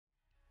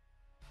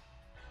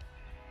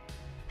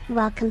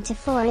Welcome to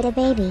Florida,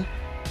 baby.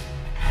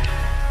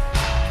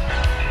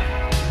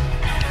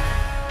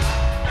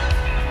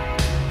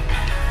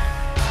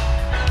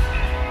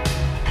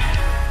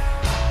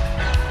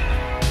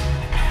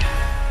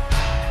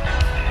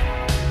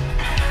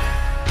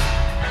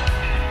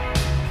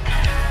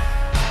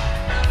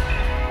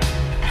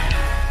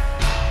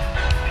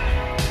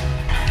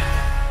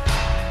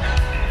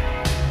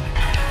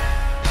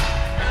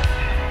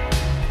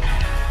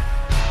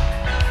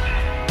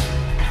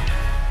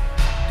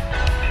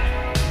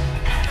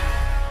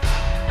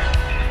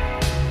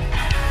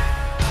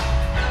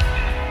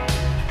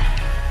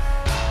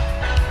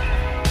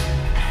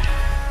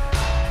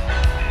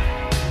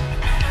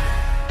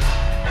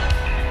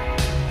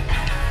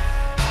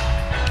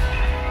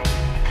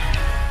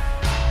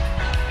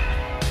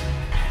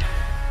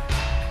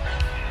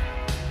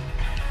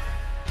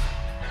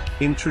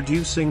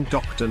 Introducing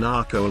Dr.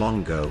 Narco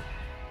Longo.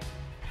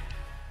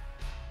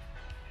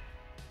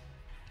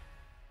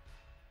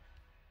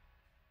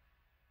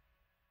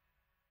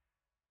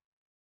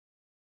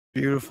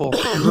 Beautiful.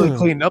 Really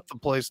cleaned up the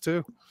place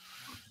too.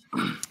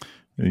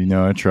 You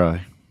know, I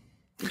try.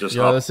 Just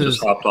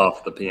hopped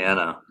off the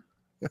piano.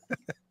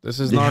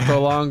 This is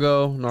Narco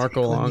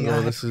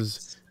Longo. This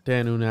is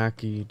Dan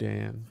Unaki.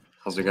 Dan.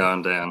 How's it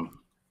going, Dan?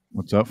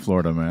 What's up,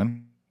 Florida,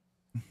 man?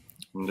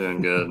 I'm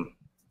doing good.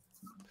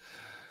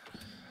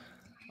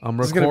 I'm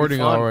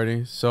recording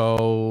already, so...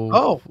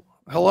 Oh,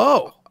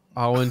 hello.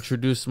 I'll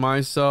introduce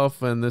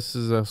myself, and this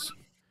is a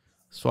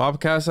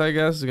Swapcast, I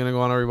guess. It's going to go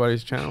on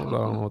everybody's channels. I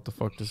don't know what the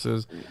fuck this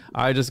is.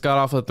 I just got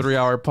off a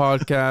 3-hour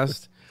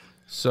podcast,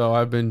 so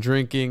I've been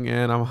drinking,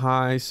 and I'm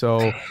high.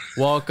 So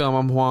welcome.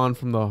 I'm Juan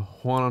from the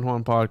Juan on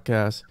Juan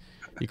podcast.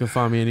 You can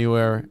find me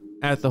anywhere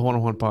at the Juan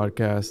on Juan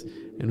podcast.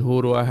 And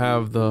who do I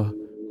have the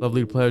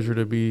lovely pleasure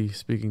to be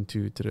speaking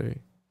to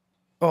today?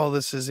 Oh,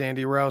 this is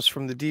Andy Rouse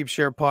from the Deep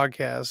Share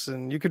podcast,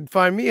 and you can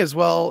find me as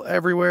well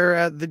everywhere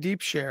at the Deep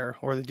Share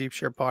or the Deep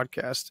Share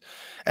podcast.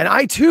 And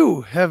I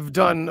too have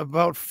done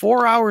about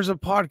 4 hours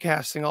of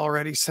podcasting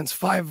already since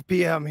 5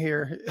 p.m.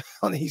 here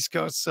on the East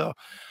Coast. So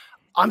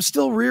I'm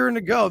still rearing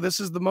to go.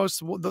 This is the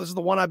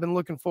one I've been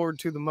looking forward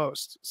to the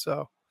most.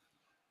 So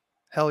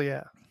hell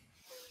yeah.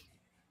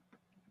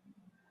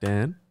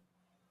 Dan?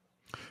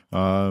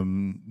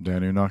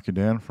 Danny Unaki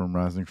Dan from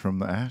Rising from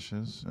the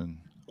Ashes, and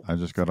I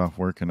just got off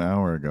work an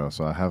hour ago,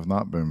 so I have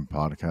not been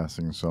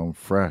podcasting, so I'm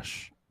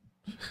fresh.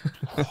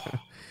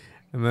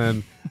 And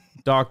then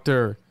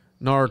Dr.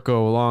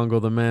 Narco Longo,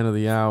 the man of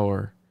the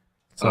hour.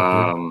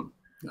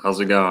 How's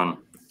it going?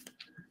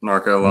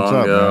 Narco What's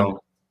Longo.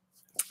 Up,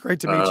 great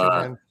to meet you,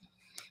 man.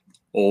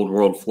 Old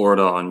World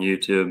Florida on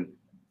YouTube.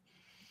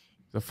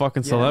 The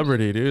fucking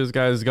celebrity, dude. This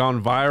guy's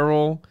gone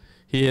viral.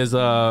 He is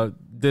a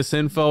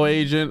disinfo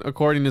agent,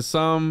 according to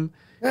some.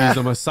 He's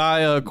a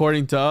messiah,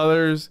 according to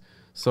others.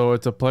 So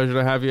it's a pleasure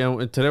to have you.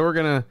 And today we're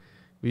going to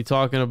be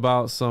talking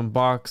about some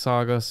Bock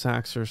Saga,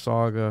 Saxer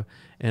Saga,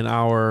 and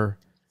our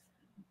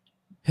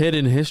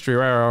hidden history,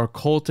 right? Our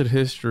occulted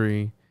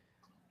history.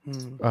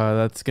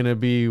 That's going to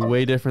be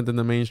way different than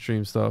the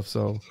mainstream stuff.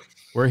 So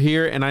we're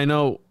here. And I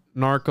know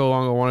Narco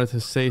Longo wanted to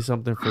say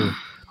something for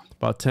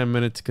about 10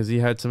 minutes because he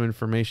had some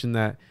information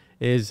that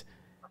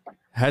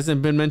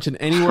hasn't been mentioned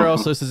anywhere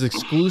else. So this is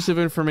exclusive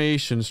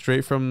information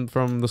straight from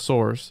the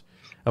source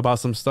about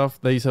some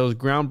stuff that he said was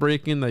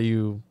groundbreaking that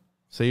you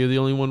say you're the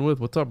only one with.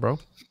 What's up, bro?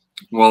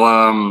 Well,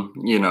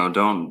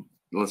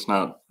 let's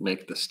not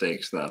make the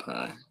stakes that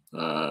high.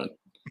 How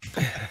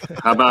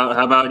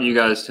about you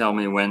guys tell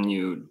me when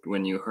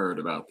you heard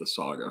about the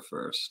saga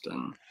first,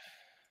 and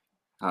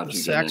how did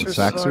you get into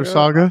Saxer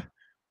Saga?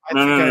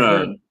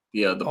 No.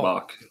 Yeah, the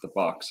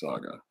Bock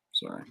Saga.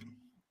 Sorry.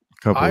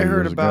 I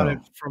heard about it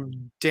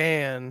from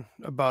Dan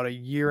about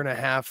 1.5 years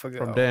ago.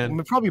 From Dan. I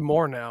mean, probably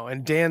more now.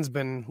 And Dan's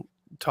been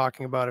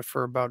talking about it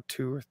for about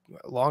 2 or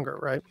longer,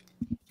 right?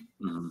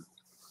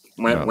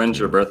 Mm-hmm. When's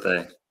your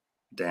birthday,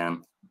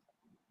 Dan?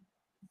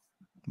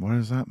 Why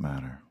does that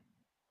matter?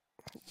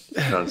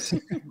 Because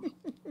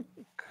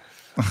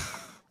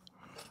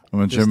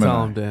I'm a Just Gemini.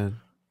 tell him, Dan.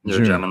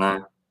 You're a Gemini?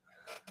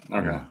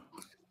 Okay.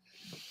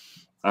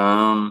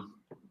 Yeah.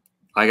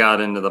 I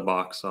got into the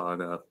Bock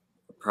Saga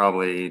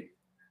probably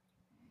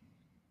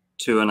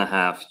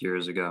 2.5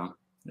 years ago,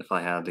 if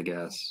I had to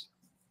guess.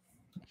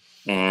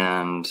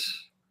 And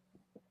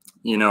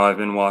I've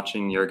been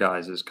watching your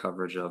guys'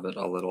 coverage of it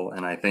a little,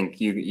 and I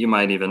think you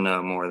might even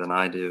know more than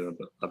I do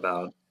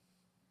about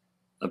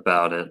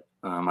it.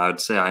 I would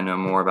say I know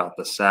more about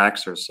the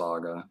Saxer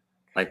Saga.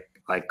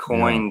 I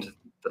coined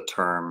the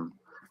term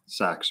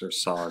Saxer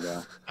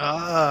Saga.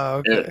 Ah,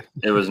 okay.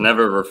 It was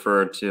never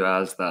referred to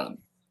as that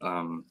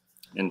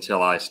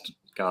until I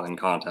got in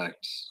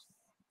contact.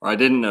 I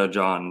didn't know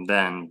John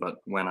then, but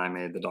when I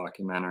made the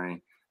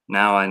documentary,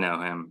 now I know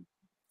him.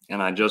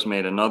 And I just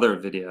made another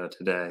video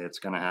today. It's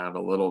going to have a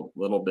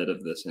little bit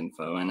of this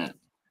info in it.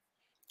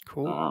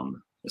 Cool.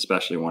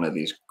 Especially one of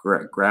these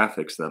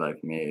graphics that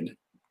I've made.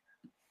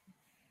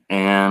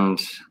 And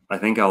I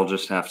think I'll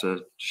just have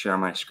to share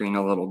my screen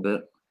a little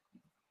bit.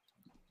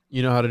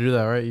 You know how to do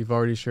that, right? You've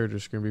already shared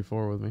your screen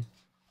before with me.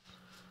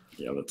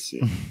 Yeah, let's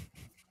see.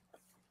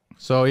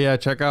 So yeah,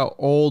 check out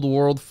Old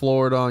World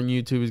Florida on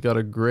YouTube. He's got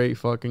a great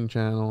fucking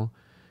channel.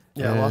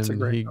 Yeah, lots of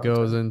And great he content.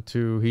 goes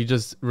into, he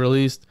just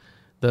released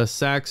the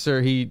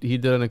Saxer. He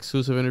did an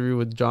exclusive interview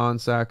with John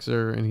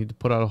Saxer, and he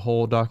put out a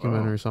whole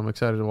documentary. So I'm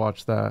excited to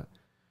watch that.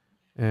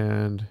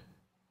 And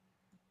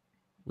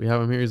we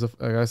have him here. He's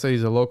like I said,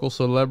 he's a local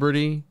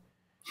celebrity.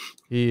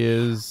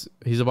 He's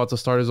about to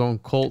start his own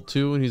cult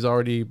too, and he's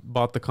already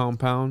bought the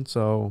compound.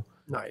 So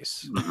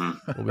Nice.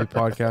 we'll be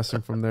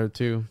podcasting from there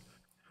too.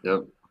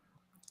 Yep.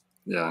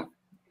 Yeah.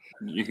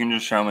 You can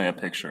just show me a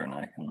picture and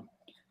I can.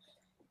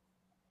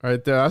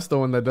 Right there, that's the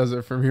one that does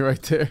it for me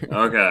right there.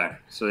 Okay.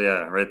 So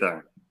yeah, right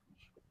there.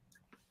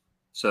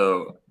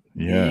 So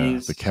Yeah,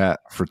 the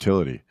cat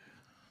fertility.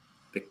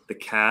 The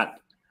cat,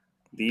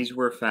 these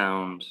were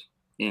found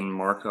in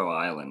Marco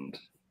Island,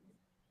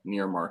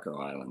 near Marco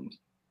Island,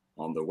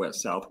 on the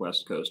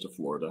southwest coast of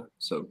Florida,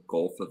 so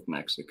Gulf of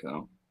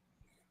Mexico.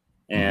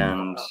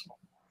 And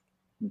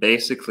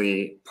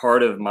basically,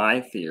 part of my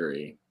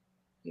theory,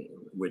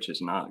 which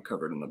is not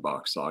covered in the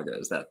Bock Saga,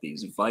 is that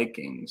these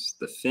Vikings,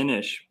 the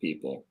Finnish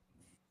people,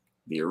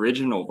 the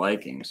original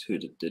Vikings, who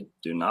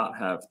do not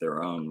have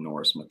their own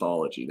Norse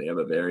mythology, they have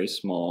a very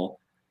small,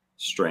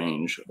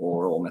 strange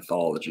oral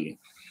mythology.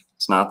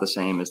 It's not the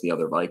same as the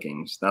other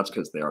Vikings. That's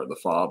because they are the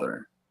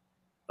father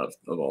of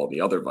all the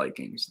other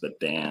Vikings, the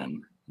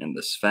Dan and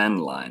the Sven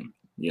line,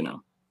 you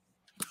know.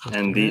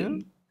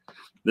 And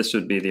this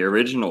would be the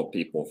original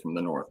people from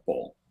the North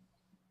Pole.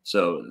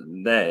 So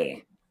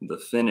they, the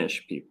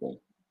Finnish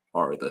people,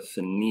 are the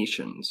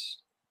Phoenicians.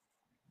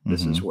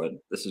 This is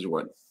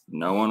what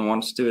no one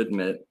wants to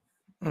admit.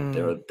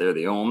 They're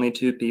the only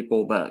two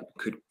people that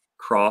could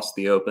cross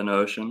the open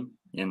ocean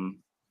in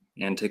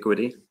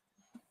antiquity.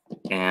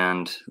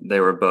 And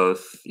they were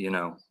both, you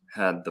know,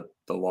 had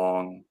the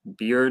long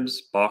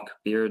beards, Bock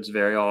beards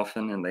very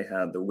often, and they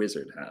had the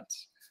wizard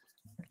hats.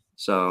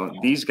 So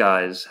these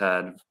guys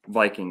had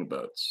Viking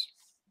boats,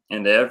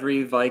 and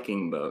every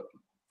Viking boat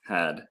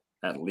had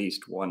at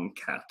least one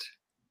cat.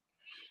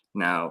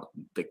 Now,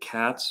 the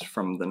cats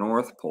from the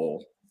North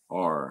Pole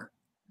are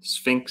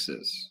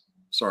sphinxes.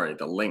 Sorry,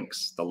 the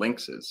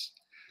lynxes.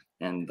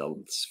 And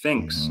the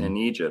sphinx in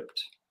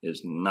Egypt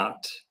is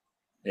not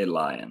a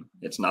lion.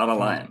 It's not a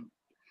lion.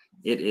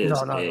 It is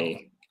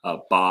a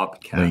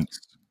bobcat. Lynx.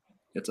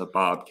 It's a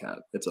bobcat.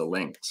 It's a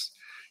lynx.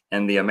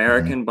 And the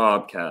American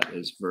bobcat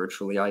is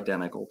virtually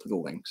identical to the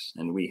lynx.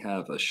 And we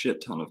have a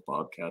shit ton of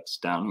bobcats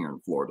down here in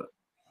Florida.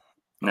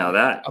 Now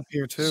that up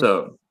here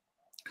too.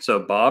 So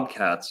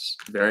bobcats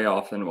very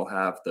often will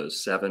have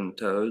those 7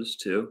 toes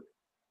too,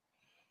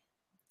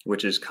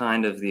 which is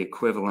kind of the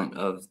equivalent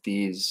of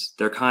these.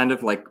 They're kind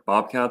of like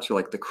bobcats are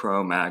like the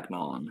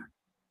Cro-Magnon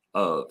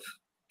of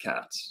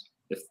cats,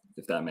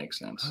 if that makes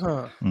sense.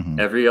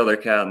 Every other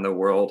cat in the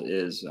world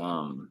is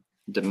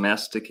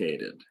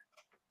domesticated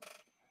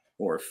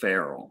or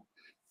feral.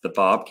 The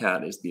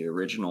bobcat is the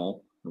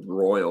original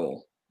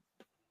royal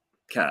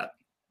cat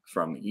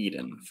from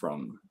Eden,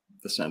 from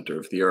the center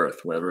of the earth,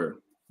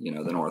 wherever, you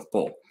know, the North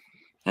Pole.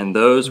 And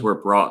those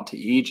were brought to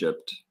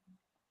Egypt,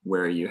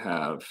 where you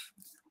have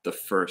the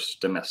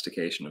first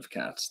domestication of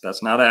cats.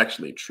 That's not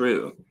actually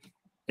true.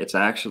 It's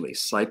actually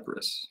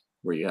Cyprus,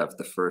 where you have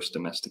the first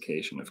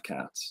domestication of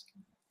cats.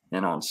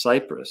 And on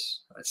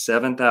Cyprus,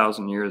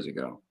 7,000 years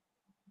ago,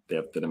 they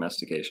have the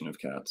domestication of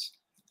cats.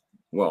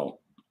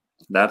 Well,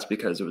 that's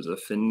because it was a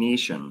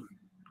Phoenician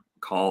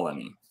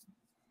colony.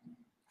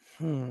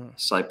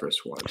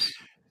 Cyprus was.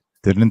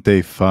 Didn't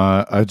they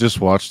find? I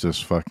just watched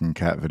this fucking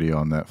cat video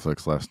on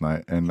Netflix last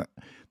night, and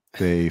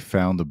they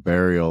found a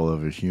burial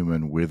of a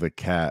human with a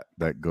cat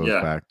that goes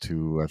back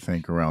to, I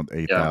think, around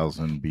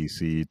 8,000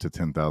 BC to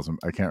 10,000.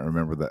 I can't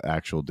remember the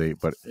actual date,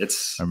 but I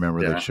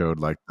remember they showed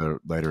like the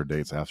later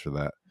dates after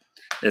that.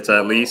 It's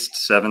at least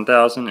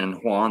 7,000, and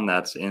Juan,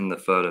 that's in the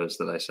photos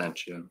that I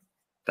sent you,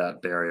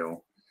 that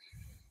burial.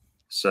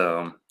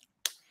 So,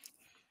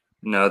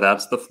 no,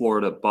 that's the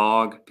Florida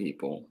bog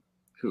people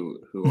who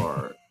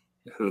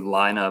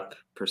line up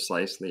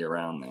precisely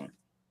around there.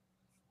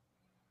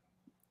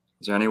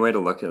 Is there any way to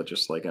look at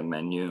just like a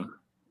menu?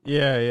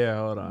 Yeah.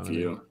 Hold on.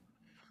 View.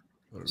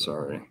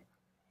 Sorry,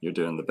 you're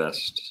doing the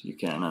best you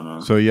can. I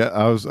know. So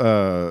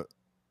yeah,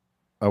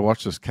 I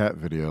watched this cat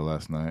video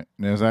last night,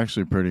 and it was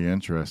actually pretty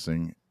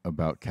interesting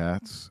about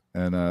cats.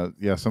 And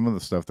some of the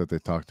stuff that they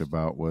talked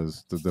about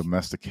was the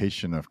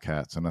domestication of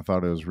cats, and I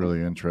thought it was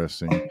really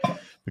interesting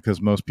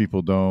because most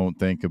people don't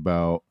think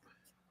about.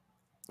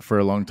 For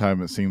a long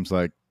time, it seems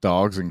like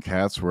dogs and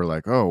cats were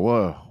like, oh,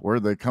 whoa,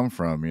 where'd they come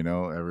from? You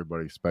know,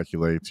 everybody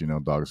speculates, you know,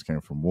 dogs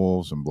came from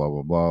wolves and blah,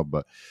 blah, blah.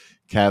 But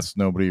cats,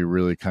 nobody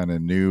really kind of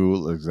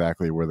knew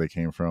exactly where they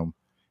came from.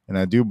 And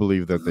I do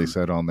believe that they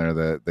said on there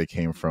that they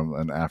came from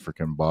an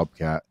African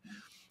bobcat.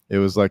 It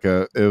was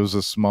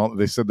a small,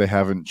 they said they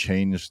haven't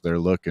changed their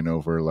look in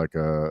over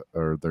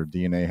or their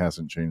DNA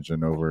hasn't changed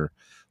in over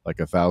like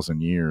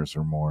 1,000 years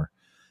or more.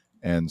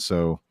 And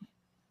so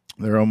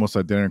they're almost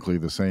identically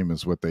the same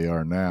as what they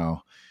are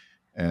now.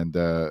 And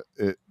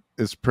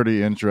it's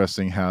pretty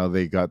interesting how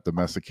they got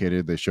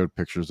domesticated. They showed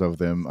pictures of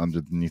them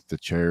underneath the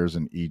chairs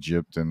in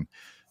Egypt, and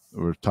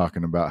we're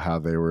talking about how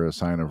they were a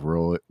sign of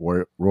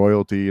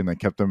royalty, and they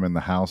kept them in the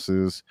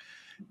houses.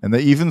 And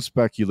they even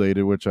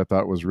speculated, which I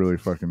thought was really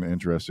fucking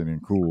interesting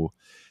and cool,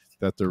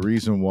 that the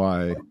reason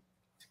why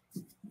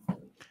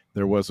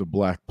there was a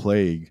black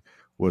plague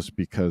was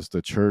because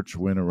the church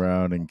went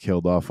around and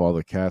killed off all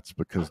the cats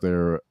because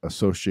they're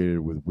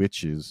associated with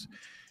witches.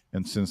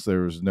 And since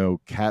there was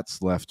no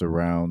cats left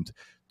around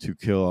to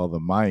kill all the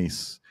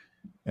mice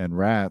and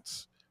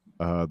rats,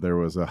 there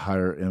was a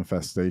higher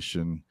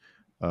infestation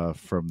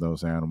from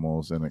those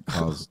animals, and it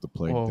caused the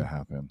plague to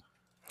happen.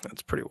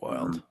 That's pretty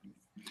wild.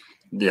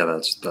 Yeah,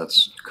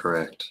 that's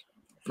correct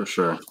for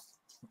sure.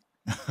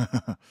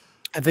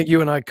 I think you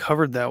and I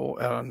covered that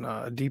on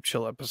a Deep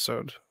Chill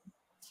episode.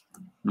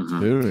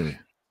 Did we?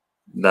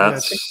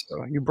 That's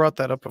so. You brought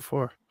that up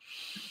before.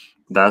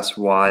 That's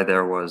why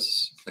there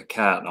was a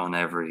cat on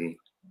every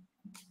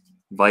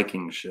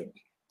Viking ship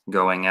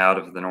going out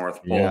of the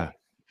North Pole. Yeah.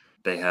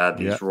 They had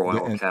these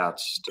royal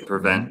cats to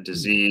prevent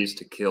disease,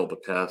 to kill the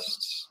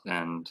pests,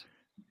 and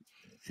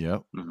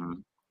yep.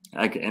 In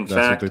That's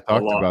fact, what they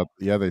talked about.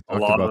 Yeah, they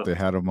talked about they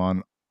had them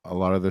on a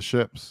lot of the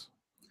ships.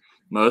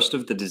 Most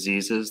of the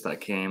diseases that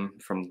came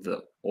from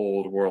the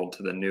old world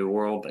to the new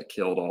world that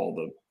killed all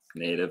the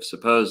natives,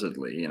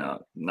 supposedly, you know,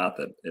 not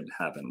that it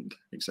happened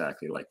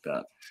exactly like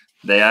that.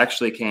 They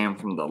actually came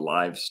from the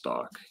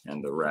livestock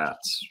and the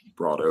rats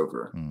brought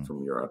over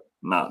from Europe,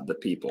 not the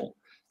people.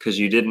 Because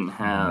you didn't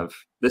have,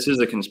 this is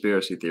a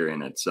conspiracy theory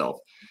in itself.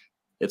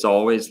 It's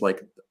always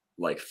like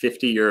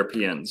 50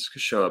 Europeans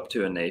show up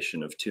to a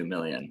nation of 2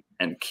 million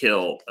and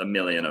kill 1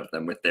 million of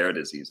them with their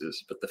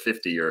diseases. But the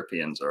 50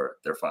 Europeans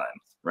they're fine,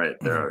 right?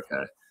 They're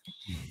okay.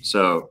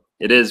 So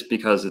it is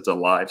because it's a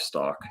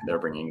livestock. They're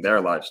bringing their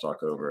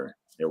livestock over.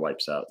 It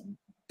wipes out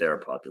their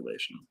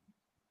population.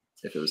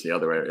 If it was the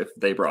other way, if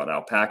they brought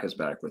alpacas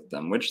back with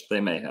them, which they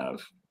may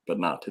have, but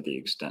not to the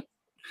extent.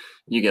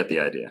 You get the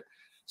idea.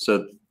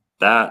 So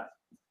that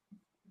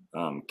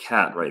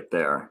cat right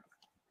there,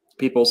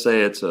 people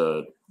say it's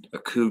a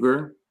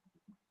cougar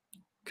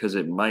because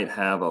it might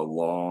have a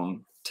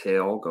long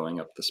tail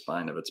going up the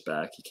spine of its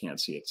back. You can't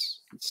see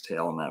its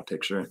tail in that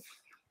picture,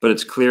 but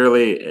it's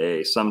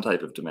clearly some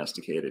type of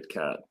domesticated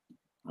cat.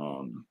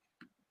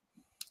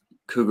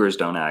 Cougars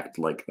don't act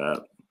like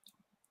that.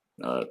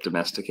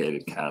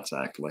 Domesticated cats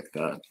act like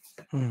that.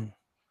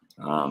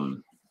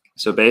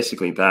 So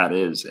basically that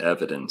is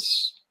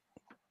evidence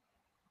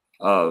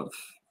of,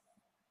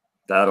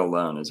 that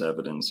alone is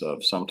evidence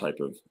of some type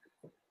of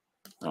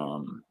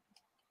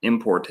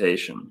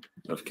importation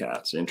of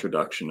cats,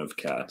 introduction of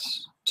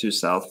cats to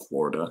South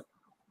Florida,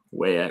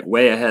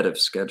 way ahead of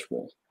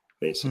schedule,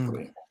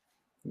 basically,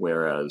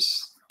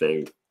 whereas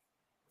they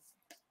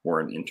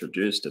weren't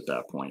introduced at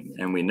that point.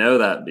 And we know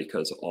that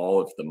because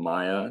all of the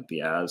Maya,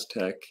 the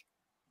Aztec,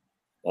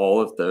 all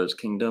of those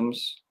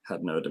kingdoms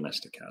had no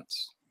domestic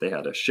cats. They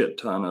had a shit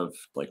ton of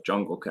like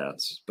jungle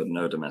cats, but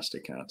no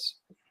domestic cats.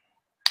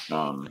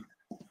 When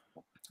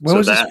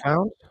was this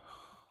found?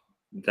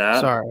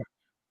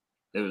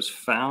 It was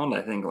found,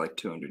 I think, like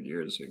 200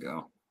 years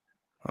ago.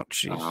 Oh,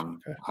 jeez.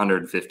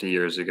 150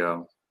 years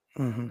ago,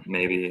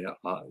 maybe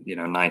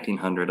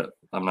 1900.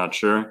 I'm not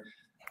sure,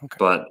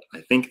 but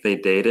I think they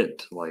date it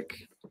to like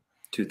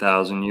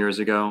 2,000 years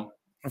ago.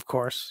 Of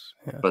course,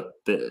 yeah. But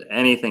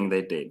anything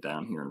they date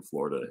down here in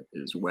Florida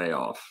is way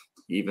off,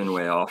 even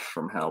way off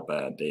from how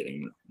bad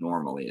dating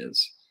normally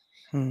is.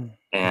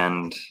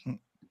 And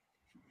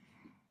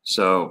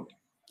so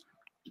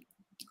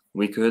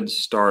we could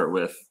start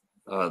with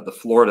the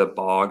Florida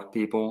bog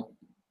people.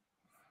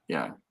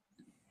 Yeah.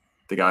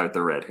 The guy with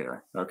the red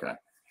hair. Okay.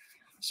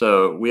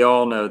 So we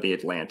all know the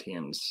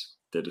Atlanteans,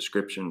 the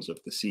descriptions of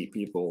the sea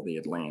people, the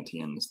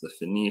Atlanteans, the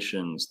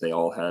Phoenicians, they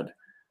all had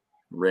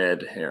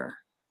red hair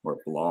or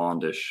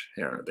blondish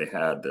hair. They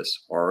had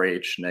this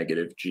Rh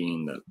negative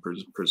gene that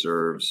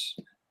preserves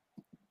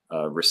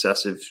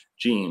recessive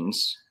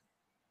genes,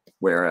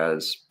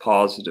 whereas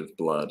positive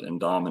blood and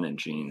dominant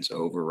genes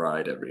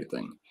override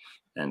everything.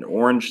 And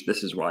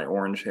this is why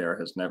orange hair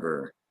has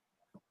never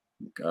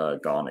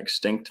gone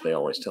extinct. They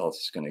always tell us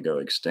it's going to go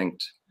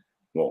extinct.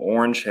 Well,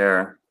 orange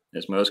hair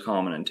is most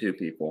common in two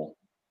people,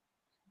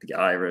 the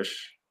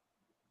Irish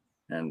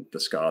and the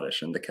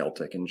Scottish and the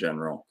Celtic in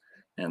general,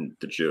 and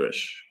the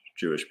Jewish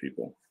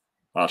people,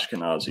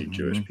 Ashkenazi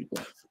Jewish people,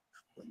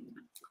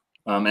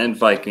 and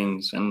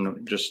Vikings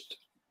and just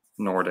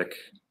Nordic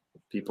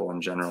people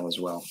in general as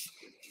well.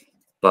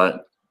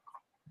 But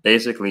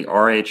basically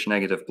Rh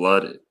negative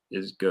blood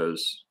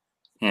goes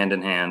hand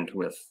in hand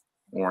with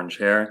orange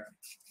hair.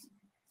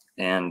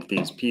 And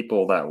these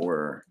people that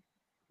were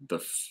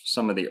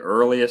some of the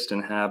earliest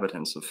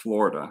inhabitants of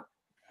Florida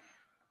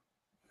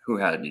who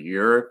had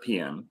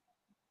European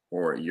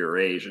or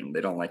Eurasian,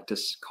 they don't like to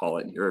call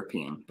it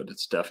European, but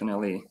it's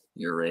definitely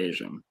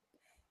Eurasian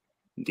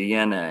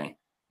DNA,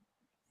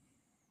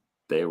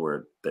 they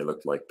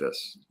looked like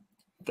this.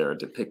 They're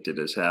depicted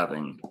as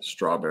having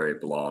strawberry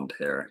blonde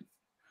hair.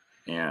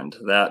 And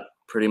that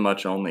pretty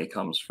much only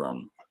comes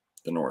from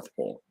the North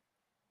Pole.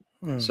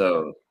 Hmm.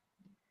 So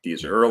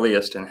these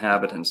earliest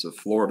inhabitants of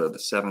Florida, the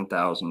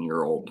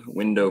 7,000-year-old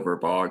Windover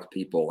Bog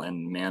people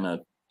and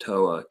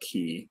Manitowoc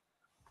Key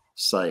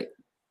site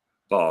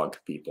bog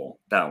people,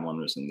 that one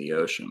was in the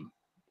ocean.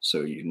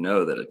 So you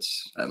know that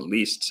it's at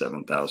least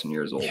 7,000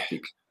 years old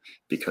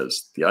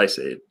because the ice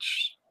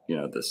age,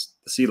 the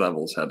sea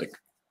levels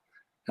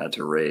had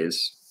to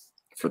raise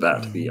for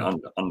that to be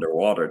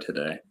underwater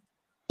today.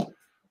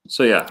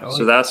 So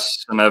so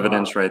that's some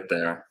evidence right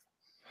there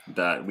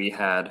that we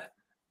had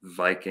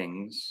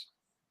Vikings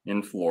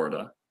in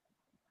Florida.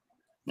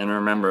 And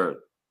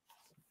remember,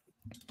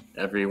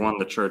 everyone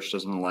the church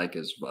doesn't like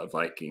is a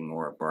Viking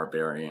or a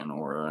barbarian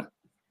or a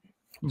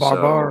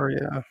Barbar,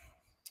 yeah.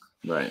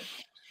 Right.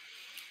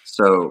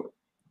 So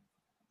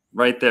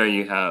right there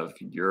you have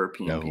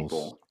European Devils.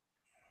 people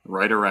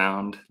right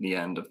around the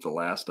end of the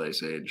last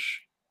ice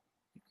age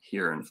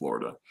here in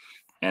Florida.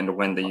 And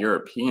when the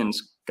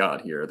Europeans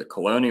got here, the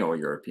colonial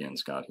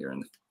Europeans got here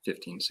in the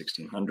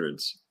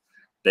 1600s,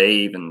 they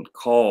even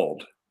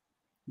called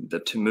the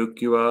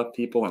Timucua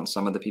people and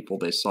some of the people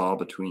they saw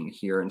between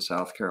here and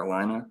South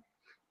Carolina,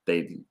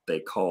 they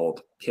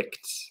called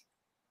Picts.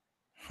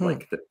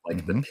 Like the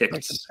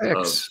Picts,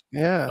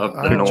 of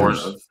the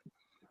north,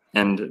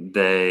 and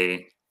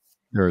they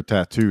were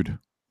tattooed.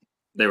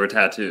 They were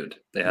tattooed.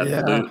 They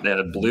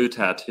had blue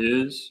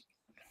tattoos,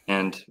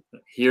 and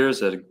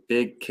here's a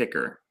big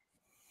kicker: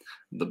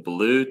 the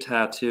blue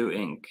tattoo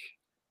ink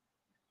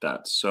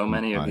that so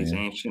many of these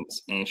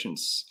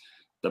ancients,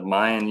 the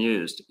Mayan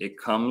used, it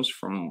comes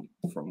from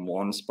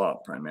one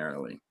spot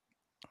primarily.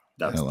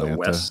 That's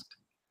Atlanta.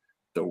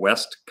 the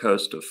west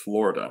coast of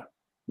Florida,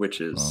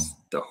 which is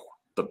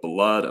the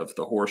blood of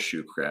the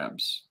horseshoe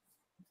crabs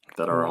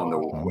that are on the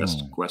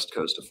west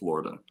coast of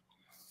Florida.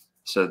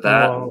 So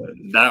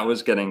that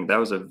was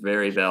a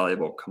very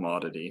valuable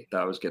commodity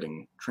that was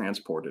getting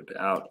transported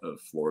out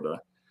of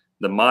Florida.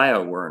 The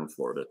Maya were in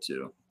Florida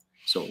too,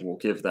 so we'll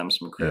give them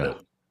some credit.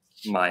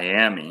 Yeah.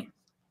 Miami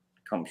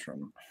comes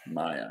from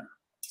Maya.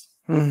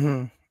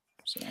 Mm-hmm.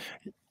 So.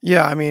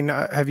 Yeah, I mean,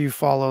 have you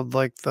followed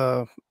like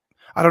I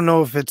don't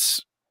know if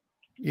it's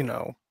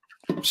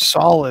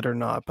solid or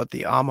not, but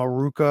the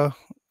Amaruca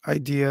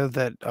idea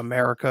that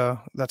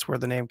America, that's where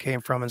the name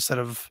came from instead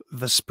of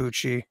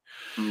Vespucci.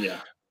 Yeah,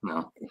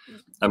 no.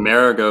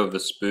 Amerigo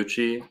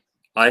Vespucci,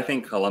 I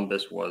think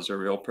Columbus was a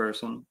real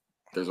person.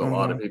 There's a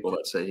lot of people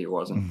that say he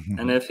wasn't.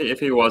 And if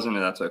he wasn't,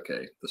 that's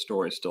okay. The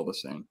story's still the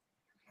same.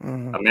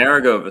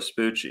 Amerigo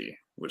Vespucci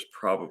was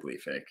probably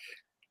fake.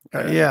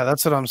 Yeah,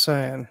 that's what I'm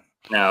saying.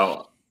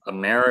 Now,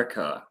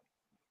 America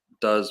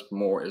is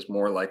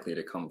more likely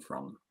to come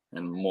from,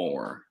 and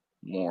more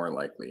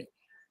likely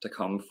to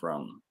come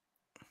from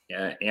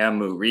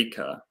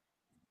Amurica,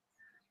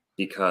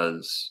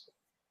 because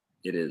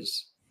it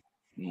is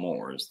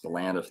Moors, the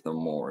land of the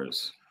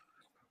Moors.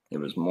 It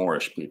was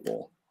Moorish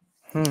people.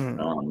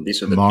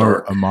 These are the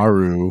dark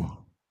Amaru.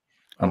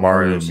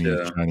 Amaru means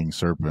yeah. shining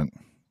serpent.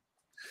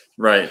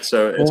 Right.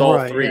 So it's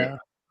all three. Yeah.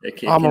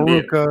 It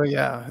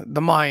Amaruca,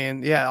 the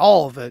Mayan,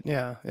 all of it.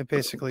 Yeah, it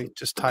basically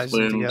just ties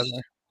them together.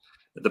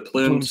 The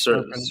plumed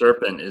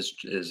serpent is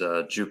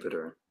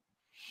Jupiter.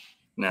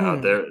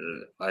 Now,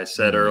 I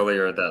said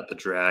earlier that the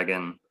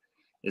dragon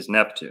is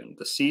Neptune.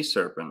 The sea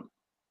serpent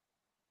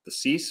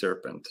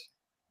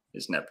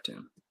is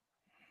Neptune.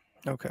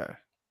 Okay.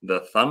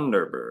 The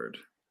thunderbird,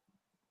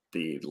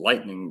 the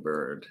lightning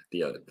bird,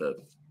 the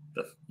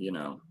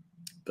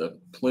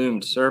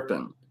plumed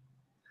serpent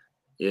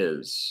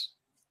is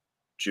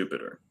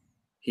Jupiter.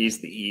 He's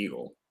the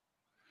eagle.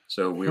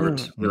 So we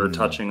were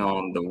touching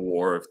on the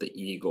war of the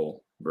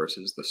eagle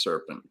versus the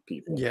serpent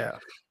people. Yeah.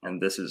 And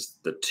this is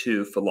the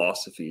two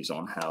philosophies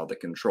on how the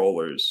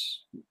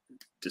controllers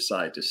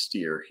decide to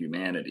steer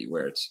humanity,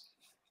 where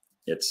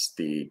it's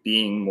the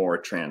being more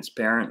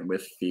transparent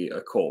with the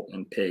occult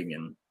and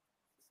pagan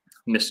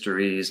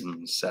mysteries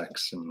and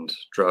sex and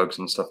drugs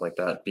and stuff like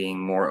that, being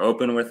more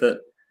open with it.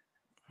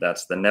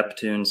 That's the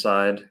Neptune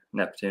side.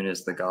 Neptune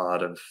is the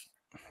god of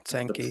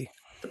Sankey.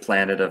 The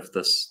planet of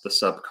the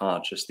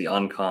subconscious, the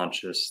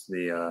unconscious,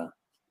 these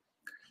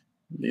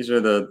are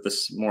the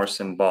more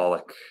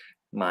symbolic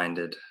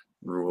minded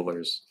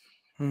rulers.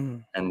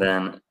 And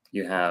then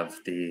you have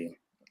the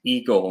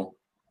eagle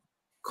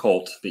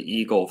cult, the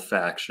eagle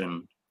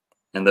faction,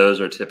 and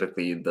those are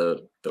typically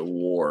the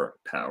war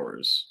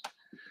powers,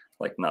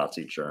 like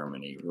Nazi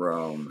Germany,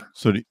 Rome.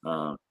 So do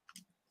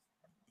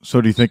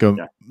you think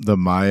the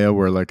Maya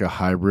were like a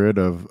hybrid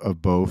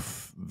of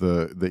both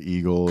the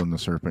eagle and the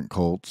serpent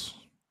cults?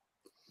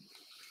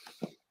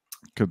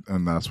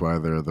 And that's why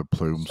they're the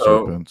plumed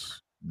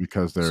serpents,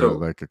 because they're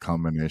like a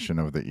combination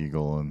of the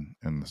eagle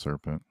and the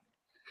serpent.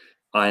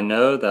 I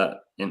know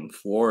that in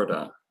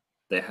Florida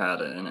they had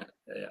a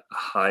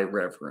high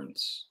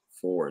reverence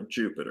for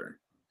Jupiter,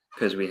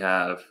 because we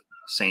have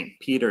St.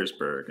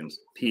 Petersburg, and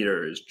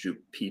Peter is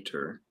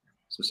Jupiter.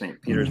 So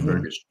St.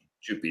 Petersburg is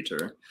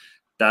Jupiter.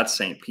 That's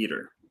St.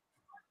 Peter.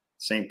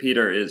 St.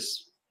 Peter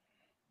is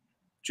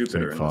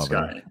Jupiter Saint in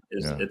Father.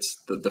 the sky. Yeah.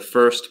 It's the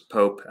first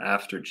pope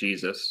after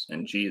Jesus,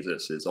 and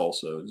Jesus is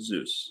also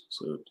Zeus.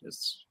 So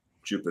it's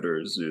Jupiter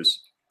is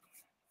Zeus.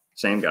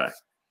 Same guy.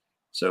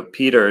 So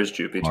Peter is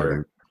Jupiter.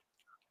 Marduk.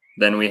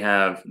 Then we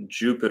have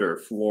Jupiter,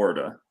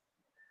 Florida.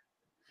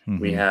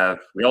 Mhm.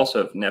 We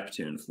also have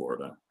Neptune,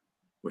 Florida,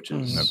 which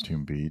is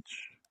Neptune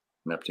Beach.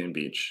 Neptune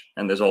Beach.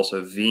 And there's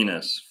also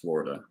Venus,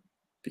 Florida,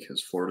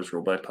 because Florida's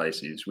ruled by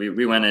Pisces.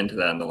 We went into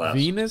that in the last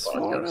Venus, podcast.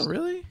 Florida,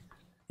 really?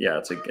 Yeah,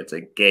 it's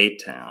a gay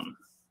town.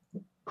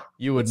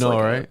 You would It's know,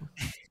 like right?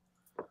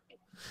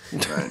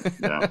 Right.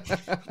 Yeah.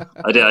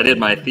 I did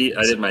my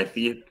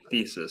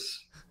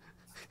thesis.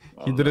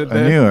 You on did it that.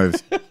 I knew.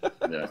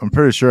 Yeah. I'm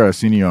pretty sure I've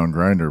seen you on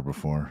Grinder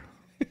before.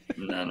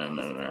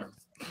 No.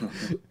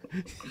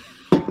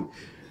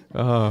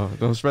 Oh,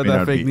 don't spread I mean,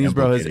 that I'd fake be news,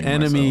 bro. His implicating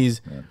myself.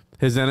 enemies, Yeah.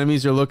 his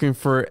enemies are looking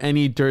for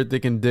any dirt they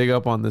can dig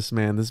up on this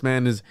man. This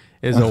man is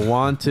a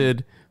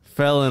wanted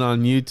felon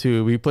on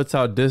YouTube. He puts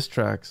out diss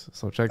tracks,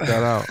 so check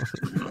that out.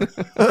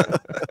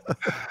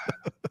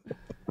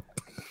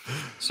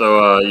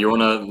 So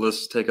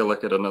let's take a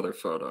look at another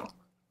photo.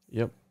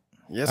 Yep.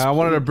 Yes. I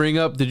wanted to please. bring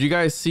up. Did you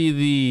guys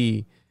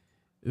see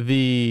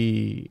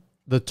the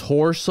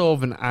torso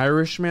of an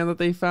Irishman that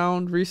they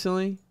found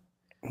recently?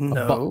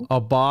 No. A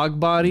bog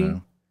body.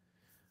 No.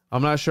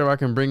 I'm not sure if I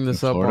can bring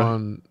this up Florida?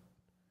 on.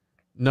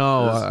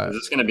 No, Is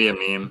this going to be a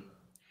meme?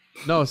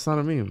 no, it's not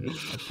a meme.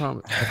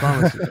 I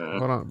promise you.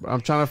 Hold on, I'm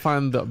trying to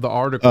find the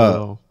article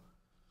though.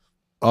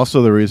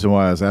 Also, the reason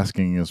why I was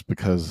asking is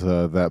because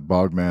that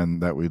bogman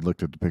that we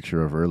looked at the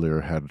picture of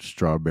earlier had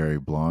strawberry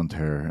blonde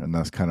hair, and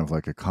that's kind of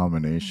like a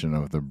combination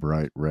of the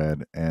bright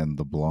red and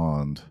the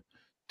blonde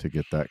to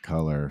get that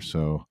color.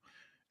 So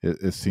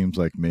it seems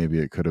like maybe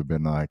it could have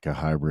been like a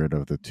hybrid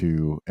of the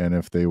two. And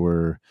if they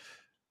were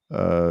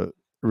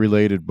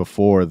related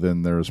before,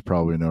 then there's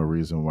probably no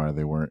reason why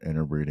they weren't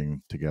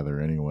interbreeding together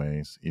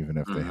anyways, even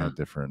if they had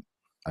different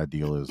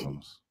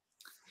idealisms.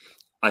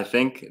 I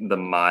think the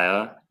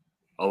Maya,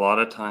 a lot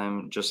of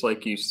time, just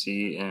like you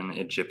see in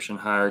Egyptian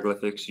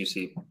hieroglyphics, you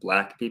see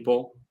black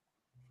people,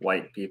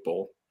 white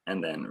people,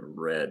 and then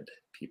red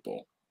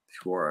people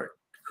who are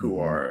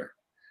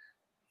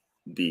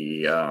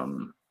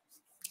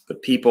the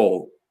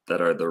people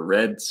that are the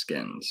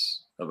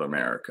redskins of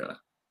America.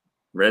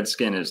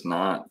 Redskin is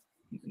not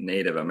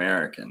Native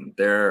American.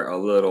 They're a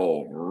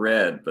little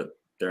red, but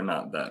they're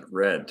not that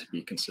red to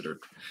be considered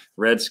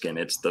redskin.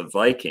 It's the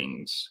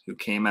Vikings who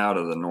came out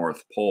of the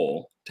North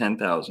Pole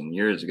 10,000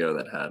 years ago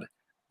that had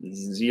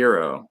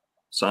zero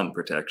sun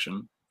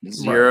protection,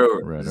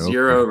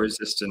 zero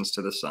resistance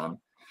to the sun.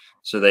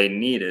 So they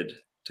needed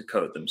to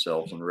coat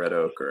themselves in red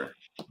ochre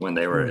when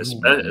they were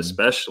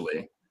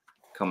especially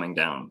coming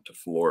down to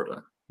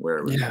Florida, where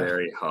it was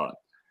very hot.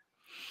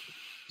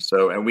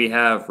 So, and we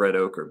have red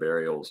ochre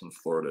burials in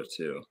Florida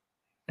too.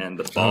 And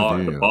the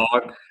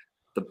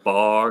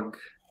bog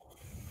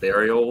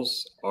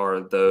burials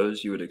are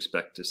those you would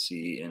expect to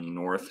see in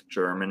North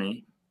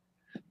Germany,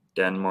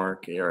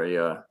 Denmark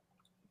area,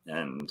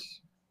 and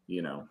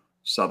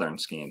southern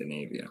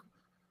Scandinavia.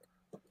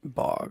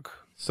 Bog.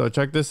 So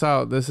check this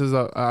out. This is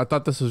I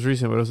thought this was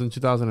recent, but it was in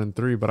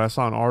 2003. But I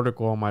saw an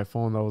article on my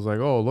phone that was like,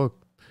 "Oh,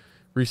 look,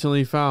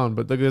 recently found."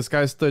 But look, this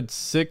guy stood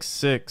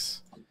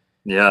 6'6".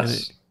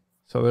 Yes.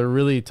 So they're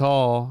really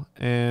tall,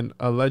 and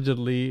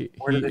allegedly,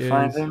 Where did they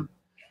find him?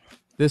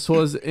 This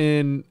was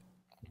on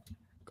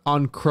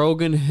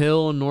Krogan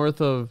Hill,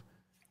 north of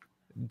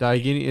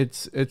Daigini.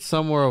 It's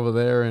somewhere over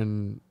there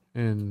in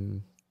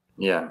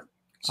Yeah.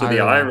 So the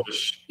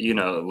Irish,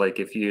 like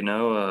if you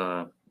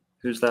know,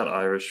 who's that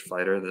Irish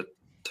fighter, the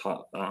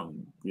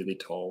really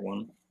tall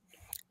one?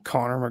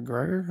 Conor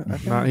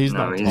McGregor? He's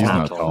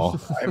not tall.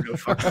 I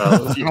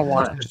don't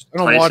watch this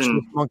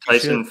monkey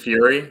Tyson shit.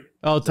 Fury.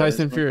 Oh,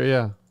 Tyson Fury,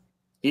 yeah.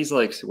 He's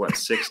like what,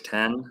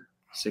 6'10",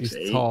 6'8"?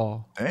 He's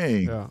tall.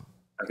 Hey. Yeah.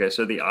 Okay,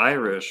 so the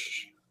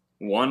Irish,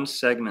 one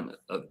segment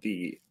of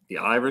the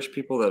Irish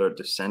people that are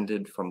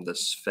descended from the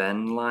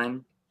Sven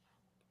line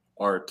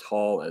are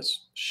tall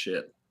as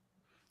shit.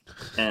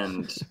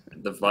 And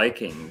the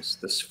Vikings,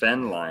 the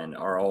Sven line,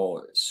 are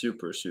all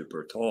super,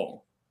 super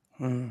tall.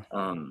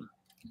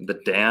 The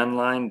Dan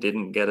line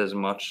didn't get as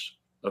much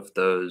of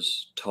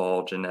those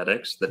tall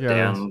genetics. The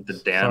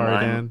Dan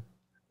line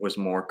was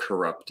more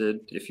corrupted.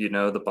 If you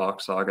know the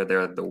Bock Saga,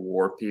 they're the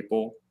war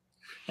people.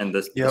 And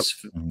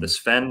the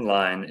Sven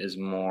line is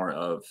more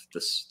of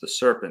the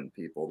serpent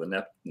people,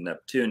 the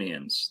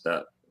Neptunians,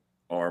 that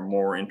are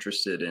more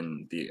interested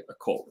in the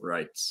occult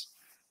rites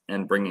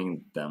and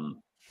bringing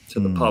them to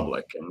the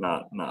public and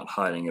not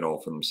hiding it all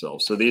for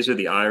themselves. So these are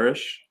the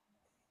Irish,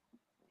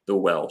 the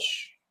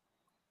Welsh,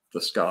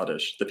 the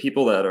Scottish, the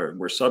people that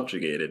were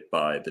subjugated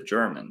by the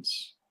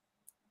Germans.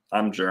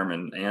 I'm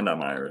German and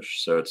I'm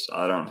Irish, so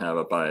I don't have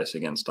a bias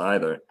against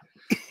either.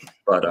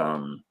 But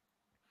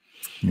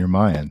you're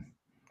Mayan.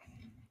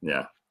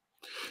 Yeah.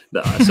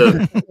 So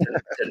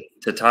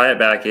to tie it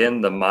back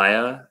in, the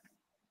Maya,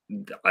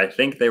 I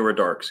think they were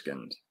dark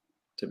skinned,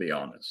 to be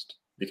honest,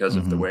 because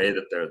of the way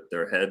that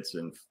their heads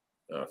and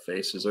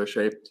faces are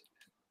shaped.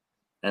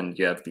 and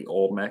you have the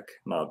Olmec,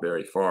 not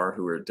very far,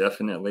 who are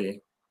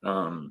definitely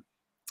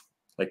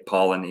like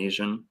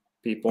Polynesian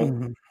people.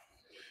 Mhm.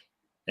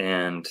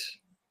 And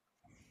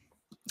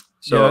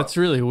Yeah, so that's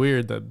really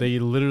weird that they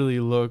literally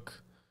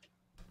look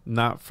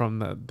not from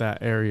that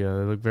area.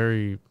 They look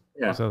very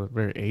yeah,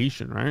 very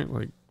Asian, right?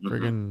 Like Mhm.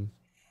 friggin',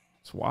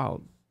 it's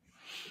wild.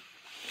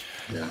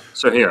 yeah.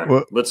 So here,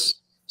 Well,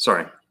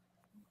 sorry.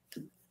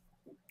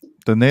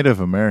 the Native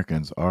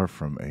Americans are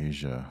from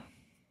Asia.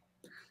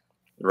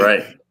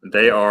 Right.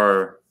 They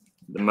are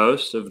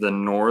most of the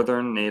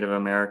northern Native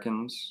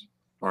Americans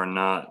are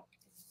not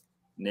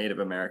Native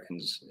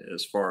Americans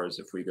as far as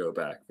if we go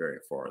back very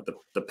far.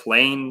 The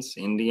Plains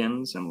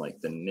Indians and like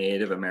the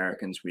Native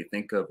Americans we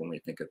think of when we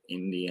think of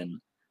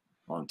Indian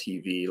on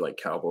TV, like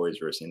cowboys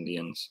versus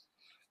Indians,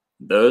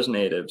 those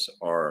natives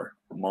are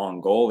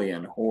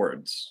Mongolian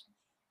hordes.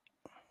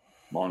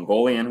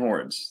 Mongolian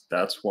hordes.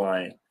 That's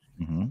why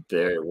Hmm.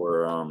 they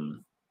were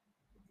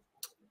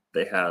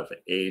they have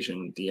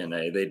Asian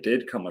DNA. They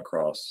did come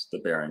across the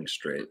Bering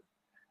Strait,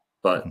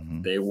 but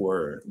Hmm. they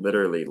were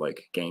literally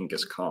like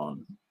Genghis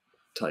Khan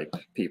type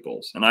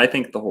peoples. And I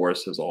think the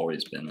horse has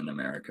always been in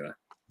America,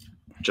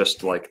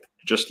 just like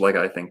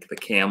I think the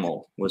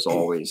camel was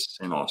always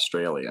in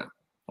Australia.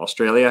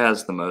 Australia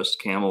has the most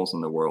camels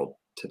in the world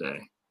today,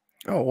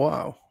 Oh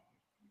wow.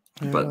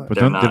 but But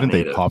they're not didn't they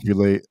native.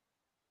 populate?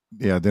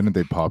 Yeah, didn't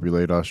they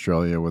populate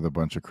Australia with a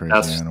bunch of crazy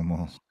That's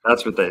animals?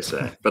 that's what they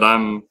say. But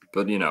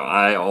you know,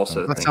 I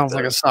also That think sounds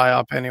like a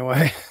psyop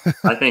anyway.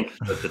 I think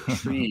that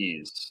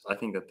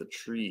the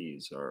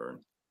trees are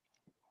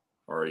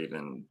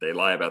even they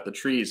lie about the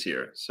trees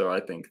here. So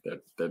I think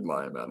that they'd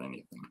lie about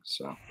anything.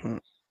 So Hmm.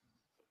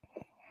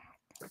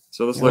 let's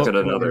look Well, at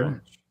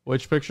another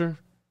which picture?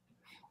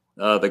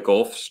 the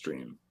Gulf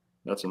Stream.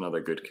 That's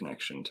another good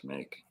connection to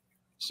make.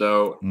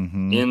 So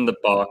Hmm. in the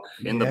Bock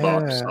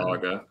Yeah.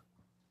 Saga,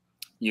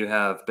 you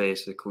have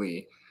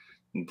basically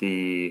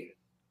the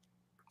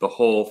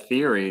whole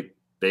theory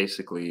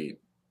basically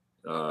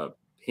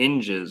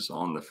hinges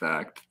on the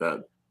fact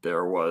that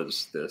there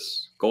was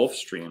this Gulf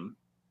Stream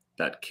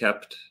that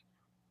kept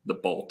the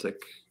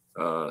Baltic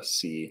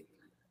Sea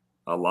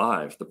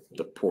alive,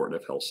 the port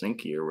of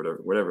Helsinki or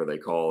whatever they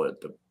call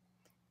it,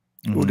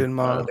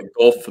 Udenmaa.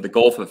 the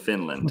Gulf of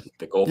Finland,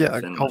 the Gulf of Yeah,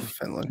 Finland. Gulf of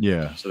Finland.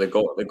 Yeah. So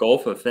the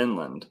Gulf of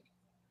Finland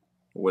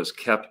was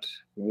kept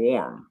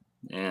warm,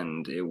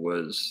 and it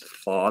was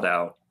thawed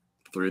out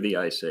through the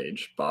ice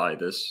age by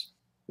this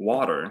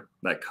water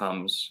that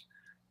comes.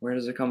 Where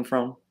does it come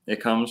from? It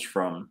comes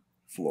from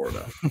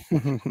Florida.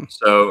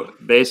 So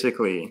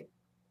basically,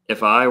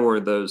 if I were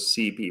those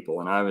sea people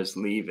and I was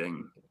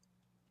leaving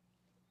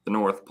the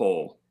North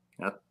Pole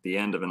at the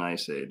end of an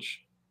ice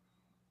age,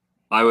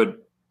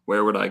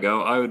 where would I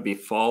go? I would be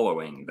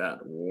following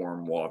that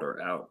warm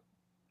water out,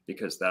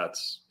 because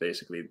that's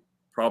basically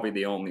probably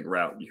the only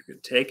route you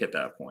could take at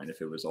that point.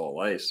 If it was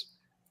all ice,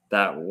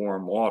 that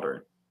warm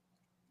water,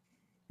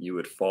 you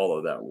would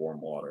follow that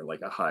warm water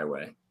like a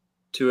highway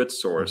to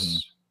its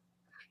source.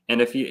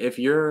 And if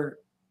you're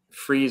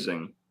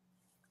freezing,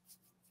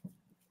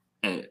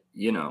 and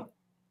you know,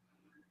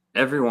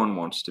 everyone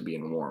wants to be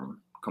in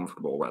warm,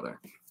 comfortable weather.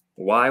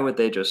 Why would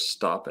they just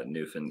stop at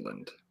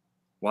Newfoundland?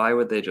 Why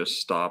would they just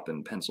stop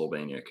in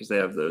Pennsylvania? Because they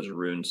have those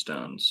rune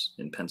stones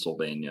in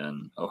Pennsylvania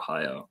and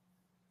Ohio.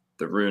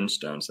 The rune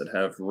stones that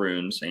have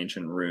runes,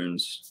 ancient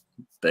runes.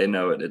 They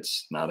know it.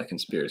 It's not a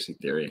conspiracy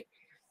theory.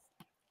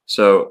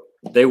 So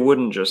they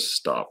wouldn't just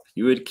stop.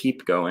 You would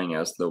keep going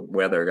as the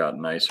weather got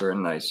nicer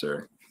and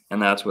nicer.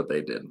 And that's what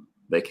they did.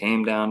 They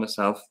came down to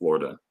South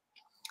Florida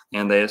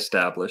and they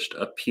established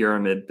a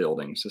pyramid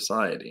building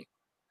society.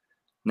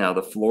 Now,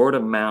 the Florida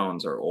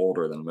mounds are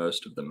older than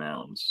most of the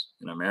mounds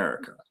in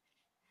America.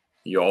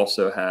 You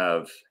also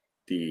have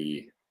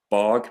the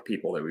bog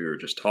people that we were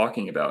just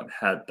talking about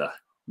had the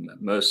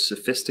most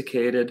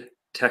sophisticated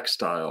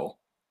textile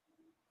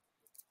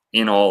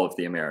in all of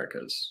the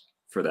Americas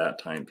for that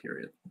time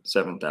period,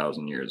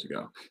 7,000 years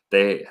ago.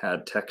 They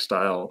had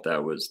textile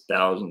that was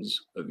thousands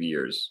of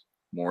years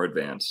more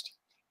advanced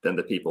than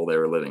the people they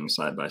were living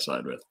side by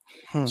side with.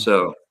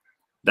 So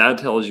that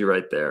tells you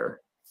right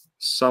there,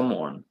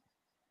 someone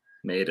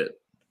made it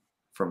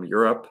from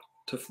Europe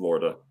to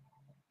Florida,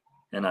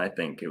 and I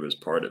think it was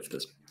part of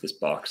this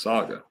Bock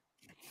Saga.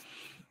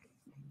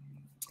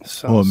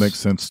 Well, it makes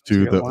sense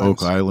too. good lines.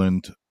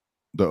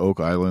 The Oak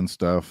Island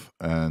stuff,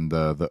 and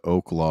the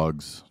oak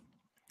logs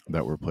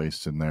that were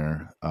placed in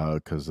there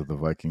because the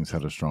Vikings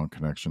had a strong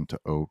connection to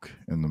oak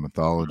in the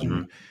mythology.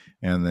 Mhm.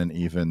 And then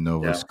even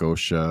Nova Yeah.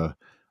 Scotia,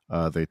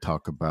 they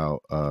talk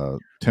about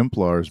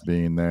Templars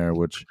being there,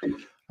 which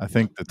I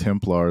think the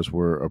Templars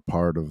were a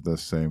part of the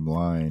same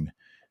line,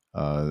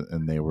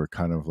 and they were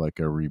kind of like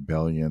a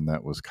rebellion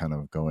that was kind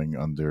of going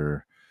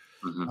under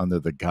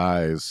the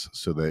guise,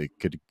 so they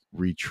could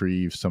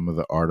retrieve some of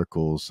the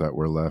articles that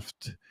were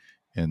left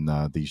in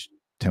these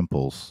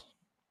temples.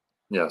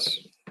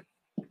 Yes.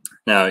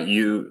 Now,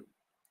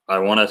 I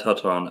want to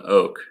touch on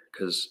oak,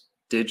 because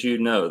did you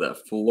know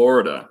that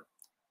Florida,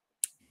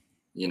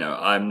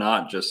 I'm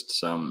not just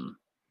some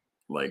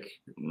like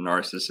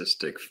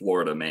narcissistic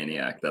Florida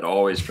maniac that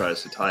always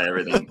tries to tie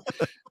everything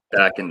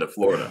back into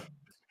Florida.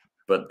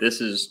 But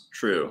this is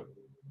true.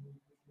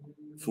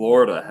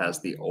 Florida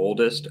has the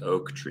oldest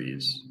oak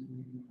trees.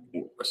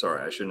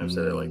 Sorry, I shouldn't have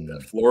said it like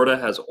that. Florida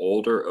has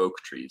older oak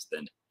trees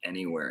than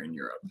anywhere in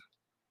Europe.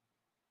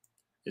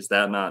 Is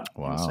that not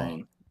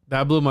insane?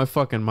 That blew my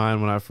fucking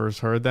mind when I first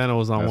heard that. It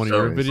was on one of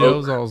your crazy.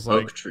 videos. I was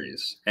like, oak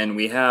trees. And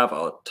we have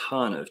a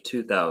ton of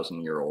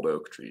 2,000-year-old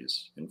oak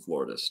trees in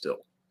Florida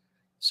still.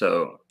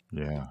 So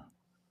yeah.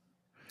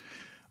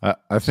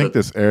 I think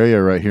this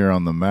area right here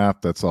on the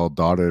map that's all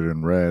dotted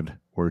in red,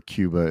 where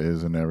Cuba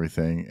is and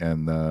everything,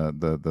 and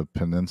the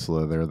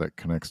peninsula there that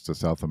connects to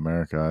South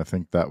America, I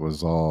think that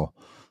was all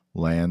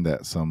land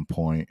at some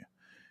point.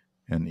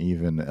 And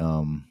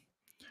even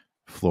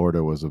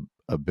Florida was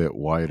a bit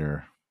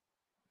wider.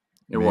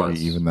 Maybe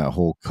even that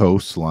whole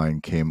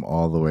coastline came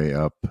all the way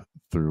up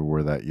through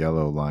where that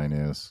yellow line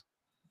is.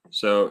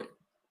 So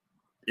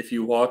if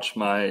you watch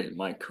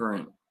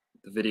the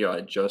video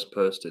I just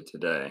posted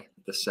today,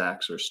 the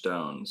Saxer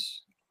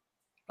Stones,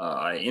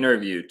 I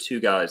interviewed two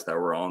guys that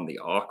were on the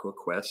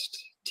AquaQuest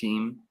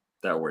team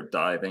that were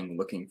diving,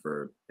 looking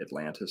for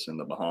Atlantis in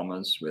the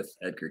Bahamas with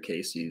Edgar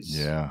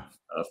Casey's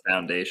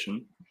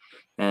foundation.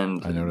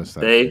 And I noticed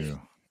that too.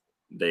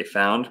 They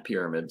found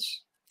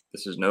pyramids.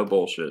 This is no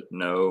bullshit.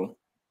 No,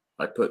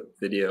 I put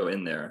video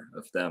in there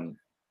of them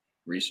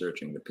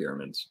researching the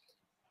pyramids.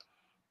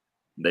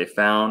 They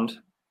found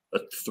a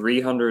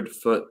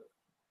 300-foot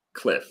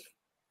cliff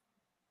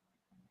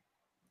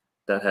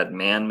that had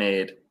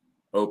man-made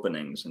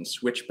openings and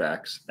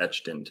switchbacks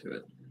etched into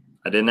it.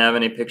 I didn't have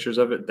any pictures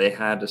of it. They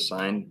had to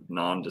sign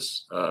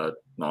non-disclosure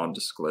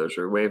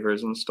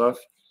waivers and stuff.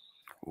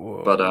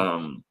 Whoa. But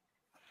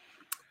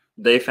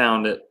they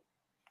found it.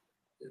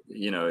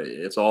 You know,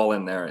 it's all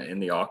in there in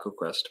the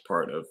AquaQuest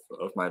part of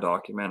my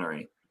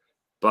documentary.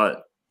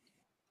 But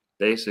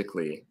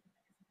basically,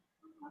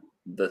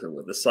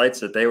 the sites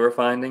that they were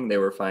finding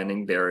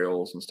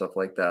burials and stuff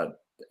like that.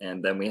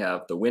 And then we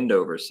have the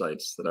Windover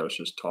sites that I was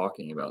just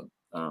talking about.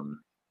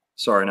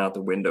 Sorry, not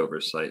the Windover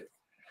site.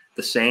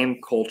 The same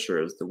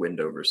culture as the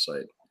Windover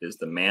site is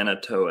the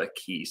Manitoba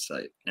Key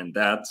site. And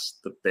that's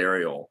the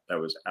burial that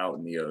was out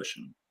in the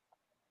ocean.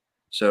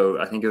 So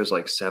I think it was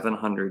like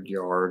 700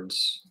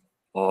 yards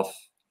off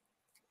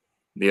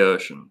the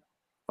ocean,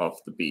 off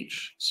the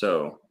beach.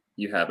 So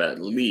you have at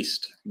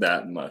least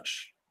that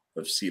much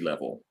of sea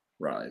level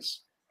rise.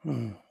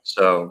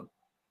 So,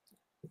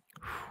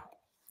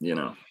 you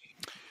know,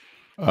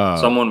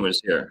 someone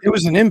was here. It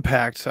was an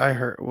impact, I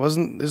heard.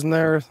 Isn't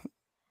there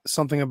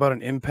something about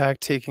an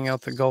impact taking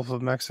out the Gulf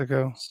of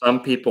Mexico?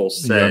 Some people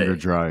say Younger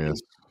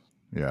Dryas.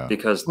 Yeah.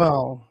 Because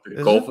the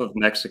Gulf of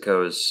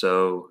Mexico is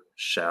so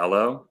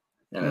shallow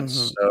and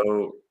it's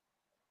so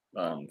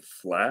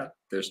flat.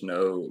 There's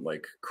no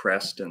like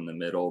crest in the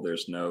middle.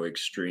 There's no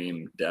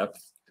extreme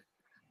depth,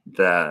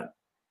 that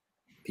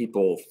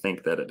people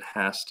think that it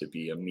has to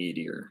be a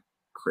meteor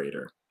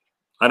crater.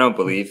 I don't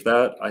believe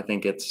that. I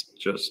think it's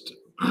just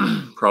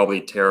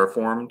probably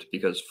terraformed,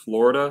 because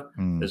Florida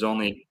is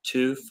only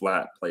 2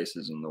 flat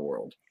places in the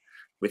world,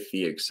 with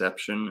the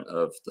exception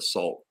of the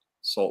salt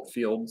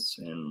fields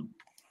in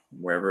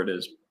wherever it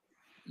is.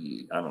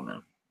 I don't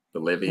know,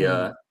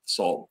 Bolivia,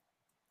 the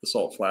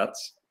salt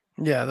flats.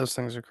 Yeah, those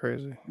things are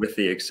crazy. With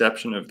the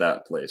exception of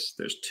that place,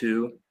 there's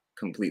 2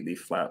 completely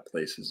flat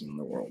places in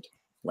the world,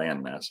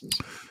 land masses.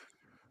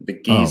 The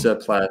Giza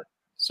Plateau.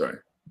 Sorry.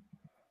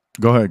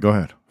 Go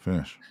ahead.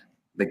 Finish.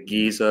 The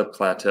Giza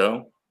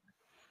Plateau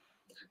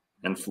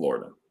and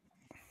Florida.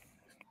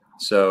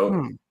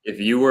 So if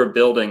you were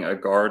building a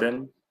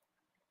garden,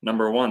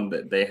 number one,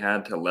 that they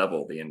had to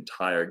level the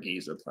entire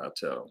Giza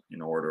Plateau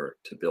in order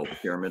to build the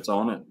pyramids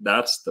on it.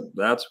 That's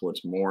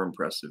what's more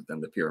impressive than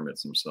the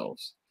pyramids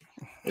themselves,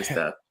 is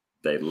that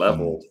they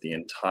leveled the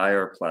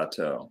entire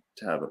plateau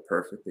to have a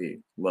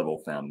perfectly level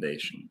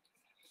foundation.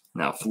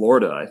 Now,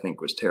 Florida, I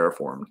think, was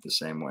terraformed the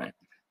same way.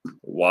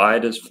 Why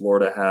does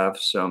Florida have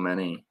so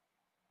many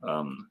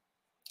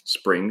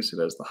springs?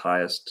 It has the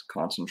highest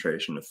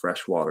concentration of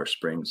freshwater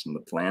springs on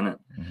the planet.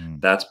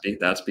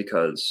 That's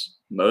because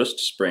most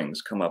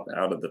springs come up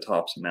out of the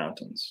tops of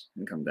mountains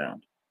and come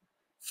down.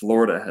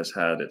 Florida has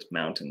had its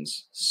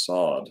mountains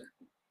sawed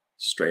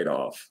straight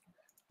off.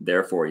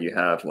 Therefore, you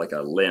have like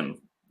a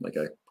limb, like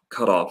a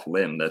cut off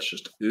limb that's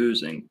just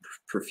oozing,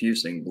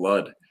 profusing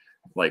blood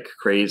like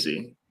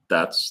crazy.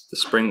 That's the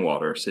spring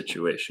water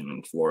situation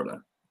in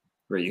Florida,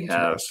 where you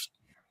have,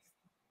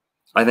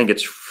 I think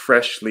it's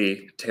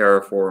freshly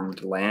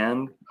terraformed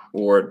land,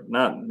 or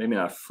maybe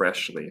not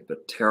freshly,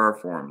 but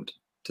terraformed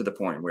to the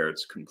point where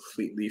it's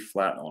completely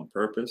flat on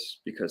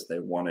purpose, because they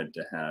wanted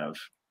to have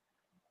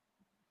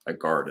a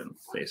garden,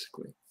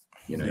 basically.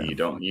 You know, you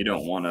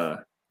don't want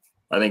to.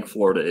 I think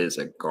Florida is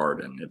a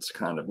garden. It's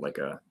kind of like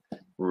it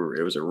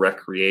was a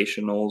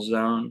recreational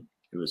zone.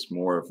 It was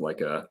more of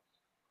like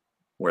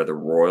where the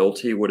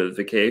royalty would have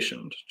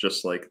vacationed,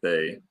 just like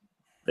they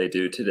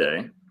do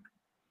today.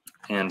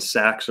 And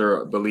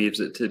Saxer believes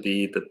it to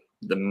be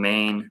the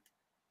main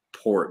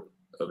port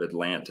of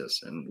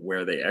Atlantis and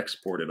where they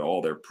exported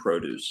all their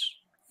produce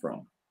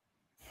from.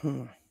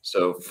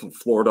 So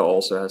Florida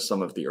also has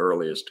some of the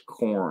earliest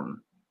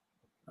corn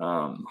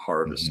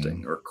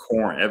harvesting or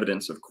corn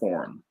evidence of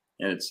corn,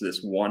 and it's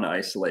this one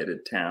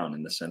isolated town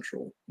in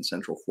central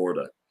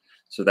Florida.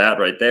 So that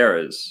right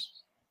there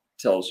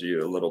tells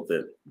you a little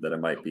bit that it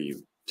might be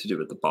to do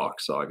with the Bock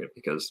Saga,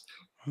 because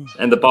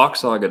and the Bock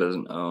Saga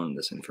doesn't own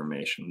this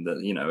information. That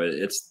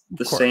it's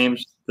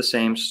the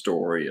same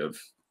story of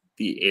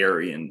the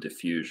Aryan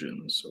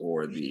diffusions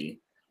or the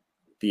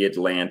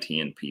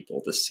Atlantean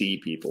people, the sea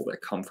people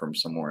that come from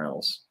somewhere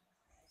else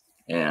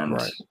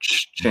and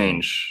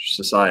change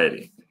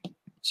society.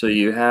 So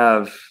you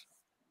have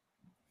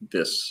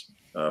this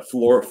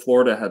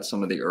Florida had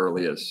some of the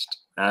earliest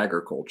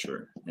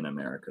agriculture in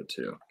America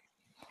too,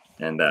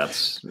 and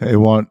that's Hey,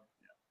 Juan.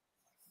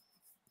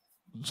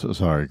 So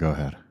sorry. Go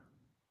ahead.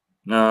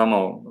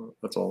 No,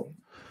 that's all.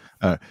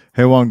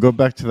 Hey, Juan, go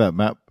back to that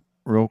map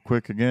real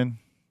quick again,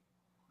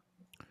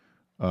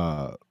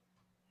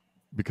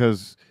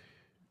 because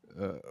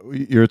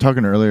you were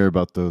talking earlier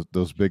about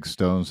those big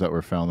stones that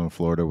were found in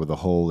Florida with a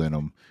hole in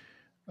them.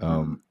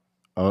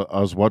 I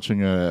was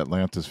watching an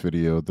Atlantis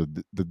video,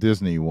 the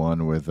Disney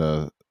one with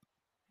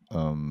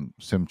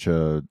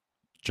Simcha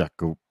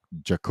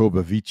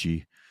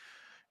Jacobovici,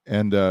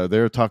 and they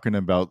were talking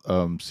about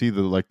see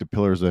the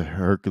pillars of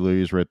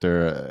Hercules right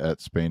there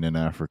at Spain and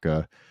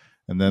Africa,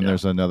 and then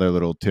there's another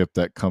little tip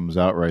that comes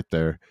out right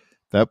there.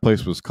 That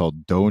place was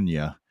called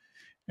Donia,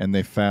 and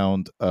they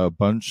found a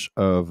bunch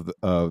of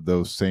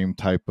those same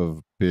type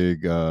of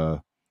big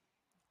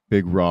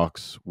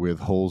rocks with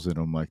holes in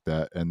them like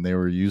that, and they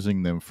were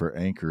using them for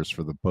anchors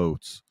for the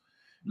boats.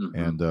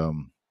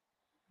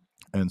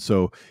 And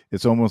so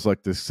it's almost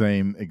like the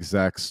same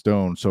exact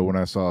stone. So when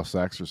I saw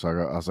Saxer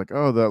Saga, I was like,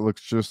 oh, that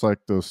looks just like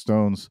those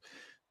stones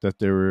that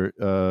they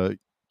were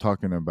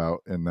talking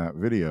about in that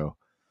video.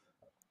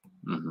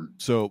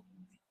 So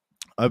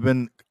I've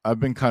been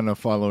kind of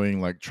following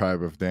like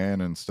Tribe of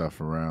Dan and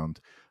stuff around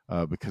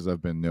because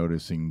I've been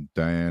noticing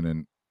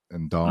Dan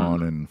and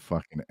Dawn and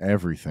fucking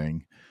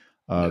everything.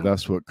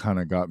 That's what kind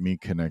of got me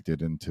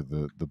connected into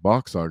the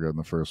Bock Saga in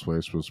the first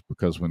place, was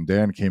because when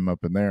Dan came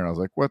up in there, I was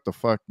like, what the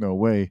fuck? No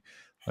way.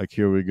 Like,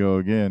 here we go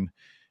again.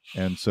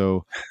 And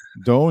so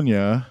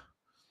Donia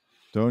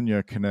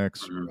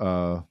connects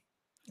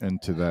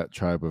into that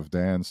Tribe of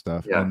Dan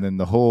stuff. And then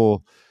the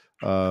whole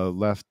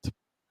left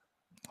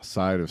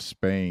side of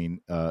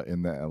Spain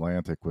in the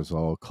Atlantic was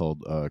all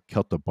called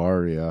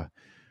Celtibaria,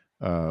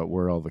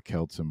 where all the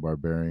Celts and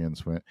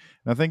barbarians went.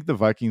 And I think the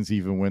Vikings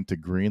even went to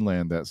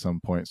Greenland at some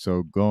point.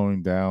 So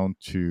going down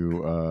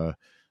to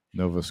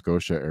Nova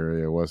Scotia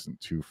area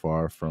wasn't too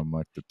far from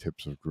like the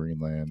tips of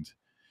Greenland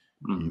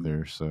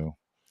either. So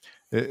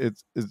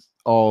it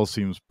all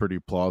seems pretty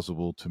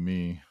plausible to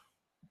me.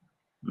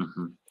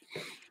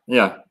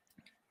 Yeah,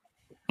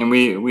 and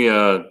we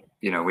have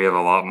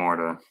a lot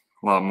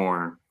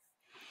more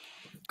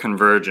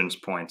convergence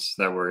points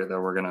that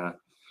we're gonna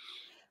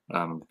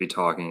be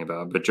talking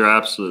about. But you're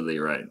absolutely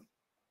right.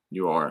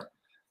 You are.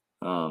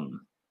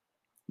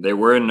 They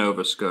were in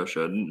Nova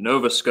Scotia.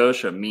 Nova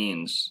Scotia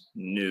means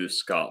New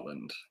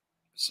Scotland.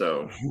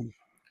 So,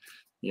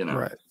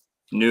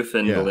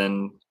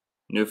 Newfoundland.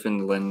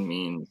 Newfoundland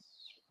means,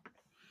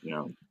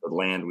 the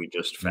land we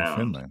just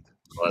found.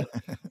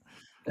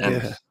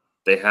 And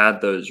they had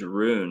those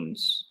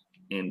runes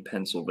in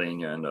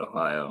Pennsylvania and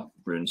Ohio,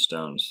 rune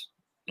stones.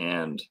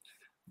 And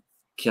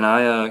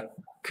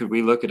could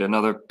we look at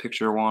another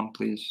picture, Juan,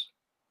 please?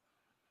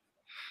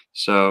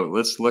 So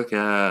let's look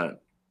at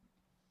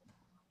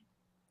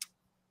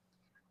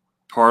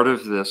part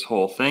of this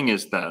whole thing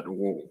is that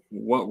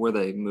what were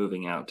they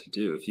moving out to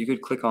do? If you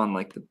could click on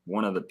like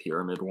one of the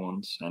pyramid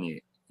ones,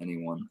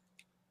 anyone.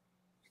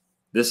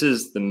 This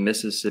is the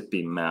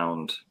Mississippi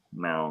mound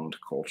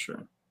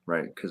culture,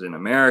 right? Because in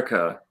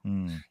America,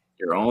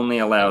 you're only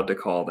allowed to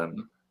call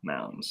them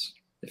mounds.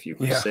 If you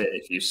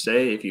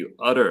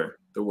utter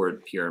the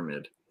word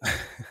pyramid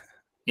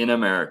in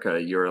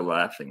America, you're a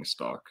laughing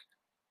stock.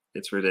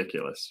 It's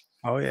ridiculous.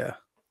 Oh yeah.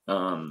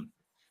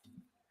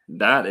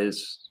 That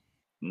is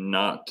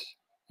not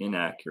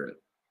inaccurate.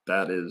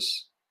 That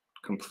is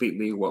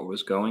completely what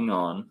was going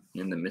on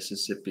in the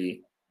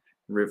Mississippi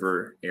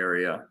River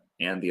area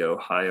and the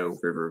Ohio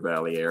River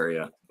Valley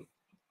area.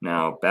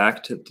 Now,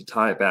 to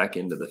tie it back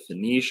into the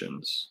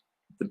Phoenicians,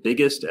 the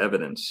biggest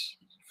evidence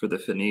for the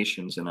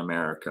Phoenicians in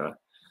America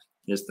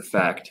is the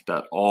fact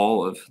that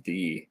all of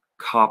the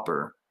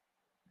copper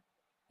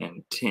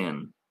and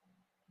tin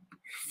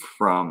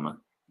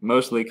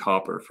mostly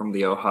copper from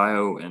the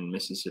Ohio and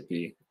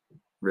Mississippi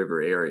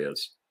River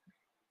areas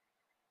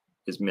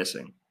is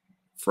missing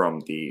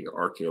from the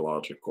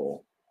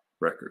archaeological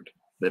record.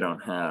 They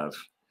don't have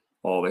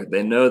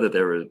they know that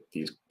there were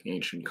these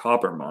ancient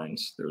copper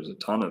mines. There was a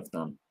ton of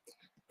them,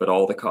 but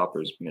all the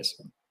copper is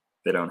missing.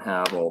 They don't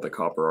have all the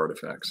copper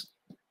artifacts.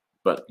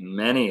 But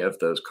many of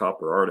those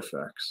copper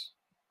artifacts,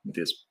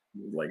 this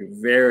like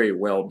very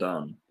well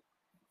done,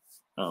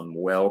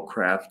 well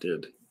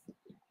crafted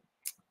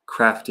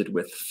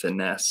with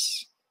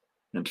finesse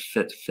and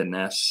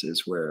finesse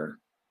is where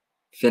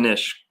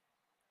Finnish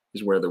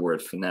is where the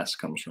word finesse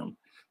comes from.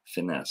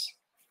 Finesse,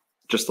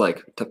 just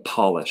like to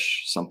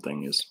polish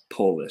something is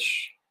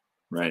Polish,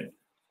 right?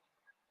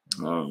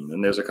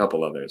 And there's a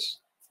couple others,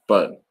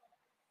 but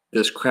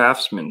this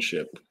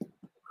craftsmanship,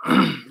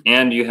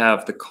 and you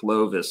have the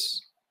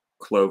Clovis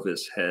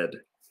head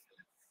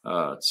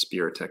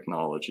spear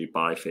technology,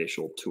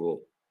 bifacial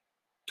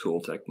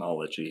tool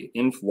technology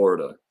in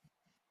Florida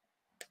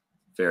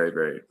very,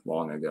 very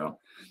long ago.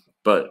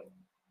 But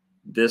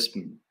this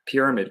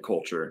pyramid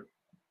culture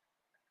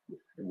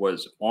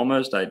was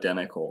almost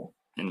identical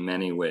in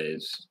many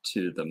ways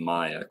to the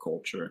Maya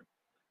culture,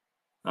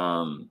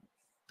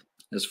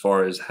 as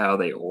far as how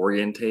they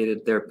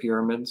orientated their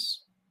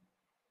pyramids.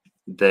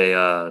 They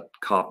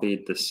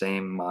copied the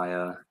same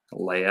Maya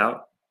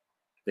layout,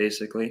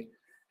 basically.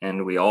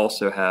 And we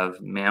also have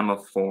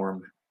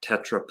mammiform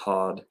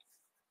tetrapod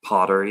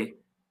pottery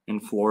in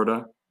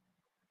Florida,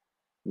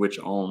 which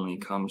only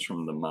comes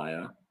from the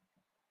Maya,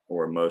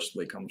 or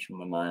mostly comes from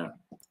the Maya.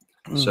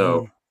 Mm-hmm.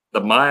 So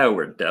the Maya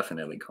were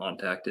definitely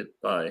contacted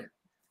by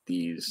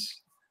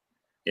these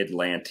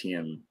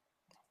Atlantean,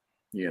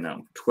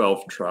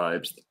 12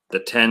 tribes, the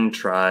 10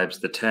 tribes,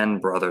 the 10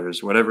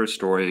 brothers, whatever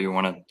story you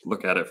want to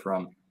look at it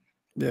from,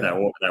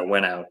 that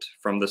went out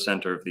from the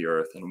center of the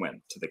earth and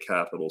went to the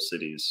capital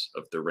cities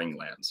of the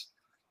ringlands.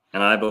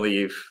 And I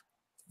believe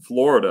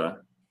Florida,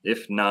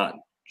 if not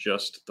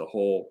just the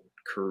whole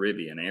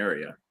Caribbean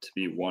area, to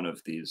be one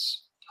of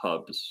these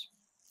hubs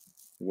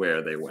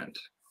where they went.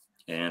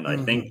 And I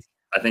think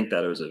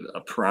that it was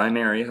a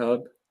primary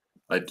hub.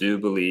 I do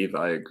believe,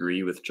 I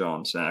agree with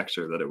John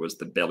Saxer that it was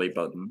the belly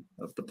button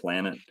of the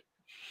planet.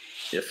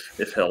 If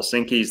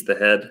Helsinki's the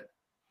head,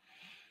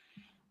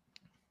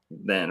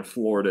 then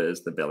Florida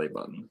is the belly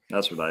button.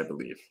 That's what I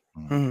believe.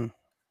 Mm-hmm.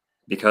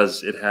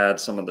 Because it had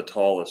some of the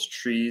tallest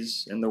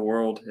trees in the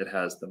world. It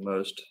has the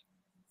most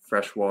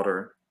fresh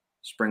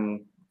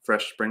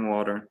spring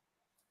water.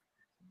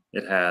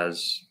 It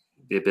has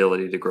the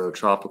ability to grow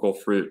tropical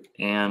fruit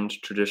and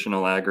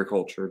traditional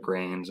agriculture,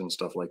 grains and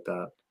stuff like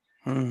that.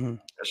 Mm-hmm.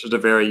 It's just a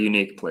very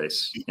unique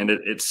place. And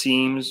it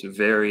seems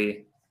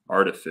very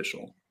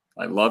artificial.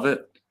 I love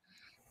it.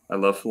 I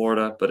love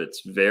Florida, but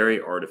it's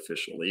very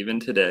artificial. Even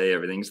today,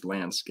 everything's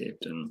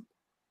landscaped, and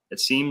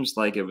it seems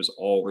like it was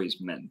always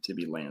meant to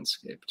be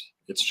landscaped.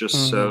 It's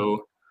just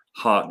so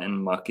hot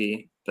and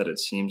mucky that it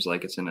seems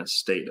like it's in a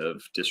state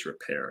of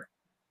disrepair,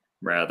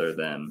 rather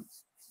than,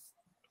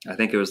 I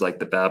think it was like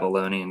the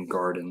Babylonian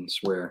gardens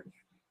where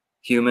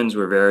humans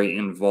were very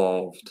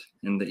involved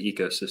in the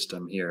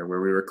ecosystem here,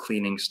 where we were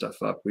cleaning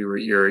stuff up, we were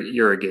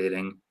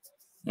irrigating,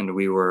 and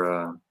we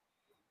were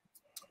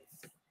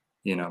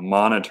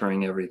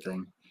monitoring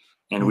everything.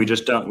 And we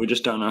just don't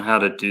know how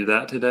to do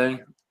that today.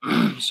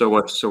 So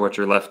what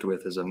you're left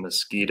with is a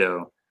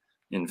mosquito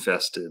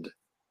infested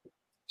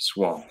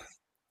swamp,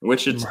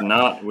 which it's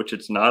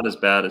not as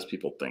bad as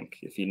people think.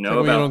 If you know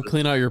about, you don't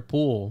clean out your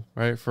pool,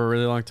 right, for a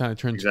really long time, it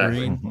turns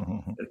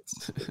green.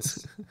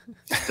 It's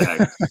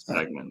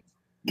stagnant.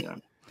 Yeah.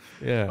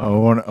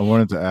 I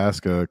wanted to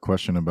ask a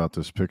question about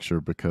this picture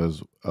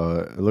because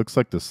it looks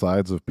like the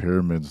sides of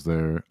pyramids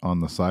there, on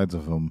the sides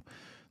of them,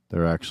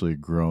 they're actually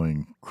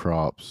growing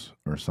crops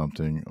or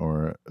something,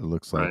 or it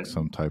looks like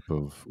some type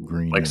of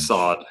green, like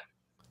sod.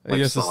 I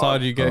guess the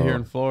sod you get here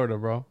in Florida,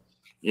 bro.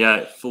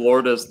 Yeah,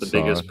 Florida's the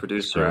biggest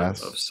producer of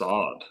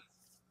sod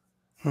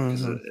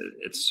because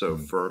it's so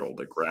fertile.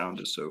 The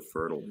ground is so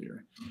fertile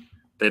here.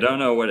 They don't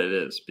know what it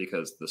is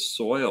because the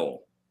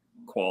soil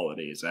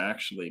quality is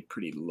actually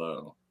pretty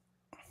low,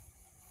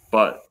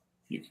 but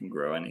you can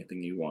grow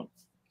anything you want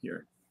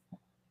here.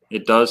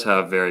 It does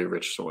have very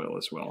rich soil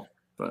as well,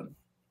 but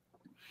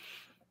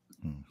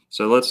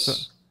so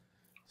it's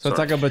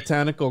like a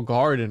botanical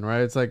garden,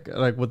 right? It's like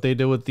what they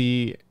did with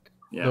the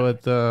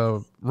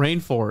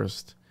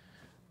rainforest,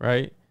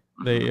 right?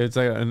 It's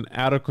like an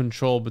out of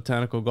control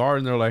botanical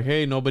garden. They're like,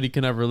 hey, nobody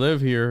can ever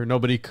live here.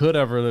 Nobody could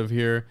ever live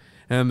here.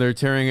 And they're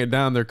tearing it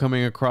down. They're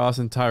coming across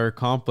entire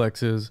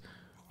complexes.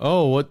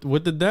 Oh,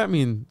 what did that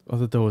mean? Oh,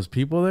 that there was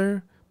people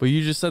there? But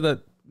you just said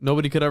that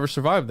nobody could ever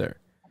survive there.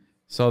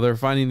 So they're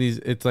finding these,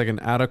 it's like an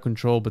out of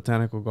control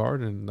botanical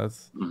garden.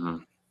 That's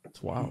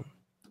wild.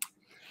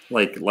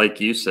 Like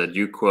you said,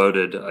 you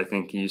quoted, I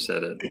think you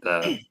said it,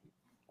 that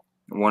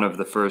one of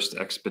the first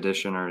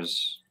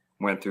expeditioners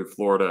went through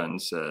Florida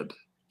and said,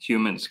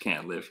 humans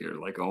can't live here.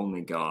 Like only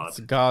God. It's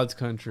God's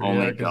country.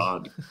 Only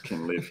God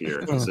can live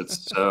here because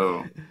it's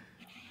so.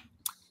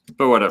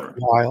 But whatever.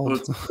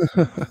 Wild.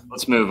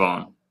 Let's move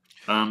on.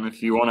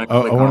 If you want to,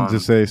 I wanted to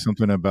say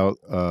something about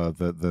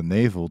the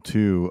navel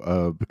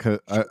too, because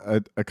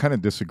I kind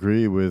of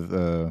disagree with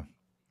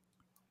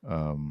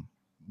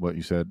what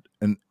you said,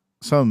 and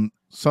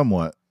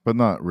somewhat, but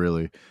not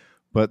really.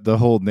 But the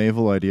whole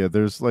naval idea,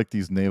 there's like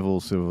these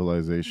naval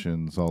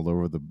civilizations all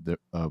over the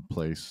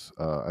place.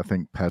 I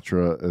think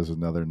Petra is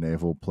another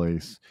naval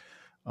place.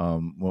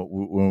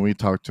 When we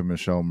talked to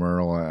Michelle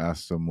Merle, I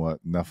asked him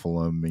what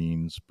Nephilim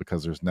means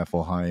because there's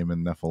Nephilim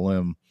and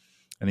Nephilim,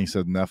 and he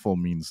said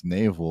Nephil means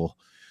naval.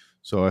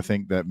 So I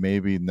think that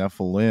maybe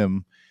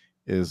Nephilim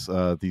is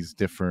these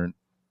different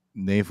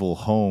naval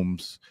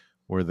homes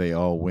where they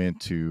all went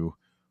to.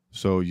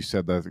 So you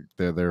said that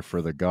they're there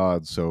for the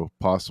gods. So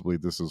possibly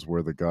this is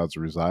where the gods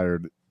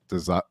resided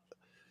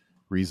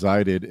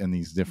in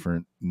these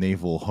different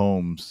naval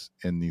homes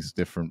in these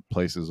different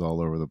places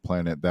all over the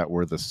planet that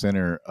were the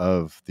center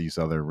of these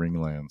other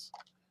ringlands.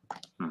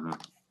 Mhm.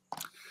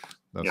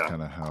 That's Yeah.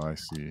 kind of how I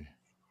see.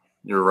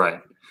 You're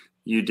right.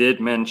 You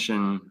did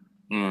mention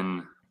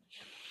in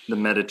the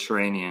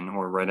Mediterranean,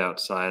 or right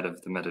outside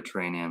of the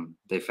Mediterranean,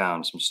 they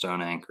found some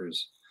stone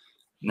anchors.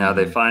 Now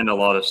they find a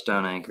lot of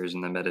stone anchors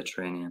in the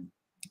Mediterranean,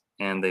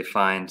 and they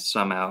find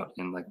some out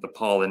in like the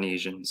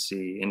Polynesian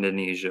Sea,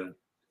 Indonesia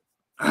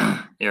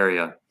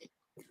area.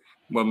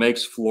 What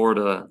makes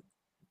Florida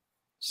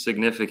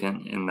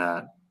significant in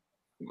that,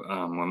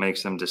 what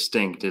makes them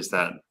distinct, is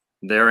that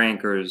their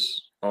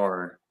anchors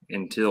are,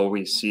 until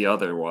we see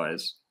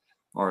otherwise,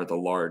 are the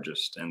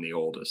largest and the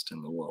oldest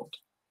in the world.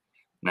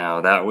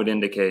 Now that would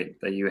indicate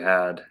that you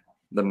had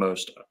the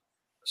most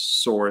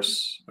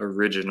source,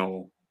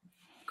 original,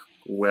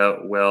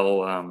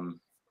 well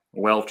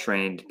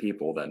trained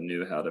people that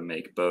knew how to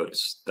make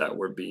boats that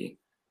would be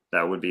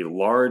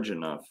large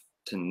enough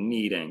to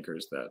need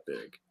anchors that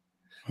big.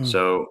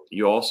 So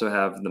you also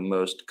have the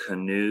most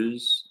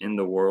canoes in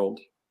the world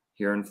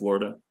here in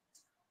Florida,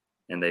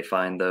 and they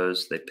find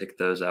those, they pick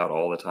those out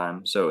all the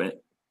time. So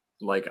it,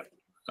 like,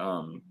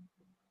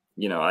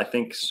 you know, I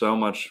think so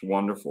much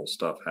wonderful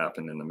stuff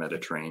happened in the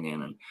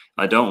Mediterranean, and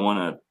I don't want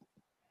to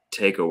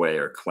take away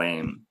or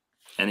claim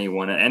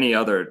any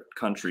other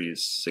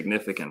country's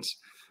significance,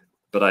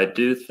 but I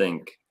do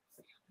think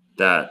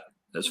that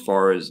as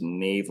far as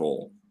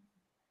naval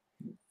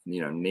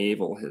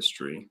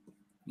history,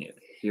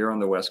 here on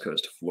the west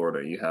coast of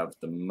Florida, you have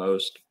the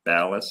most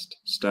ballast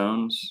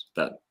stones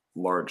that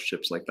large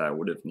ships like that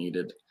would have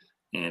needed,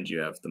 and you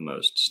have the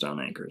most stone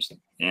anchors,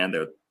 and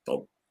they're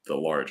the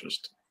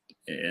largest.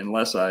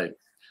 Unless I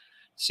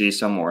see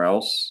somewhere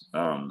else,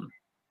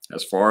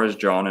 as far as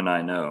John and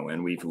I know,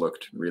 and we've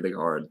looked really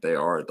hard, they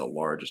are the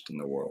largest in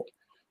the world.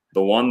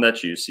 The one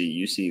that you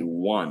see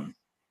one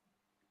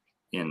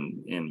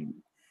in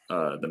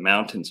the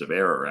mountains of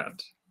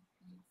Ararat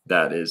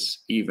that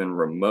is even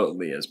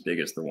remotely as big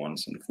as the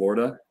ones in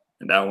Florida,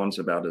 and that one's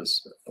about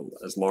as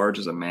large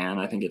as a man.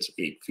 I think it's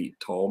 8 feet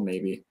tall,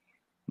 maybe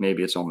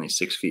it's only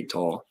 6 feet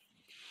tall.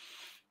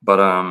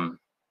 But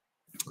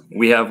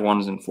we have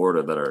ones in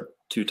Florida that are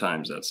 2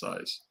 times that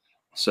size.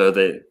 So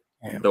the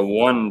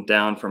one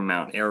down from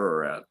Mount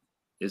Ararat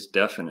is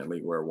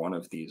definitely where one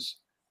of these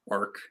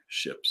ark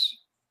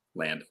ships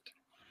landed.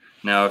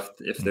 Now,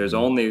 if there's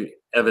only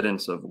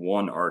evidence of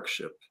one ark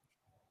ship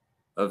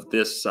of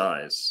this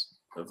size,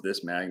 of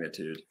this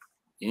magnitude,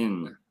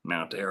 in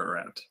Mount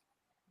Ararat,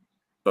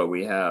 but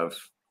we have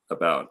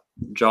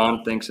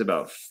John thinks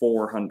about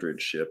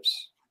 400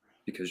 ships,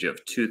 because you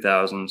have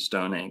 2,000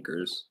 stone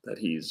anchors that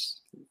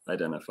he's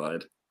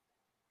identified.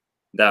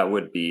 That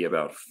would be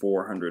about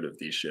 400 of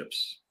these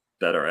ships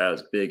that are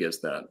as big as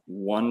that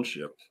one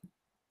ship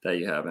that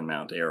you have in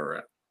Mount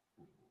Ararat.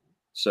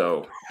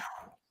 So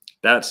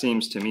that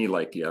seems to me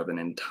like you have an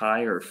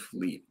entire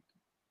fleet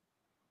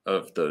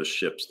of those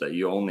ships that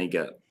you only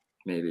get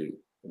maybe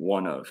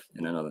one of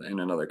in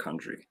another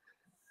country.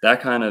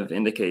 That kind of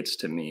indicates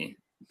to me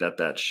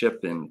that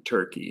ship in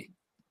Turkey,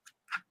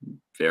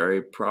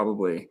 very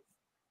probably,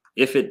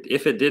 if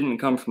it didn't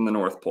come from the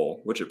North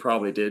Pole, which it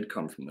probably did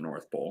come from the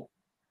North Pole,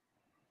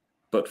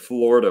 but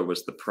Florida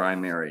was the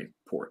primary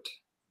port,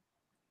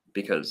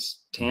 because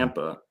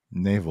Tampa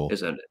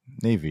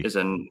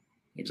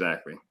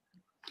exactly.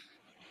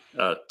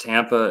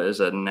 Tampa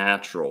is a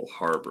natural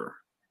harbor,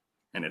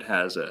 and it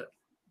has a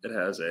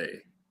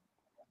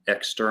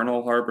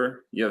external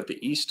harbor. You have the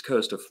east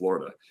coast of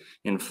Florida.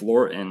 In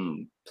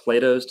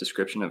Plato's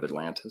description of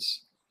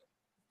Atlantis,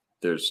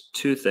 there's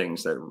 2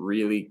 things that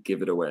really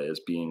give it away as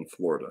being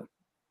Florida.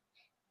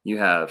 You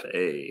have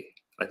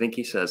I think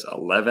he says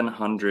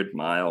 1,100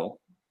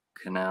 mile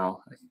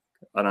canal.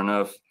 I don't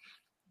know if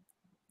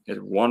it's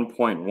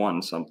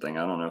 1.1 something.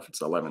 I don't know if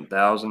it's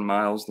 11,000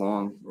 miles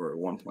long or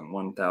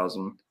 1.1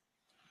 thousand.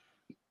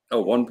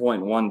 Oh,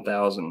 1.1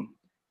 thousand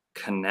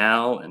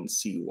canal and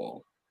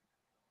seawall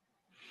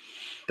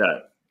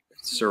that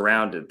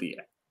surrounded the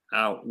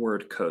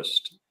outward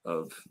coast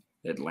of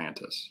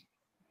Atlantis.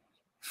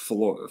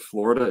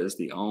 Florida is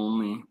the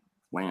only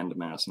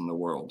landmass in the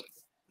world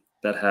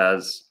that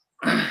has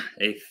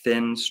a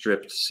thin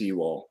stripped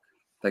seawall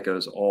that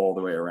goes all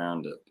the way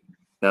around it.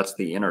 That's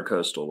the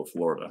intercoastal of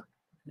Florida.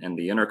 And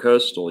the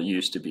intercoastal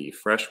used to be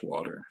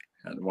freshwater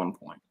at one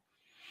point.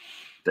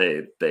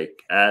 They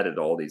added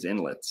all these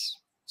inlets,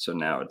 so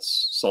now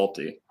it's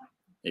salty.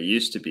 It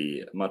used to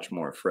be much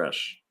more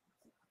fresh.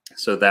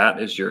 So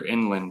that is your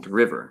inland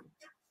river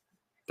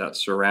that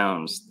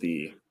surrounds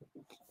the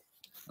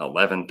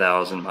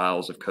 11,000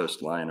 miles of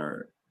coastline,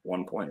 or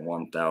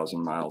 1.1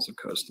 thousand miles of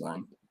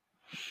coastline.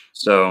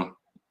 So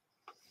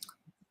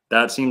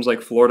that seems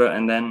like Florida.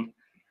 And then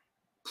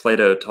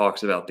Plato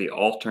talks about the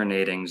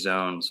alternating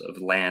zones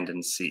of land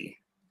and sea.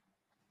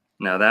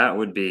 Now that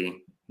would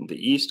be the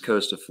east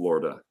coast of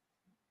Florida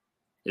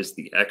is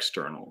the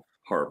external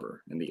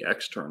harbor and the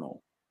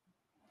external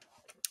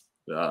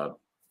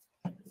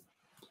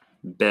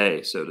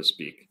bay, so to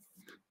speak.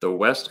 The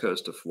west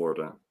coast of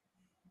Florida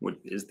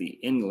is the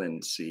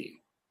inland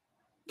sea.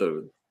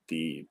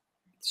 The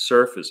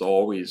surf is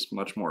always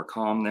much more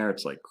calm there.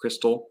 It's like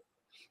crystal.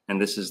 And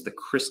this is the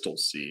Crystal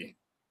Sea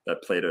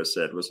that Plato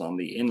said was on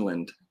the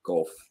inland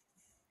Gulf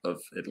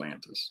of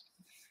Atlantis.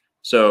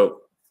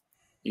 So,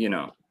 you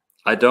know,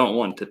 I don't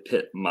want to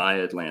pit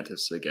my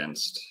Atlantis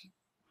against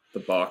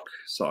the Bock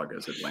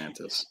Saga's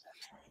Atlantis.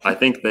 I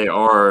think they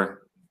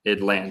are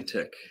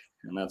Atlantic,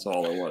 and that's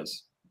all it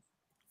was.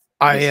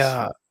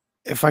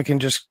 If I can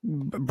just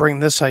bring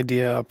this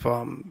idea up,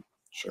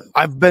 Sure.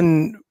 I've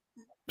been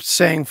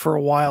saying for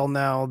a while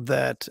now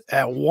that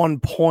at one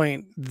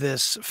point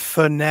this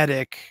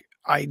phonetic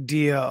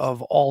idea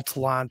of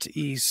Altland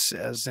Is,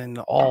 as in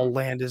all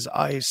land is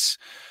ice,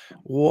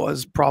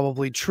 was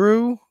probably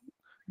true,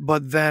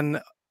 but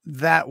then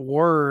that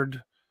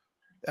word,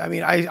 I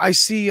mean, I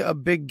see a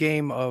big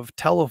game of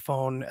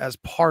telephone as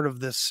part of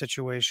this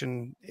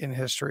situation in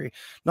history.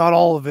 Not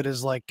all of it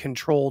is like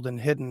controlled and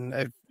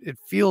hidden. It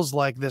feels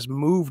like this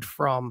moved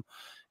from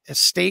a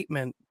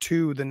statement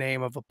to the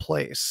name of a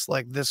place.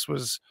 Like this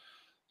was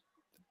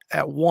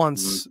at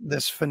once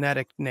this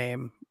phonetic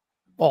name,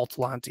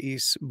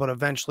 Atlantis, but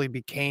eventually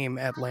became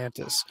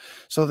Atlantis.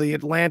 So the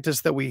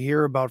Atlantis that we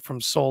hear about from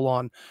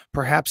Solon,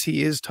 perhaps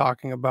he is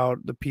talking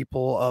about the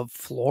people of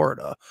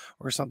Florida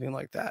or something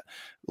like that.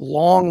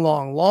 Long,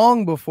 long,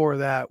 long before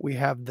that, we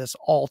have this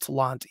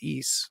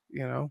Atlantis,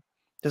 you know?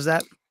 Does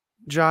that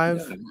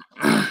jive?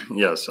 Yeah.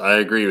 Yes, I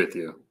agree with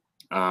you.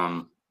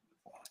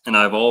 And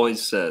I've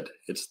always said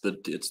it's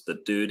the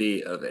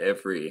duty of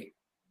every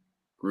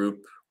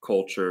group,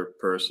 culture,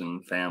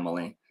 person,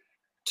 family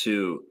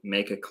to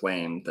make a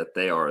claim that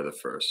they are the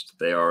first,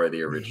 they are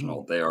the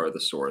original, they are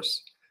the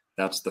source.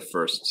 That's the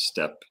first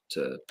step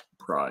to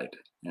pride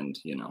and,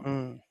 you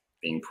know,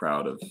 being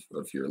proud of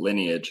your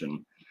lineage.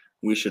 And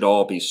we should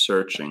all be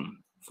searching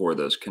for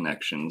those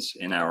connections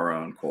in our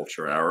own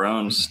culture, our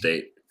own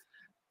state.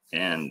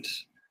 And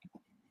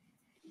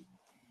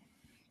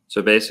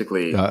so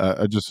basically,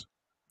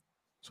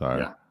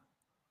 Sorry. Yeah,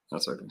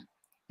 that's okay.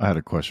 I had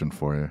a question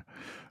for you.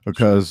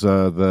 Because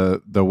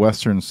the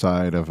western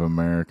side of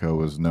America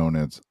was known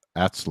as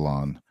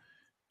Aztlan,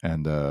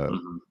 and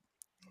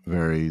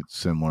very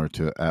similar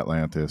to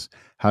Atlantis.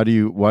 Why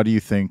do you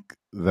think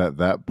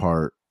that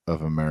part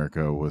of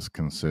America was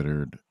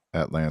considered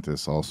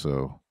Atlantis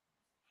also?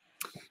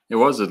 It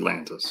was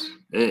Atlantis.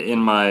 In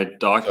my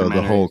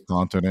documentary, the whole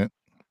continent?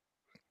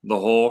 The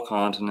whole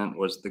continent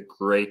was the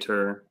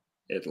greater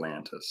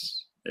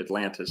Atlantis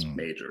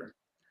Major,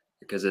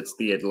 because it's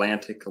the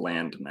Atlantic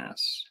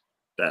landmass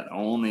that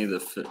only the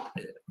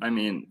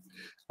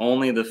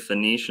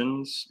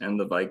Phoenicians and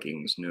the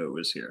Vikings knew it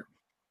was here.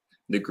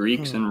 The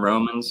Greeks and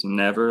Romans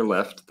never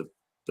left the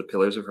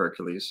Pillars of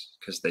Hercules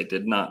because they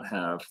did not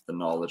have the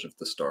knowledge of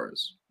the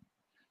stars.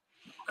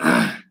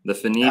 The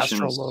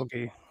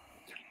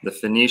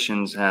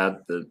Phoenicians had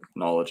the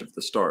knowledge of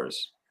the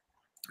stars.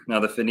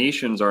 Now, the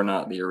Phoenicians are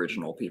not the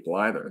original people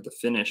either. The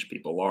Finnish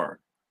people are.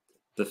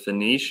 The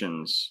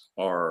Phoenicians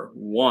are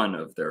one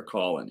of their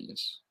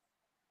colonies.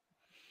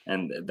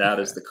 And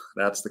that's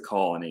the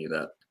colony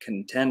that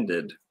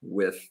contended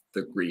with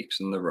the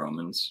Greeks and the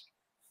Romans,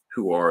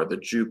 who are the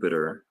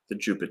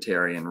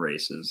Jupiterian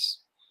races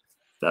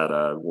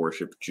that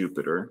worship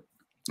Jupiter.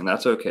 And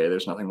that's okay.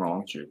 There's nothing wrong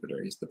with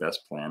Jupiter. He's the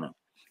best planet.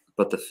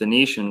 But the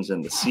Phoenicians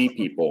and the sea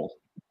people,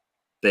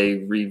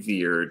 they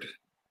revered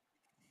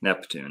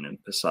Neptune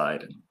and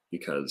Poseidon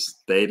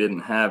because they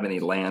didn't have any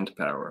land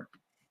power.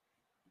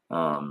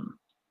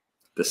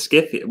 The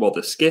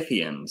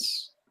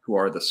Scythians, who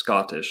are the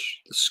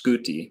Scottish, the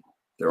Scuti,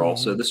 they're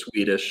also the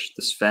Swedish,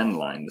 the Sven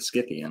line, the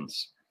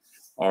Scythians,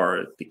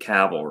 are the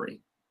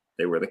cavalry.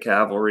 They were the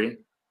cavalry,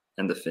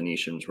 and the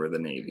Phoenicians were the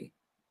navy.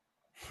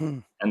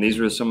 And these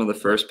were some of the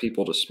first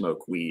people to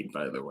smoke weed,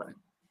 by the way.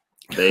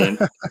 They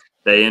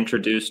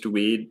introduced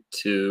weed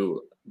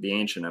to the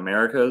ancient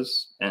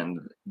Americas, and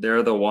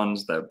they're the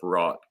ones that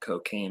brought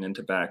cocaine and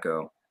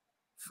tobacco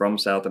from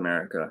South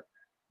America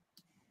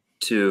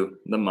to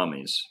the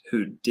mummies,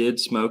 who did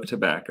smoke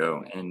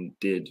tobacco and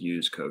did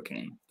use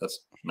cocaine.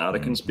 That's not a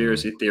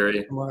conspiracy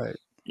theory. Right.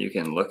 You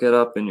can look it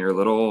up in your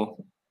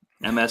little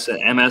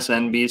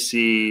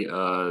MSNBC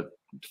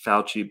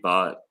Fauci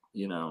bot,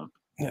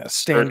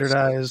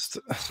 standardized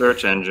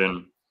search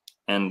engine,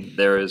 and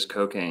there is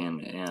cocaine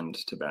and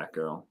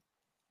tobacco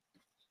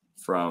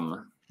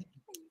from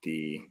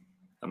the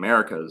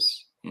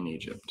Americas in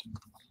Egypt.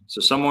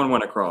 So someone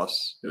went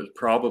across. It was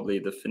probably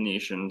the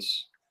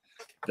Phoenicians.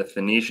 The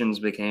Phoenicians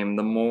became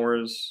the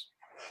Moors,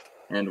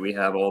 and we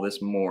have all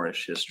this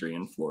Moorish history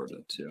in Florida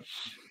too.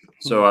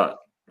 So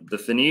the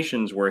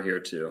Phoenicians were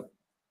here too.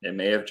 It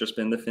may have just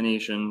been the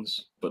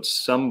Phoenicians, but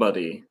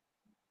somebody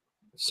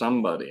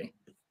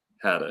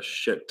had a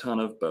shit ton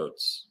of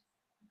boats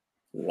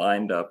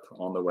lined up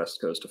on the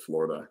west coast of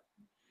Florida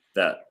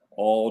that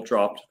all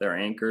dropped their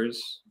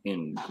anchors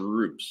in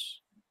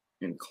groups,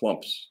 in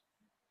clumps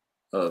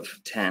of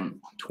 10,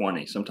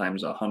 20,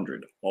 sometimes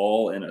 100,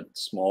 all in a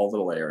small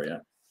little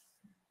area.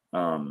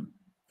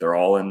 They're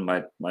all in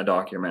my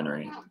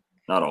documentary,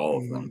 not all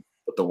of them,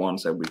 but the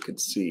ones that we could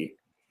see.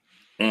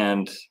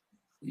 And,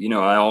 you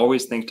know, I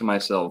always think to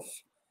myself,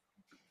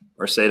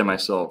 or say to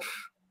myself,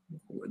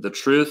 the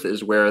truth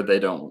is where they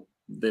don't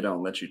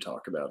let you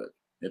talk about it.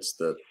 It's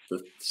the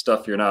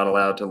stuff you're not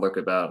allowed to look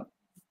about.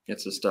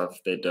 It's the stuff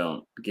they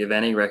don't give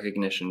any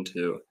recognition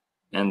to,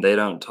 and they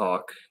don't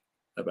talk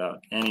about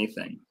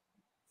anything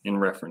in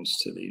reference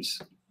to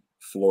these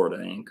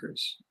Florida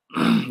anchors.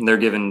 They're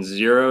given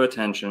zero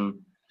attention.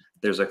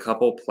 There's a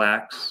couple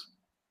plaques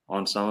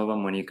on some of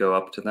them when you go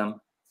up to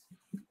them,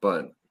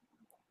 but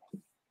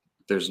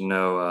there's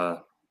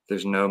no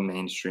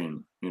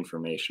mainstream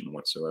information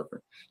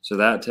whatsoever. So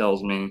that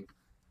tells me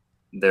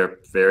they're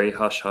very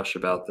hush-hush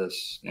about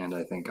this, and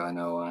I think I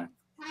know why.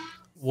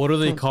 What do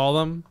they call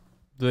them?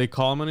 Do they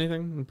call them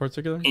anything in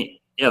particular?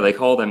 Yeah, they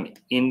call them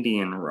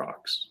Indian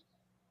rocks.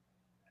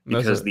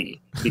 Because the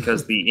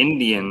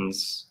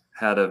Indians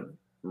had a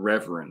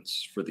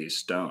reverence for these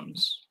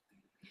stones,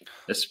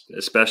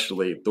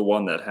 especially the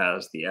one that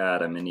has the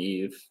Adam and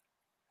Eve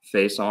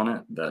face on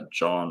it that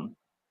John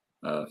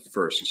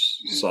first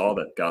saw,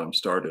 that got him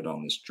started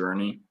on this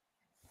journey.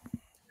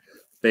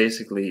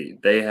 Basically,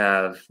 they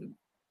have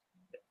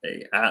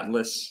a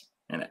Atlas,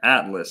 and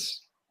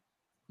Atlas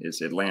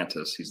is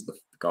Atlantis. He's the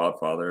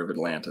godfather of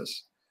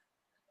Atlantis.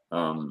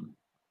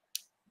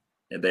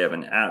 They have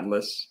an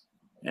Atlas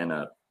and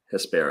a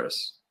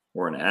Hesperus,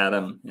 or an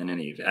Adam and an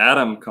Eve.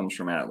 Adam comes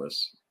from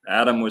Atlas.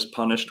 Adam was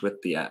punished with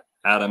the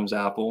Adam's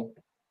apple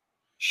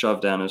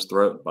shoved down his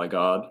throat by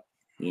God.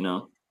 You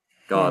know,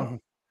 God,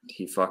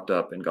 he fucked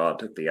up, and God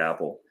took the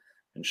apple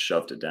and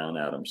shoved it down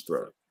Adam's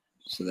throat.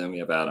 So then we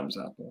have Adam's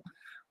apple.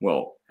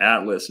 Well,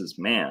 Atlas is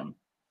man.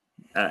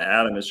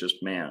 Adam is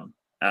just man.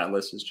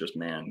 Atlas is just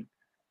man.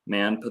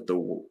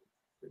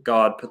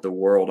 God put the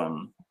world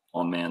on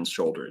man's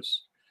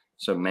shoulders.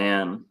 So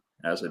man,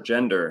 as a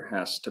gender,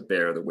 has to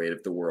bear the weight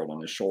of the world on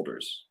his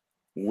shoulders.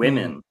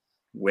 Women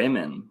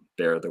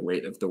bear the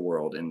weight of the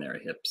world in their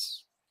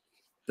hips.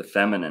 The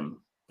feminine,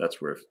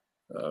 that's where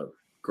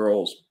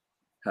girls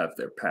have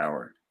their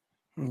power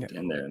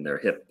in their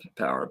hip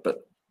power.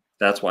 But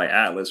that's why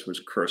Atlas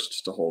was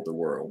cursed to hold the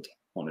world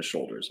on his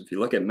shoulders. If you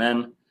look at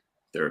men,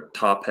 they're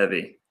top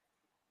heavy.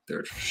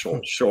 They're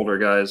shoulder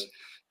guys.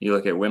 You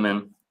look at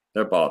women,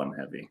 they're bottom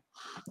heavy.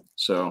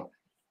 So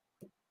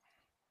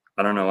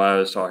I don't know why I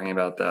was talking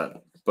about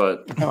that,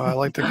 but no, I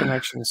like the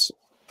connections.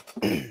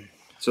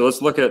 So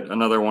let's look at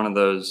another one of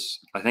those.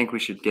 I think we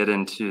should get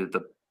into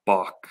the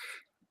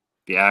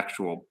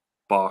actual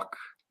Bock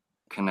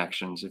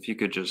connections. If you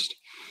could just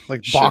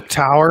like Bock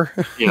Tower.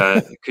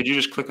 Yeah, could you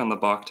just click on the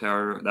Bock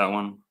Tower, that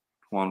one,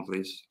 Juan,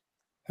 please?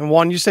 And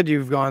Juan, you said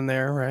you've gone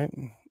there, right?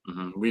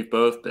 We've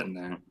both been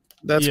there.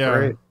 That's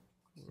great.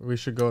 We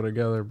should go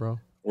together, bro.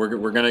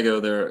 We're gonna go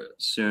there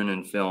soon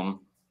and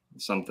film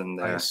something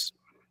there. Nice.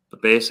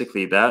 But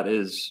basically, that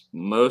is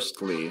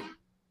mostly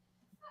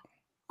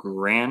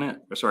marble.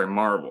 It's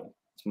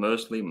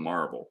mostly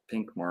marble,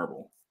 pink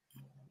marble.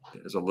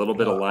 There's a little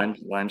bit of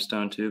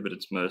limestone too, but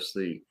it's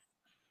mostly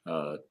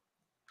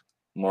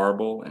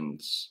marble,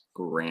 and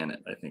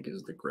granite, I think,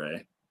 is the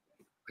gray.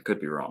 I could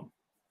be wrong.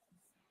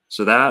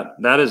 So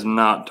that is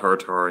not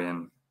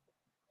Tartarian.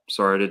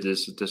 Sorry to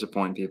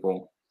disappoint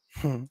people.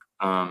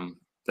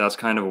 That's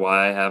kind of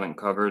why I haven't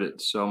covered it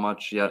so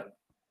much yet.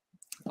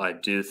 I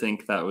do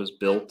think that was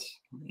built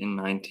in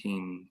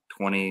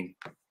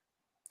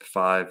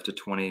 1925 to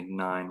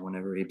 29,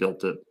 whenever he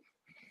built it.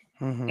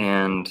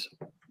 And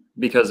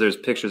because there's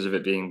pictures of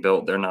it being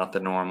built, they're not the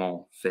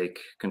normal fake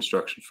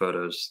construction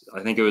photos.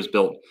 I think it was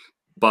built,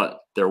 but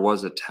there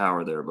was a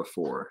tower there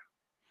before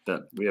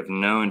that we have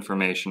no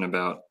information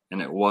about,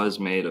 and it was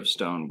made of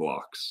stone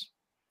blocks.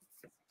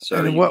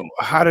 So and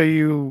how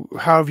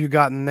have you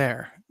gotten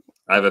there?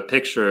 I have a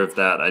picture of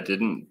that. I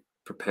didn't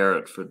prepare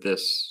it for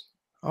this.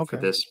 Okay.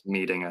 For this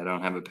meeting, I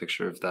don't have a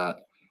picture of that.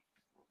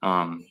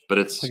 But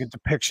it's like a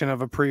depiction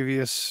of a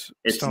previous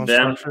stone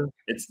them, structure.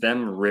 It's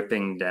them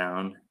ripping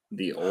down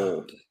the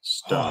old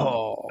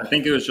stone. I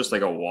think it was just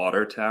like a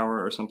water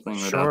tower or something.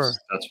 Sure.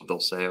 That's what they'll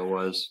say it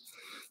was.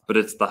 But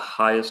it's the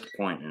highest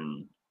point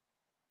in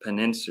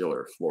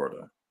peninsular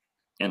Florida.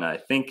 And I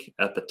think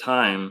at the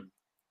time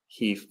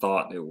he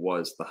thought it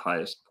was the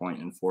highest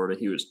point in Florida.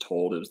 He was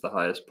told it was the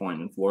highest point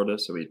in Florida,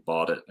 so he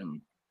bought it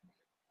and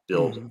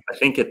built. I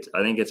think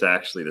it's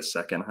actually the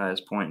second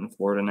highest point in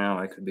Florida now.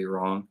 I could be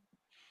wrong.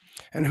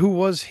 And who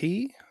was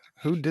he?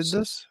 Who did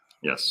this?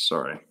 Yes,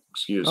 sorry.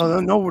 Excuse me. Oh,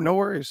 no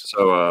worries.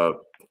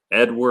 So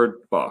Edward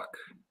Bock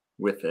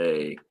with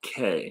a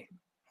K.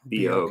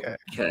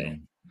 B-O-K.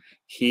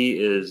 He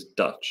is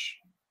Dutch.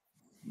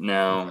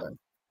 Now,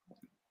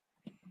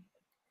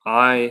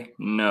 I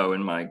know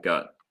in my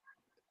gut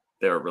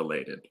they're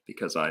related,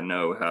 because I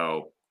know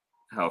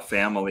how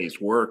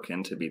families work,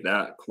 and to be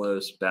that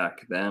close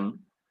back then,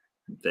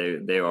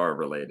 they are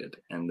related,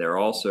 and they're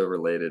also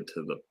related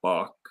to the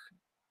Bock,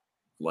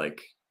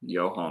 like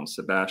Johann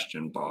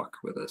Sebastian Bach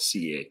with a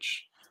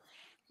CH.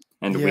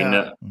 And we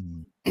know,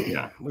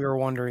 yeah, we were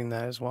wondering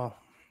that as well.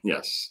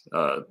 yes,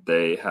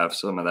 they have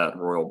some of that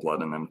royal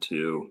blood in them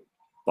too.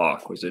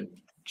 Bach was a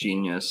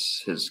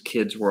genius. His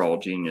kids were all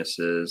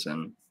geniuses,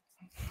 and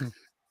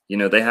you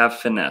know they have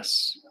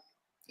finesse.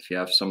 If you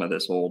have some of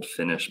this old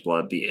Finnish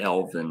blood, the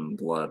elven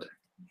blood.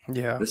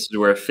 Yeah. This is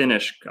where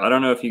Finnish. I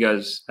don't know if you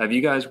guys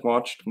have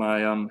watched my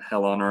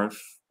Hell on Earth,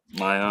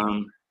 my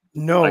own.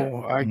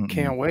 No, I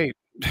can't wait.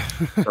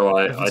 So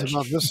it's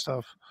about this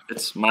stuff.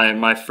 It's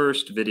my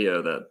first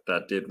video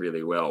that did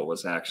really well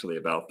was actually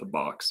about the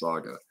Bock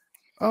Saga.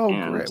 Oh,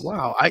 great.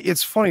 Wow.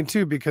 It's funny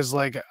too, because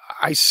like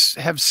I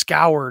have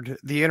scoured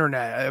the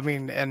internet. I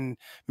mean, and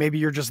maybe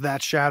you're just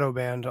that shadow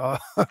banned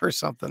or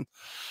something.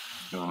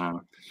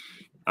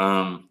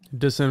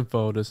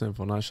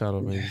 Disinfo, not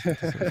shadow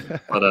banned.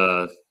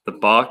 But the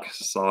Bock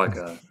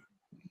Saga,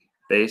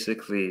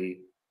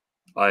 basically,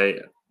 I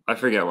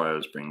forget why I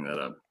was bringing that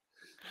up.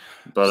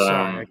 But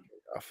sorry,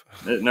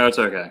 no, it's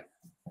okay.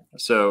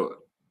 So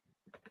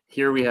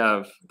here we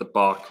have the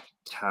Bock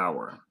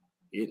Tower.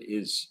 It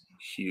is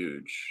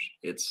huge.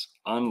 It's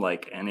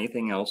unlike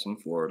anything else in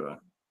Florida.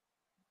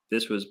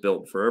 This was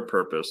built for a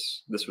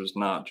purpose. This was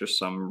not just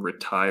some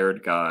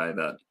retired guy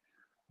that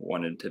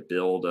wanted to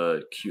build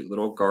a cute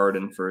little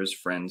garden for his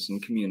friends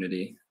and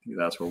community.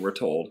 That's what we're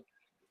told.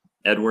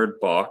 Edward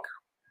Bock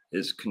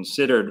is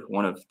considered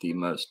one of the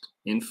most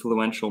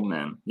influential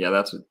men.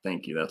 Yeah,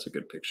 thank you. That's a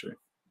good picture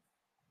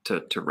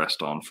to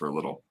rest on for a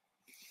little.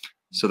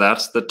 So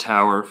that's the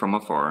tower from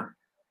afar.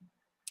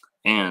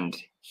 And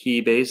he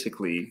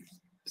basically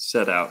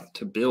set out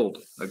to build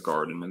a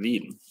Garden of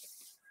Eden.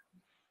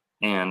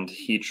 And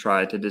he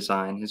tried to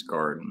design his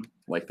garden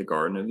like the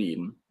Garden of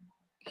Eden.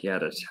 He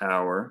had a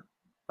tower.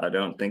 I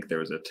don't think there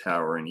was a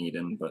tower in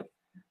Eden, but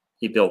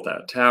he built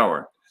that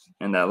tower.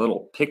 And that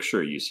little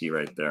picture you see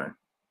right there,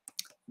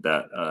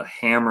 that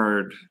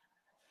hammered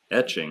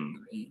etching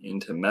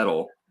into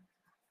metal,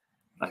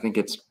 I think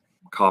it's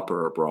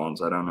copper or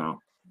bronze, I don't know.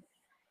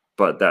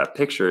 But that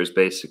picture is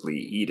basically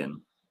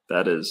Eden.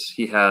 That is,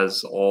 he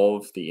has all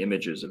of the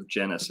images of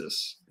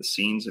Genesis, the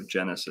scenes of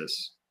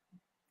Genesis,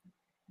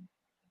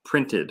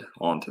 printed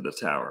onto the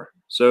tower.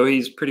 So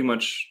he's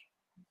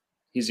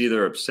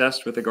either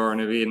obsessed with the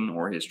Garden of Eden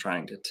or he's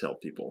trying to tell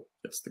people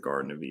it's the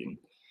Garden of Eden.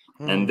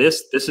 And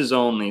this is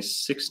only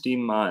 60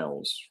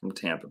 miles from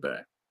Tampa Bay.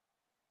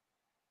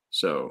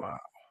 So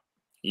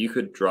you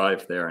could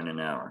drive there in an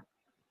hour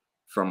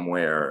from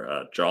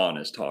where John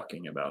is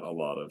talking about a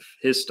lot of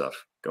his stuff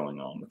going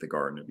on with the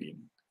Garden of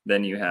Eden.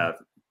 Then you have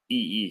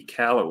E.E.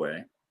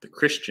 Calloway, the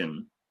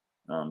Christian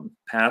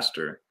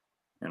pastor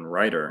and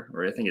writer,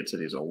 or I think it said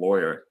he's a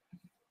lawyer.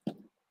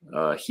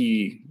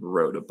 He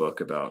wrote a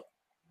book about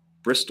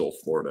Bristol,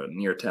 Florida,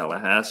 near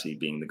Tallahassee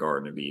being the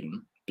Garden of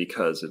Eden,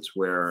 because it's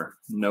where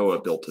Noah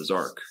built his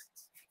ark.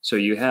 So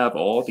you have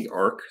all the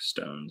ark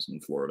stones in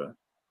Florida,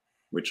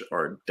 which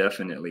are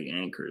definitely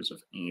anchors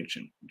of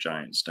ancient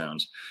giant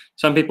stones.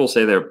 Some people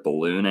say they're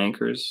balloon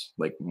anchors,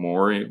 like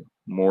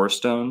more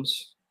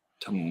stones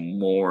to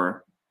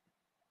moor,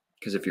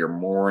 because if you're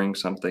mooring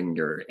something,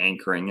 you're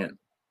anchoring it.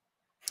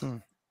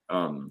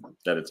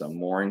 That it's a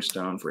mooring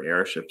stone for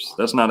airships.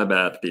 That's not a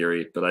bad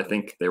theory, but I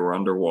think they were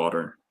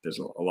underwater. There's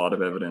a lot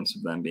of evidence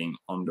of them being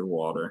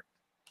underwater.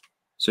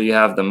 So you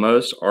have the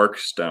most ark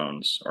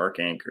stones, ark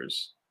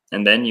anchors,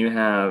 and then you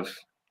have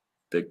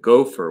the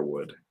gopher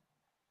wood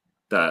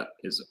that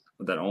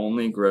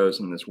only grows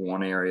in this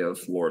one area of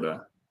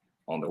Florida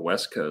on the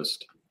west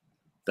coast.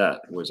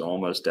 That was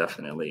almost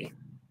definitely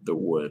the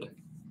wood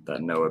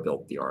that Noah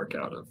built the ark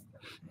out of.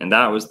 And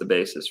that was the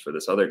basis for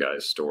this other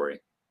guy's story.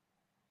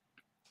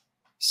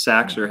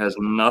 Saxer has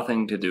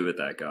nothing to do with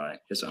that guy.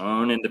 His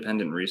own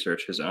independent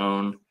research, his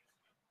own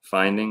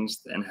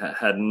findings, and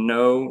had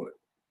no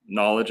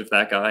knowledge of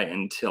that guy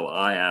until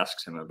I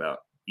asked him about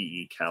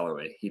E.E.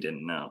 Calloway. He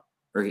didn't know.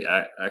 Or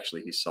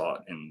he saw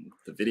it in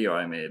the video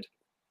I made.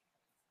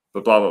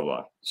 But blah, blah,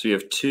 blah. So you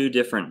have two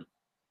different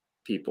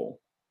people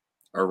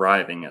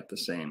arriving at the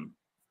same.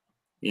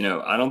 You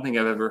know, I don't think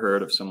I've ever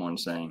heard of someone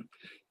saying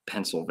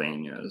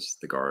Pennsylvania is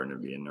the Garden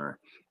of Eden, or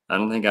I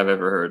don't think I've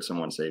ever heard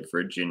someone say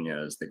Virginia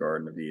is the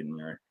Garden of Eden,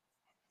 or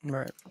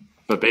right.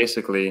 But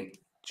basically,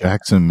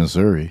 Jackson,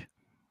 Missouri.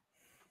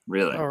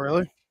 Really? Oh,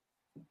 really?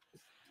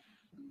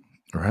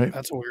 Right.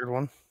 That's a weird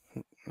one.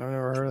 I've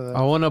never heard of that.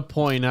 I want to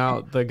point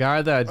out the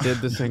guy that did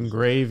this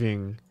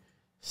engraving,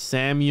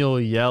 Samuel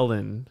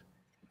Yellen.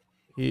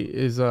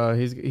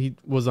 He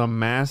was an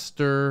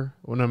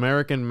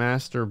American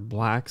master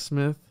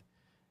blacksmith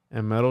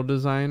and metal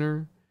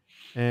designer,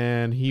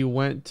 and he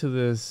went to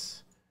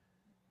this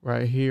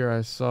right here.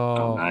 I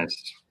saw. Oh,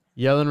 nice.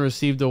 Yellen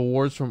received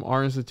awards from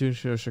Art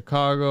Institute of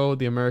Chicago,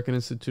 the American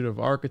Institute of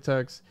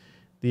Architects,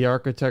 the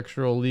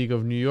Architectural League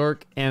of New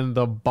York, and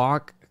the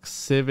Bock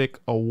Civic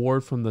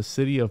Award from the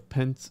city of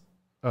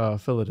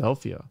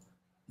Philadelphia.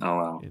 Oh,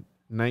 wow. In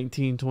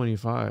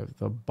 1925,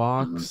 the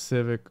Bock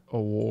Civic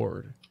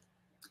Award.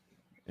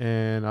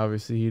 and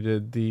obviously he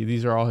did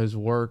these are all his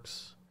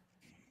works.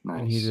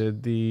 And he Nice.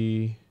 did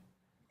the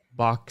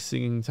Bock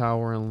Singing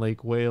Tower in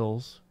Lake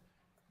Wales.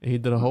 And he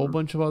did a whole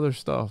bunch of other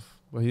stuff.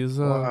 But he's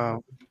a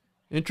Wow.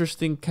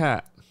 interesting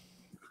cat.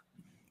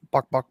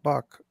 Buck, buck,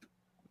 buck.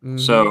 Mhm.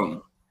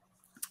 So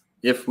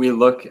if we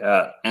look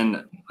at,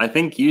 and I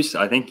think you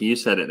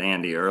said it,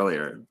 Andy,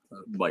 earlier,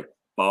 like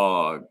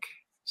Bog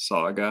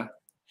Saga,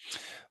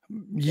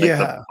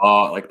 Yeah.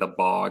 like the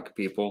Bog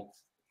people.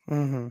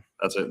 Hmm.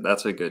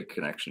 That's a good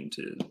connection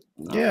to.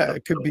 Yeah,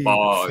 it could the be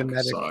Bog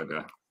phonetic.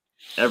 Saga.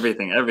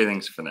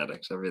 Everything's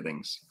phonetics.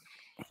 Everything's.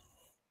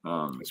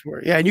 It's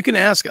weird. Yeah, and you can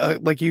ask,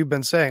 like you've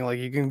been saying, like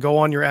you can go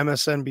on your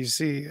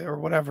MSNBC or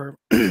whatever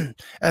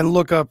and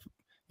look up,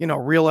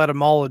 real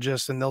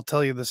etymologists, and they'll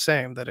tell you the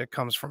same, that it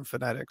comes from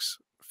phonetics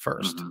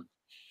first. Mhm.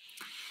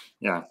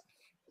 Yeah.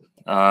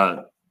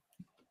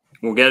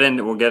 We'll get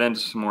into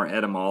some more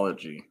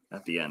etymology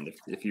at the end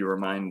if you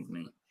remind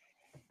me.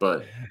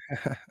 But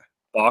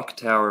Bock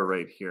Tower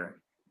right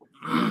here.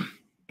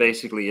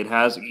 Basically, it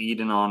has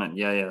Eden on it.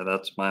 Yeah,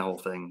 that's my whole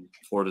thing.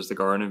 Florida's the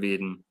Garden of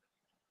Eden.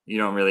 You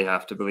don't really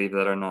have to believe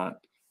that or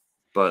not.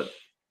 But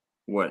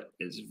what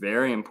is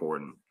very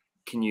important,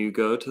 can you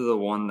go to the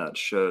one that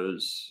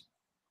shows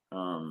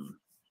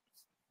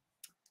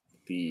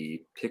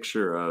the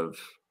picture of,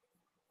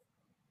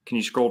 can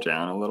you scroll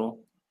down a little?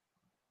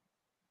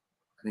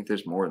 I think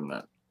there's more than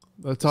that.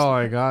 That's all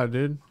I got,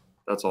 dude.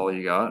 That's all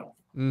you got?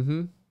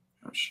 Mm-hmm.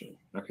 Oh, shit.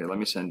 Okay, let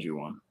me send you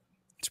one.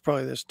 It's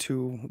probably there's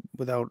two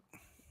without.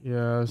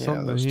 Yeah,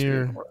 something those two.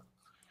 here.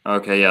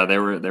 Okay, yeah, they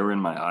were in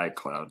my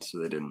iCloud, so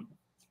they didn't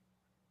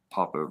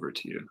pop over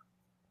to you.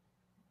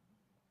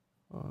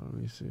 Let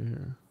me see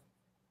here.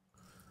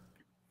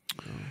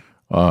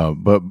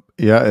 But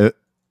yeah,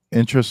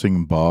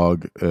 interesting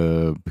bog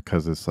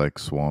because it's like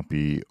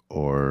swampy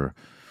or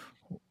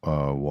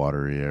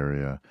watery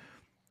area.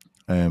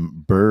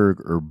 And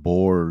berg or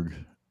borg,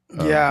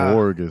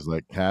 borg is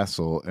like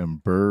castle,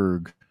 and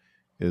berg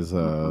is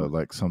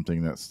like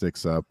something that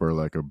sticks up, or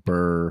like a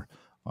burr,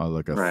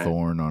 like a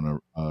thorn on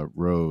a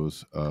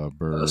rose.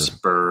 Burr. A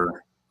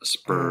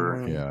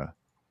spur. Yeah.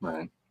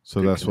 Right.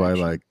 So Good that's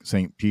connection. why like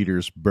St.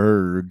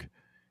 Petersburg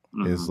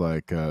is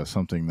like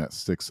something that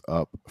sticks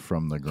up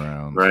from the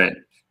ground. Right.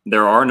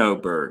 There are no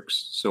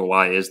bergs. So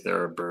why is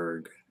there a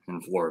berg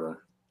in Florida?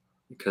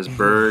 Because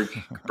berg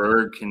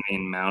can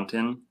mean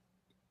mountain.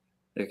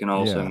 It can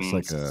also mean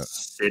like a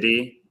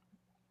city.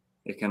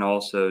 It can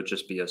also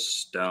just be a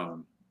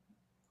stone.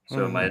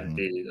 So it might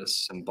be a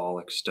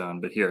symbolic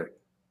stone. But here,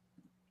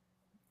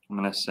 I'm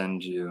gonna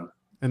send you.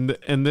 And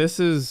this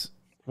is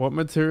what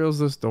material is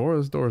this door?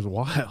 This door is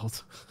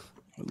wild.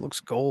 It looks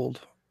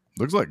gold.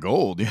 Looks like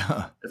gold,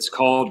 yeah. It's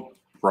called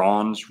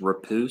bronze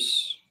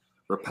rapouse.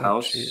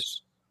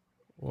 Jeez.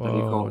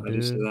 Whoa, How do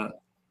you say dude. that?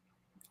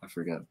 I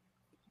forget.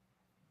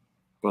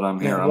 But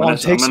I'm here. Yeah, I'm Juan, gonna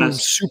take some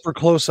super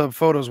close-up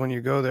photos when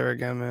you go there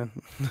again, man.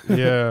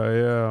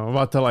 Yeah. I'm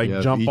about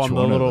to jump on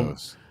the little.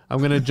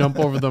 I'm gonna jump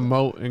over the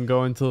moat and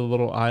go into the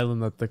little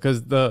island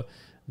because the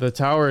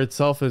tower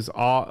itself is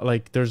all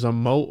like there's a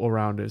moat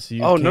around it, so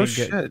you can't no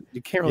shit,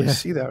 you can't really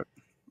see that.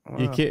 Wow.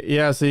 You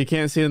can't, so you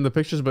can't see it in the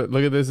pictures, but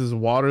look at this. This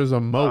water's a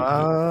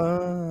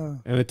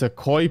moat, and it's a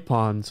koi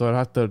pond, so I'd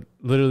have to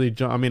literally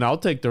jump. I mean, I'll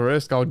take the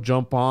risk. I'll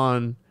jump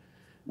on,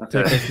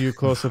 take a few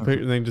close-up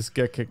pictures, and then just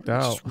get kicked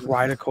out. Just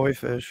ride a koi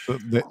fish. So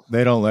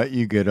they don't let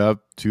you get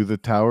up to the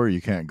tower. You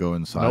can't go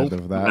inside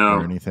of that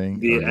or anything.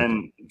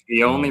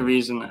 The only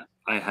reason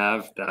I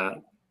have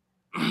that,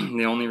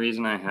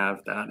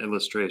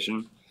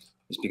 illustration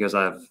is because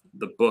I have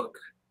the book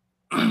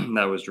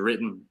that was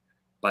written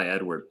by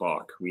Edward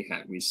Bock.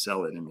 We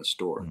sell it in the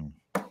store.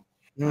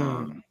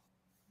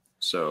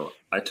 So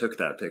I took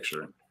that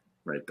picture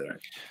right there.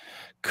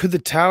 Could the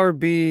tower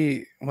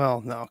be?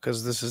 Well, no,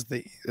 because this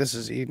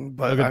is Eden.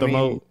 But Look at the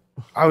moat.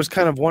 I was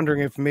kind of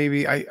wondering if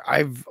maybe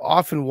I've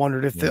often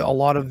wondered if a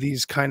lot of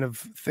these kind of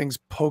things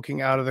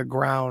poking out of the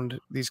ground,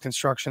 these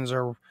constructions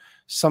are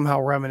somehow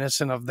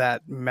reminiscent of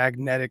that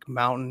magnetic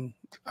mountain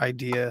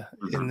idea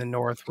in the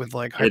north with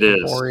like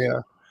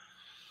Hyperborea.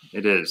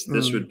 It is.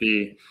 This would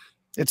be.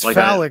 It's like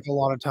phallic a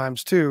lot of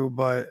times too,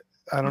 but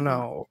I don't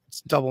know.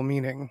 It's double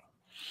meaning.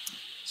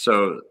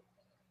 So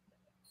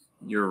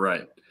you're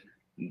right.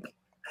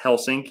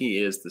 Helsinki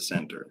is the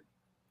center.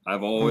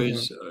 I've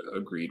always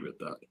agreed with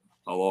that.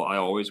 Although I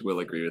always will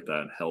agree with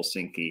that.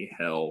 Helsinki,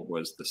 hell,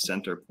 was the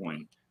center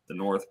point, the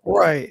North Pole.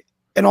 Right.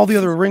 And all the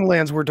other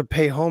ringlands were to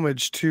pay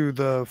homage to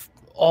the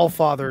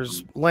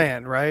Allfather's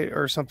land, right?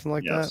 Or something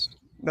like that.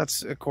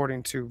 That's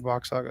according to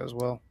Bock Saga as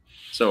well.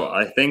 So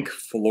I think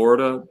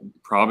Florida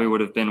probably would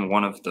have been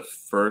one of the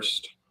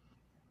first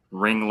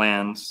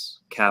ringlands,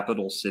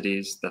 capital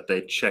cities that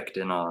they checked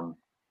in on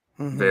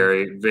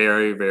very,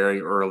 very,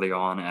 very early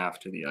on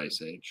after the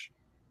Ice Age.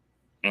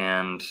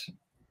 And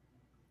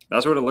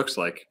that's what it looks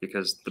like,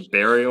 because the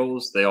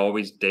burials, they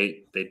always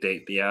date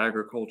the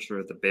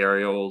agriculture, the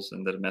burials,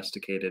 and the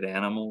domesticated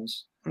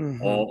animals,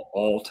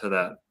 all to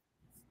that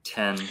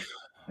 10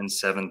 and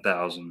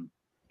 7,000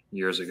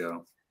 years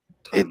ago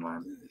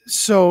timeline.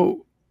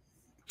 So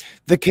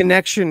The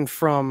connection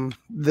from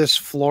this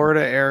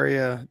Florida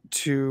area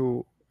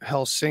to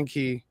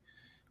Helsinki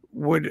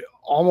would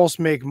almost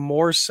make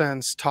more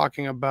sense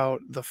talking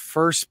about the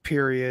first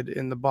period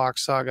in the Bock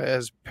Saga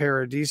as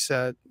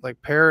Paradiset,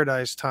 like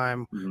paradise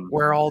time,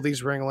 where all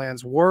these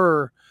ringlands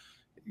were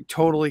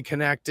totally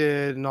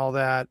connected and all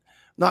that.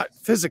 Not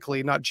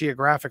physically, not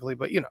geographically,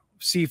 but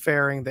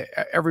seafaring.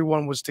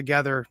 Everyone was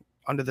together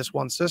under this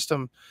one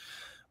system.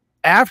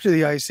 After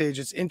the Ice Age,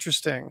 it's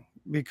interesting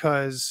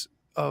because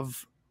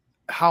of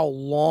how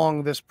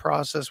long this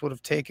process would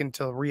have taken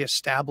to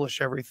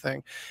reestablish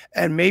everything.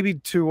 And maybe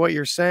to what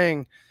you're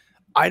saying,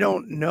 I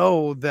don't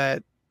know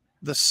that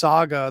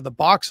the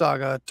Bock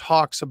Saga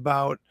talks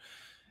about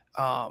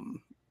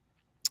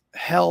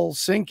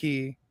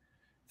Helsinki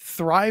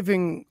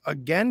thriving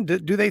again.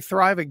 Do they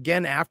thrive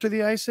again after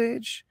the Ice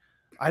Age?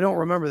 I don't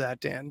remember that,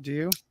 Dan. Do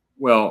you?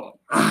 Well,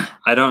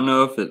 I don't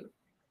know if it.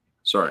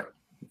 Sorry.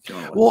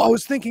 Well, I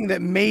was thinking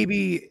that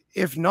maybe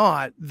if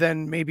not,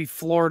 then maybe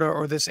Florida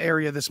or this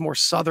area, this more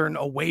southern,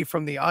 away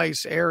from the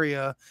ice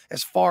area,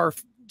 as far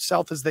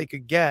south as they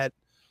could get,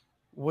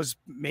 was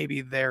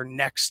maybe their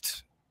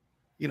next,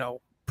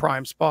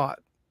 prime spot,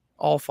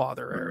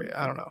 Allfather area.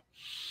 I don't know.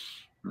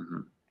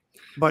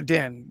 But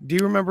Dan, do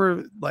you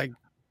remember, like,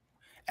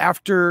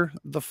 after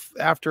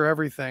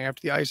everything,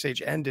 after the Ice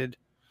Age ended,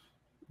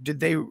 did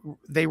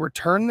they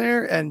return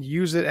there and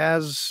use it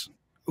as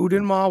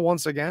Udenma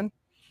once again?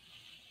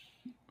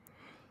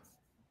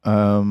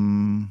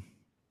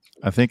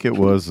 I think it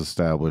was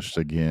established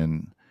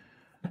again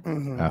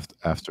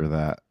after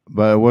that,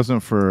 but it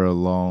wasn't for a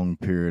long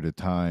period of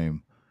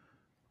time.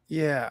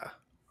 Yeah.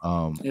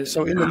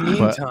 So in the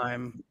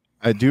meantime,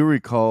 I do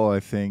recall, I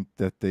think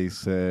that they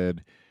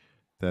said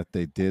that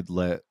they did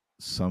let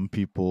some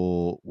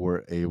people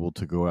were able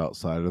to go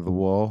outside of the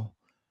wall,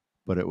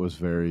 but it was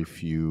very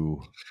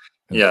few.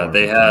 Yeah,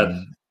 they had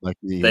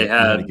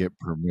to get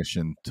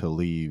permission to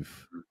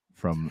leave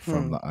from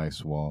the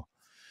ice wall.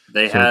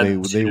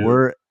 They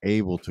were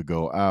able to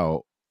go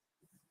out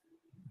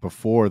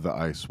before the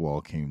ice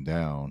wall came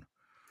down.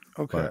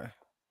 Okay.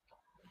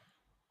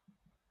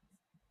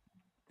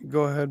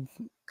 Go ahead.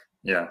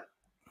 Yeah.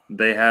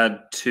 They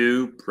had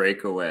 2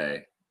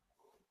 breakaway.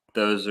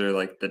 Those are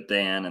like the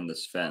Dan and the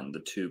Sven,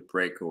 the 2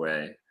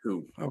 breakaway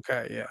who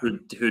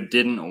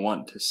didn't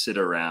want to sit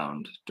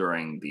around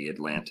during the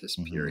Atlantis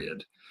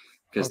period,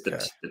 because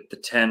the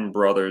 10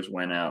 brothers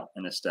went out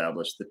and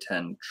established the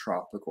 10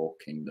 tropical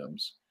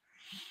kingdoms.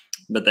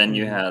 But then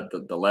you had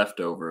the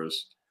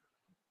leftovers,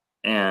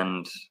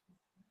 and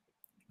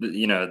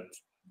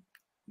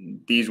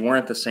these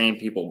weren't the same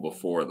people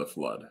before the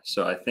flood.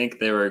 So I think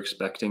they were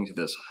expecting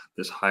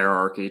this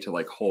hierarchy to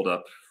like hold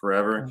up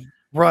forever.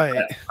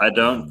 Right. I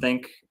don't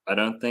think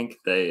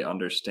they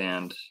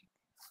understand,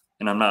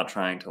 and I'm not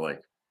trying to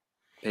like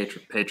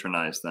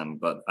patronize them,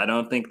 but I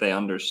don't think they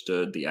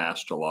understood the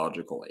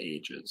astrological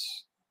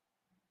ages,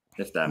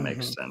 if that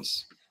makes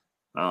sense.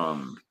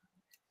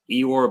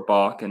 Eeyore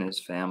Bock and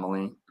his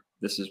family,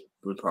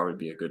 would probably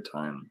be a good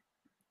time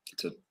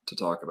to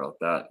talk about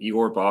that.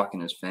 Eeyore Bock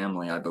and his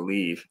family, I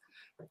believe,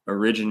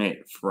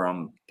 originate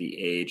from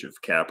the age of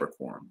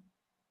Capricorn.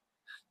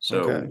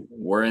 So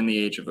we're in the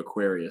age of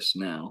Aquarius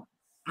now.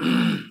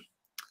 The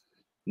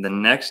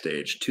next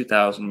age,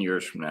 2,000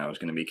 years from now, is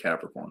going to be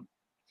Capricorn.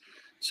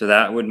 So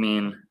that would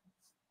mean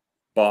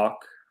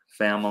Bock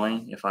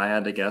family, if I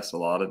had to guess, a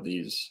lot of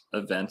these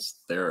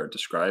events they're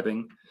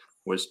describing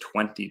was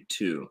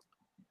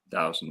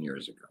 22,000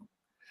 years ago.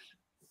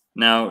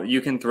 Now,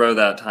 you can throw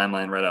that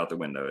timeline right out the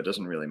window. It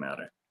doesn't really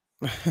matter.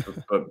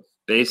 but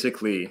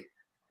basically,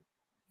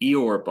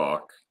 Eeyore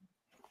Bock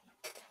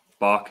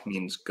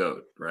means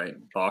goat, right?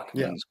 Bock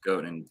means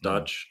goat in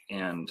Dutch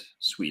and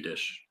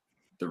Swedish,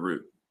 the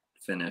root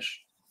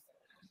Finnish.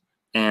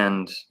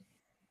 And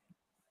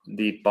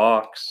the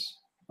box,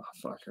 I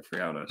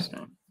forgot what I was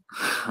saying.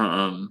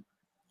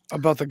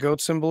 About the goat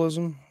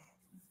symbolism.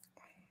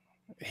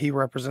 He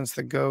represents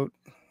the goat.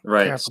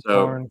 Right.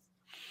 Capricorn.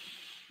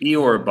 So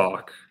Eeyore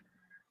Bock,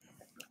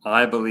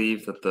 I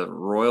believe that the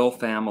royal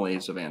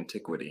families of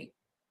antiquity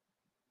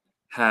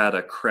had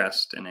a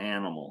crest, an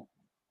animal,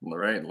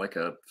 right? Like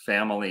a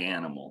family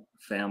animal,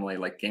 family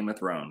like Game of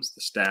Thrones, the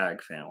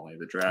stag family,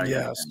 the dragon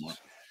family.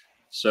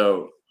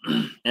 So,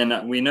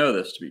 and we know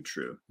this to be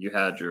true. You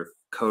had your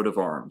coat of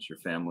arms, your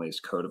family's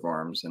coat of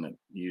arms, and it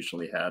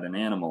usually had an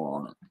animal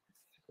on it.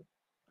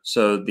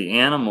 So the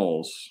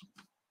animals,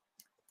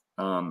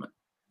 you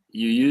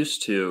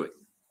used to,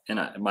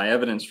 and my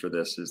evidence for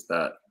this is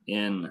that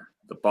in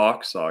the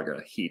Bock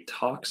Saga, he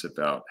talks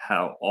about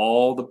how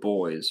all the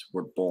boys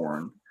were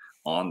born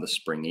on the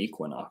spring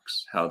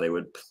equinox, how they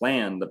would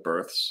plan the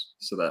births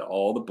so that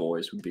all the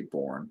boys would be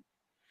born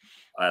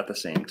at the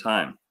same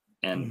time.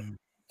 And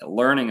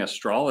learning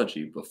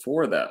astrology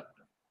before that,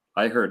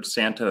 I heard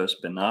Santos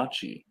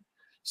Bonacci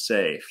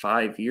say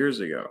 5 years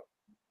ago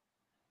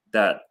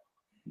that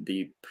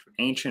the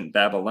ancient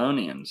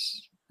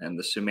Babylonians and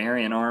the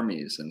Sumerian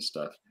armies and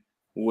stuff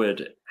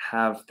would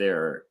have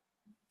their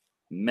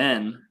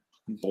men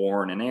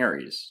born in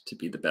Aries to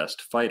be the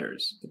best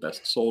fighters, the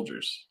best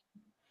soldiers.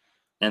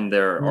 And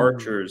their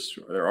archers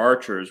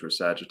were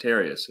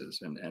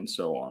Sagittariuses, and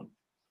so on.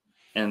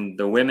 And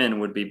the women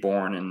would be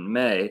born in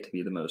May to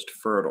be the most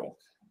fertile.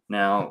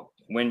 Now,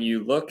 when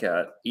you look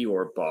at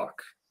Eeyore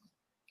Bock,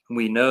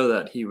 we know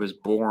that he was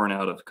born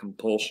out of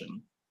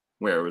compulsion,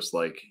 where it was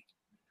like,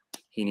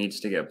 he needs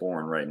to get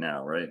born right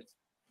now, right?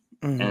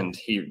 And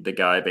the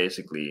guy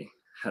basically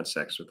had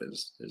sex with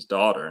his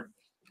daughter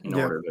in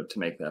order to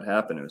make that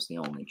happen. It was the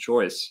only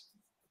choice.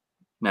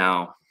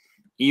 Now,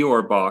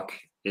 Eeyore Bock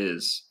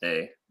is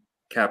a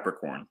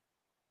Capricorn.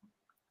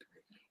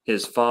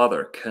 His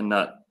father,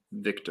 Knut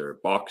Victor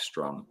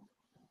Bockstrom,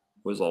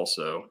 was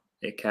also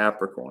a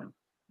Capricorn.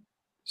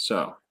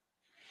 So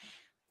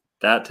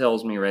that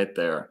tells me right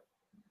there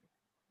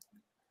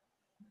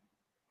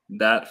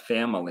that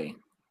family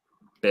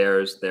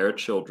bears their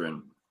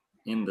children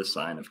in the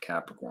sign of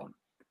Capricorn.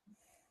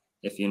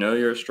 If you know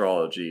your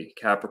astrology,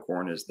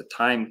 Capricorn is the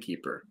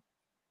timekeeper,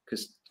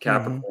 because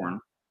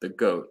Capricorn, the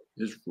goat,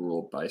 is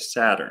ruled by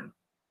Saturn.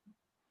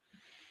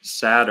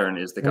 Saturn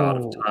is the god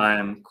of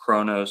time,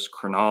 chronos,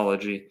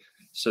 chronology.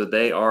 So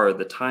they are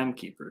the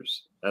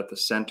timekeepers at the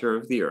center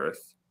of the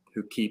earth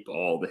who keep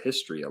all the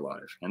history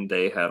alive, and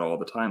they had all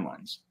the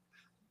timelines.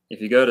 If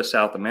you go to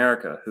South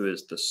America, who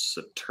is the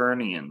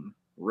Saturnian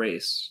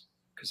race,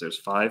 because there's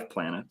 5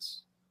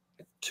 planets,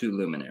 2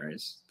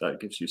 luminaries, that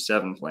gives you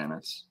 7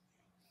 planets,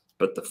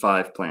 but the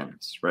 5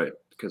 planets, right?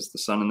 Because the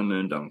sun and the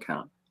moon don't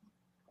count.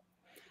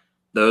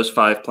 Those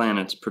 5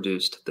 planets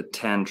produced the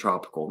 10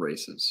 tropical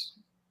races.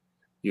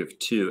 You have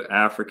 2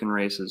 African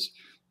races,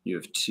 you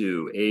have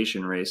 2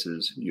 Asian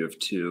races, you have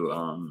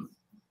 2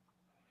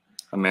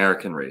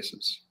 American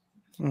races,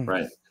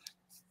 right?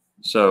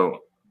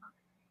 So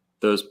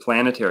those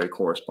planetary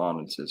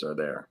correspondences are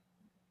there.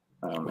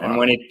 And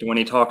when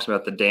he talks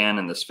about the Dan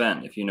and the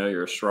Sven, if you know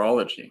your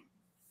astrology,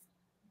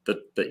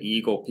 the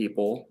eagle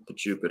people, the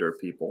Jupiter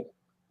people,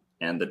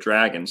 and the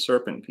dragon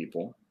serpent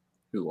people,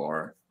 who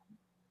are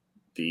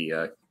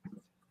the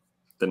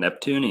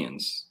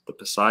Neptunians, the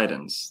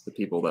Poseidons, the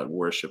people that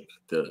worship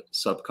the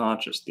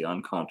subconscious, the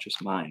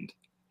unconscious mind.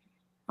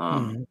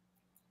 And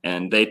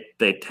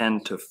they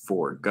tend to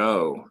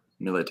forego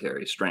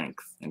military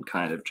strength and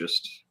kind of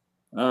just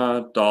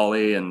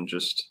dolly and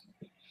just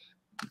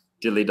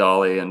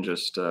dilly-dolly and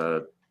just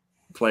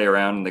play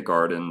around in the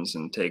gardens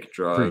and take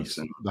drugs.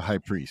 And the high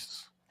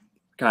priests.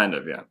 Kind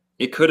of, yeah.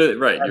 It could have,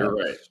 right, you're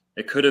right.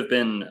 It could have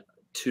been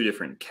 2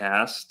 different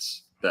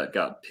castes that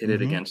got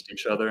pitted against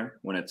each other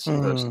when it's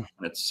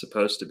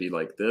supposed to be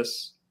like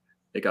this.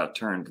 It got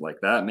turned like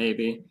that,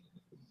 maybe.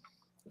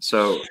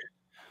 So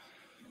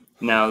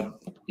now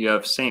you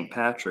have St.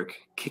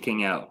 Patrick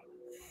kicking out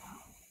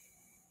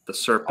the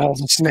serpents, all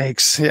the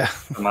snakes,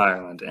 from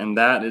Ireland, and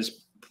that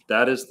is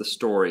the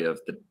story of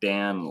the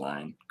Dan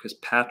line, because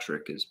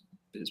Patrick is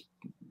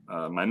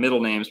my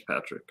middle name's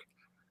Patrick.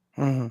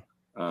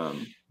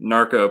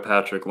 Narco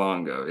Patrick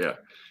Longo, yeah.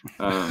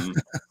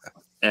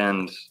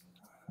 And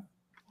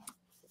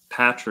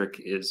Patrick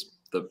is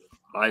the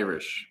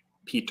Irish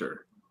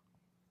Peter.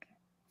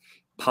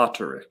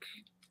 Potterick,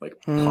 like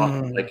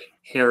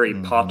Harry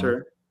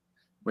Potter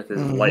with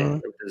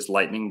his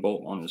lightning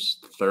bolt on his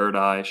 3rd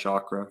eye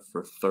chakra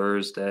for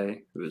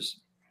Thursday, who is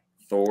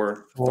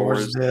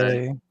Thor's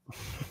day.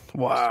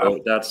 Wow. So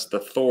that's the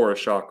Thor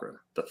chakra,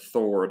 the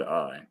 3rd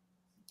eye.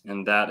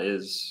 And that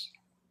is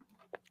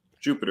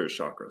Jupiter's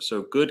chakra.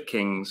 So good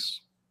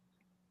kings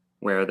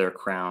wear their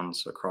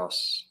crowns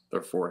across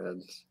their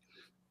foreheads.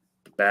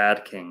 The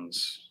bad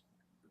kings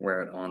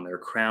wear it on their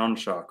crown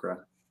chakra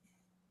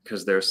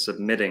because they're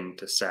submitting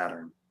to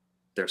Saturn.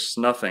 They're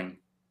snuffing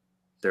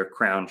their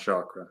crown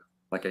chakra,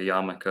 like a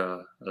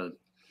yarmulke, a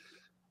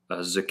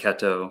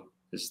zucchetto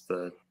is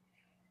the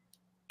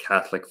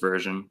Catholic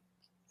version.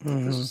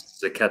 The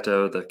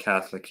zucchetto, the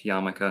Catholic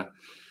yarmulke.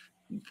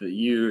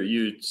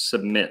 You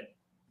submit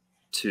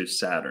to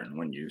Saturn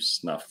when you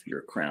snuff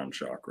your crown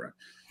chakra,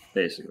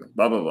 basically.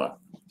 Blah, blah, blah.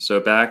 So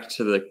back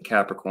to the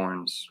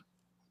Capricorns.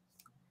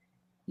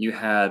 You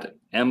had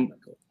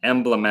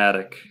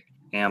emblematic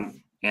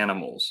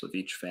animals of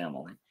each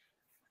family.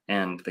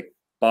 And the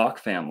Bock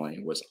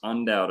family was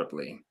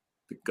undoubtedly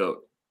the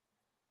goat.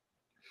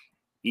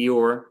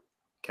 Eeyore,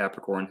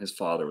 Capricorn, his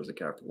father was a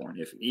Capricorn.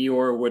 If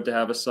Eeyore would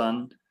have a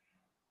son,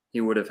 he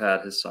would have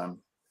had his son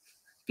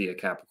be a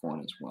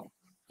Capricorn as well.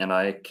 And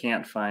I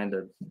can't find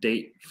a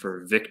date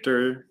for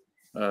Victor,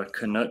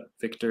 Knut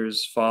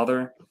Victor's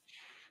father.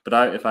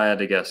 But if I had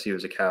to guess, he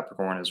was a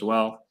Capricorn as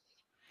well,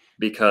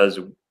 because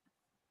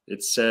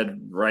it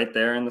said right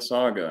there in the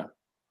saga,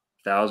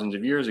 thousands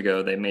of years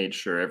ago, they made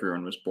sure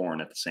everyone was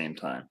born at the same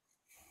time.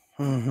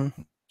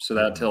 So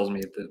that tells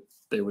me that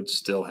they would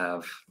still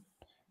have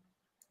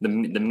the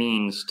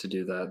means to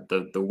do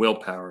that, the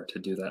willpower to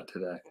do that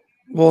today.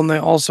 Well, and they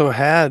also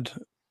had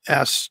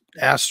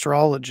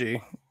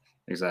astrology.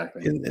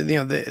 Exactly.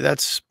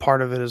 That's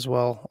part of it as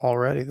well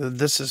already.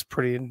 This is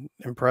pretty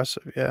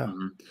impressive. Yeah.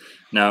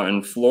 Now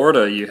in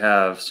Florida, you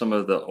have some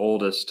of the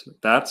oldest.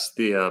 That's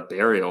the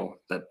burial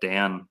that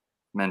Dan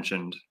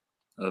mentioned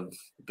of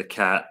the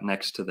cat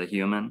next to the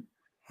human.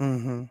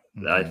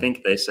 Mm-hmm. I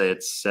think they say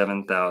it's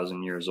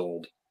 7,000 years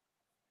old.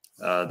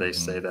 They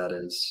say Mhm. that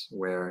is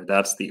where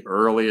that's the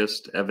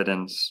earliest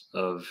evidence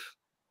of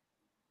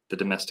the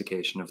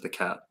domestication of the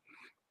cat.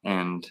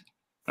 And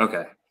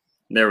okay,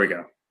 there we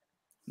go.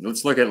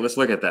 Let's look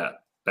at that.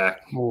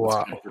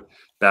 Wow.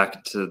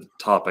 Back to the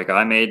topic.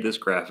 I made this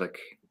graphic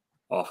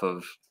off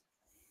of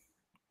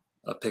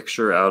a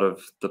picture out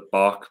of the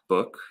Bock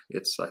book.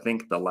 It's, I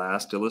think, the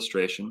last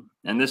illustration.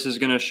 And this is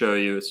going to show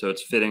you, so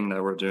it's fitting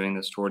that we're doing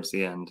this towards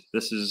the end.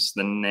 This is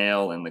the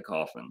nail in the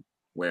coffin,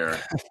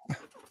 where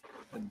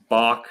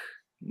Bock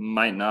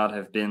might not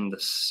have been the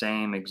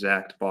same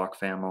exact Bock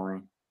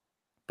family,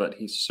 but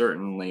he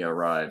certainly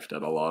arrived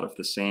at a lot of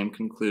the same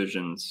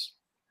conclusions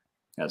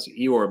as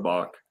Eeyore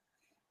Bock.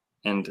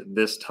 And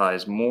this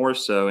ties more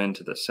so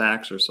into the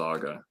Saxer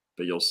Saga,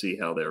 but you'll see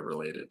how they're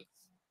related.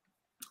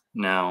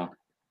 Now,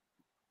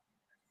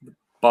 the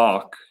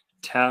Bock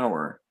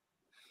Tower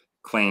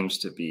claims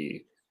to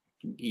be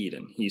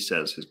Eden. He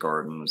says his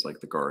garden was like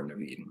the Garden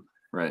of Eden,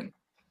 right?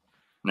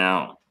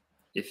 Now,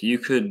 if you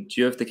could,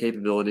 do you have the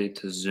capability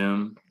to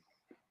zoom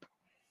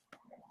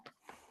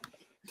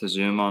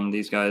on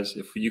these guys?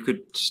 If you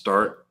could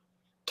start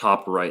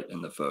top right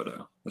in the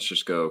photo, let's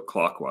just go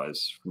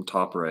clockwise from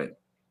top right.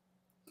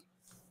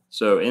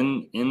 So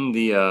in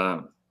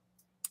the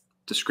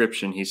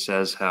description, he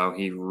says how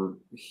he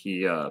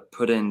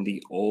put in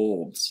the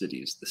old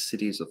cities, the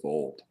cities of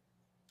old.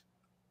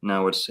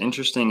 Now, what's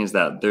interesting is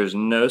that there's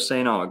no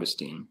St.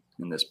 Augustine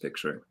in this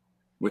picture,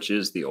 which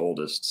is the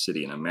oldest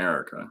city in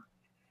America.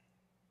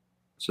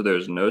 So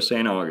there's no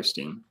St.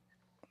 Augustine.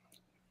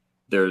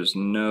 There's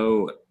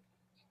no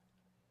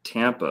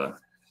Tampa.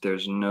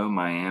 There's no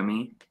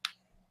Miami.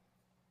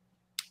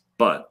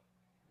 But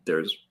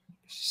there's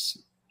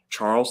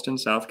Charleston,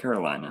 South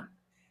Carolina,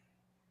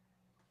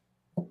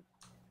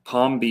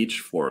 Palm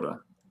Beach,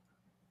 Florida,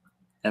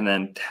 and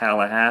then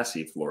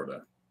Tallahassee,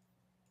 Florida,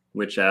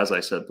 which, as I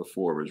said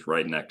before, was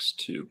right next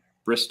to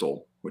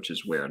Bristol, which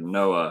is where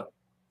Noah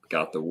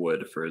got the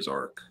wood for his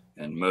ark.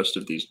 And most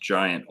of these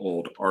giant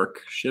old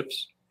ark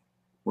ships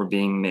were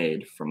being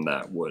made from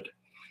that wood.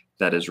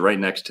 That is right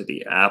next to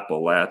the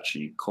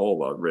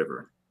Apalachicola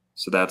River.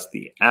 So that's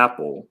the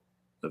apple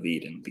of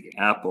Eden, the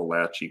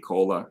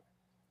Apalachicola.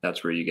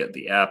 That's where you get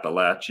the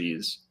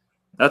Appalachies.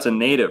 That's a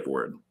native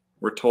word.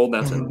 We're told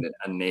that's a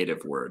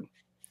native word.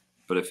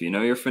 But if you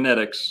know your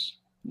phonetics,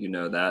 you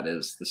know that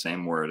is the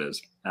same word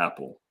as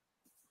apple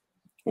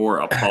or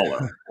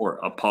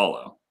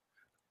Apollo.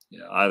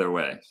 Yeah, either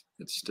way,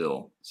 it's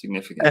still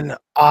significant. And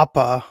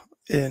Appa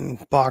in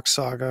Bock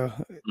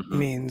Saga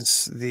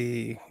means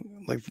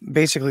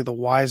basically the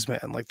wise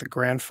man, like the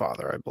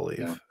grandfather, I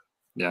believe.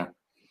 Yeah,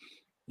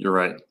 you're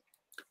right.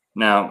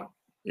 Now,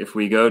 if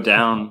we go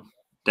down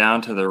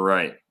to the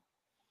right,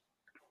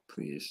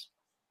 please.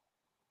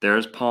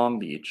 There's Palm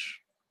Beach.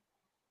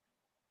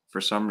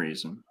 For some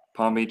reason,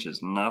 Palm Beach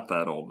is not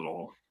that old at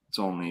all. It's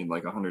only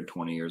like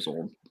 120 years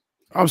old.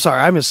 I'm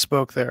sorry, I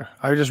misspoke there.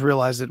 I just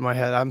realized it in my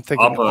head. I'm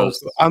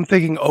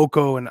thinking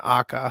Oko and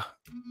Aka.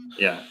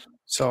 Yeah.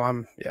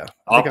 So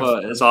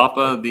Is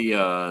Appa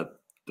the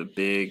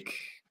big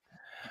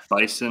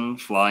bison,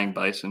 flying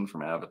bison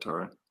from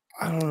Avatar?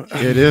 I don't know.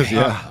 It is,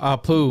 yeah.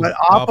 Apu. But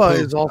Appa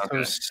is also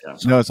Okay, yeah.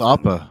 No, it's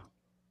Appa.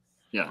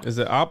 Yeah. Is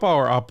it Appa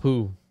or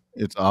Apu?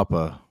 It's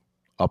Appa.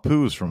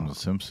 Apu is from The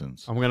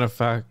Simpsons. I'm gonna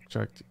fact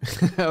check.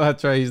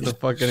 That's right. He's the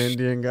fucking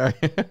Indian guy.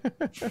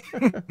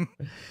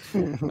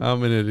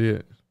 I'm an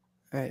idiot.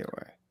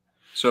 Anyway.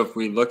 So if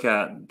we look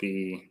at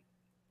the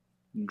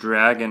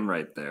dragon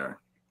right there,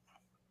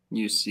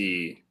 you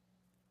see,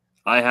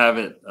 I have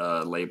it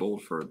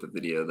labeled for the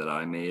video that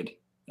I made,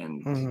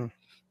 and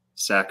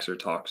Saxer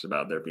talks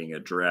about there being a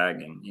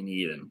dragon in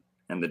Eden,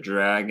 and the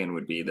dragon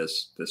would be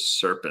this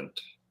serpent,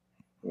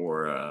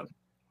 or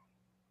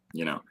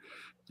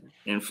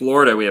in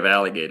Florida we have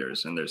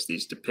alligators, and there's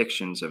these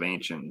depictions of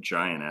ancient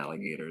giant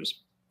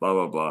alligators, blah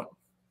blah blah.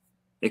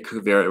 It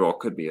could very well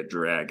could be a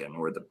dragon,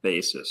 or the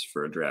basis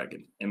for a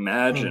dragon.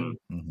 Imagine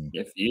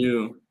if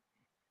you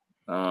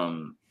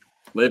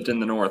lived in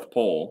the North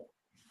Pole,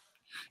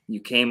 you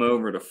came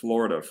over to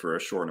Florida for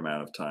a short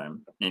amount of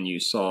time, and you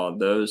saw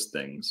those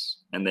things,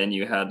 and then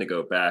you had to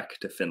go back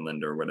to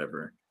Finland or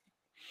whatever,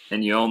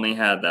 and you only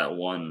had that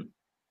one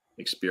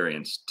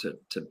experience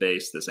to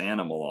base this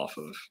animal off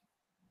of.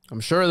 I'm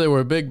sure they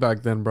were big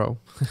back then, bro.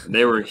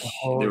 They were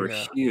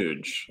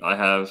huge. I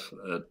have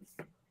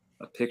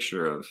a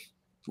picture of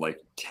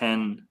like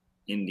 10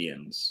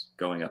 Indians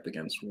going up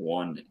against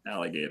one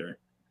alligator.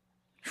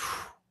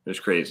 It was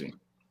crazy.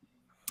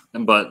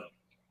 But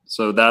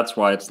so that's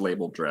why it's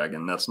labeled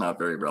dragon. That's not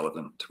very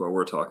relevant to what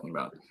we're talking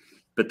about.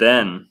 But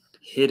then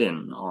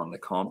hidden on the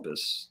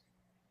compass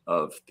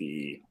of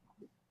the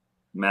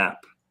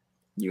map,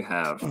 you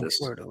have this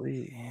fleur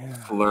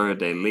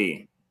de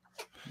lis.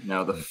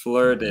 Now, the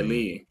fleur de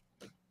lis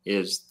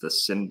is the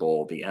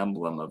symbol, the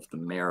emblem of the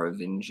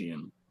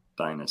Merovingian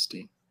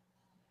dynasty.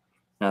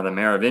 Now the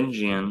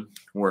Merovingian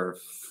were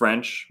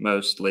French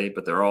mostly,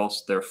 but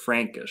they're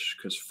Frankish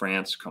because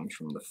France comes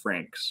from the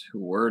Franks, who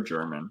were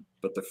German,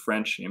 but the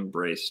French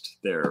embraced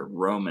their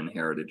Roman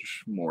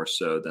heritage more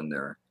so than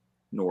their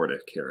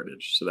Nordic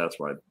heritage. So that's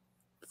why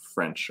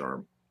French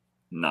are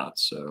not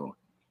so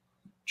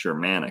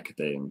Germanic.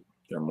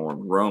 They're more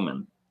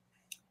Roman.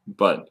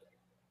 But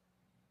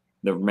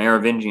the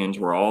Merovingians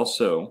were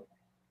also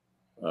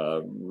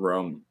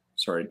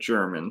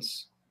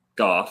Germans,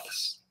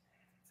 Goths,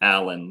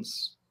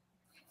 Alans,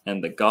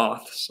 and the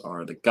Goths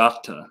are the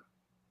Gotha,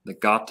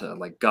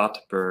 like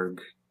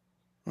Gothenburg,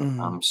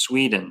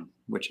 Sweden,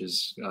 which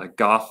is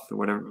Goth,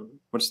 whatever.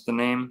 What's the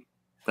name?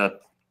 That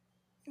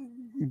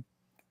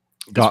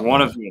is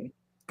one of the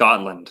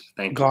Gotland.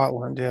 Thank you.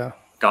 Gotland, yeah.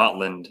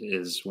 Gotland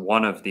is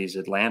one of these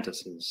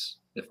Atlantises,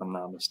 if I'm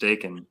not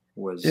mistaken.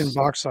 Was In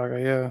Bock Saga,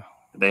 yeah.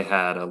 They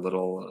had a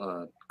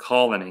little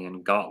colony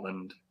in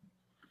Gotland,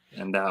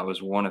 and that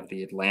was one of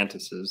the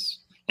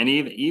Atlantises. And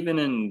even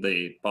in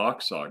the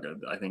Bock Saga,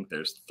 I think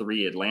there's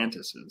 3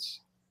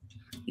 Atlantises.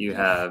 You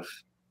have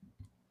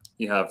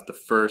the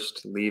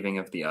first leaving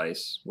of the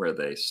ice, where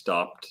they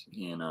stopped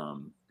in.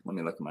 Let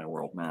me look at my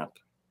world map.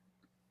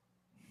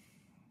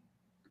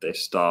 They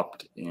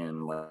stopped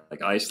in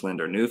like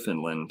Iceland or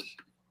Newfoundland,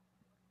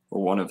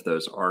 or one of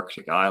those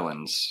Arctic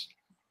islands.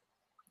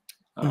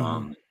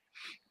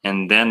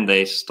 And then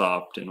they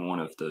stopped in one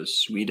of those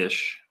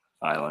Swedish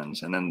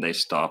islands, and then they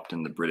stopped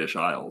in the British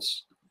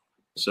Isles.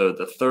 So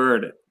the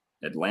third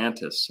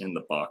Atlantis in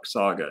the Bock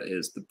Saga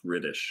is the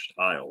British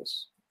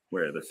Isles,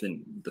 where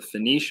the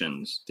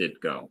Phoenicians did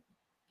go.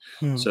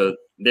 So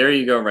there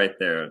you go, right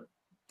there.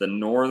 The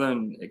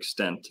northern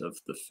extent of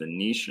the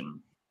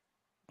Phoenician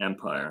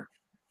Empire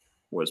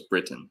was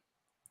Britain.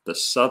 The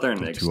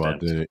southern extent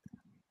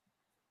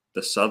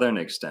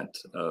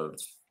of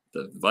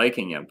the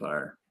Viking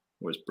Empire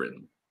was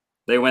Britain.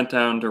 They went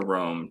down to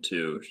Rome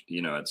too,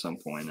 at some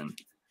point,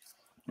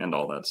 and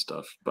all that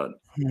stuff. But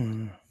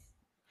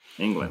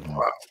England.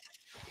 Wow.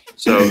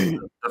 So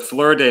the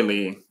fleur de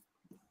lis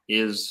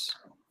is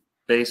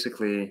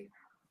basically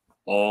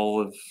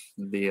all of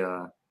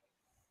the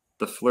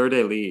fleur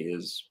de lis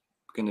is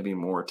going to be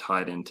more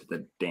tied into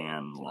the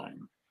Dan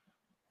line,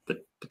 the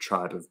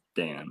tribe of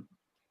Dan.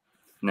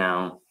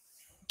 Now,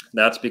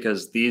 that's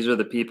because these are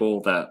the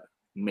people that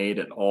made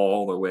it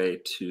all the way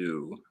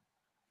to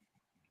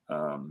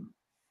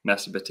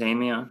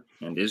Mesopotamia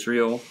and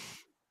Israel,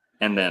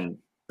 and then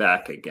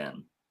back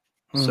again.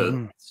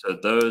 So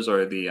those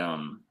are the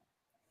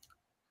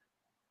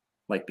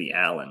like the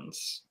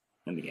Alans,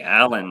 and the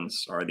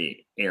Alans are the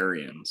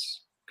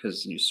Aryans,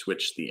 because you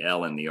switch the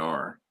L and the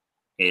R.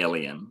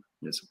 Alien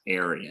is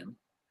Aryan.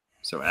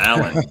 So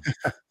Alan,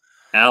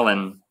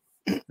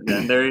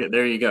 then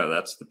there you go.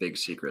 That's the big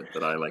secret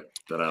that I like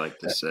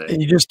to say. And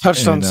you just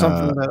touched on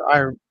something that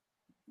I.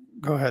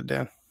 Go ahead,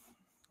 Dan.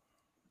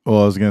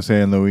 Well, I was gonna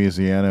say in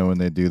Louisiana, when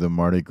they do the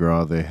Mardi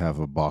Gras, they have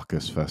a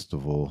Bacchus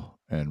festival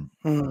and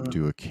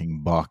do a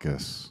King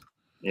Bacchus.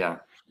 Yeah,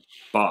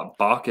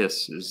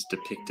 Bacchus is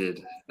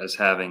depicted as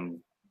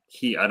having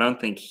I don't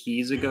think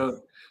he's a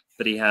goat,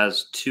 but he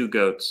has 2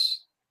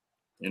 goats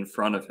in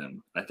front of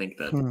him. I think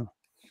that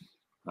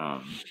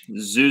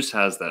Zeus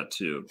has that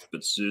too,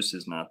 but Zeus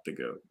is not the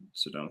goat,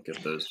 so don't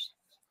get those.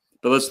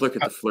 But let's look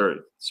at the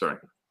fleur. Sorry.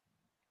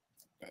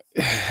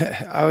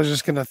 I was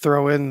just gonna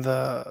throw in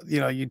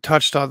you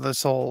touched on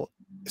this whole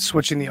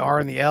switching the R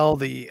and the L,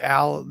 the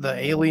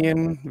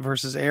alien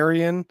versus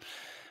Aryan,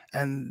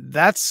 and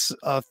that's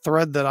a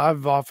thread that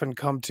I've often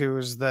come to,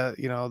 is that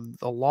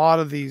a lot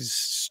of these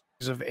stories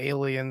of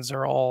aliens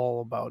are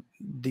all about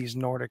these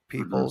Nordic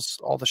peoples,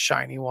 all the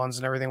shiny ones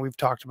and everything. We've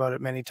talked about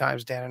it many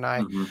times, Dan and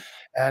I.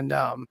 And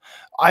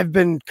I've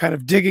been kind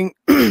of digging,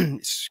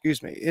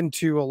 excuse me,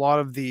 into a lot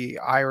of the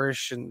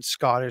Irish and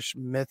Scottish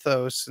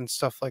mythos and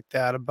stuff like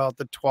that about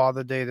the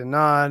Tuatha De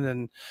Danann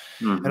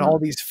and all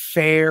these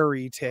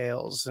fairy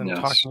tales and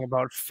talking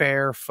about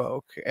fair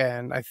folk.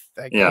 And I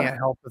can't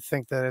help but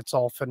think that it's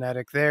all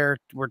phonetic there.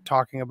 We're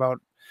talking about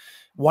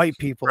white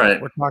people.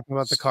 Right. We're talking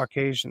about the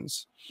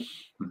Caucasians.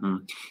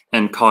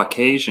 And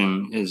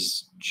Caucasian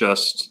is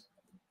just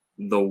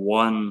the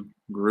one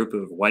group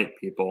of white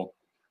people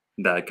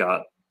that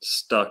got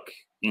stuck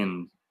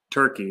in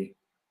Turkey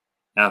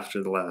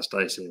after the last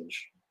ice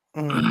age.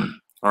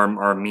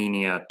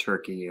 Armenia,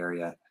 Turkey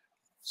area.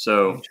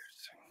 So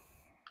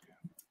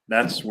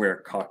that's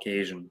where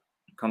Caucasian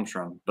comes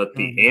from. But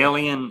the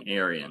alien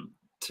Aryan,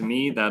 to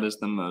me, that is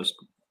the most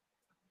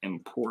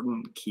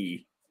important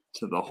key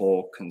to the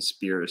whole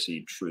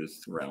conspiracy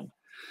truth realm.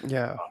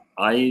 Yeah.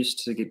 I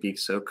used to be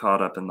so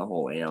caught up in the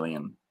whole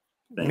alien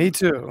thing. Me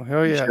too.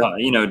 Oh yeah.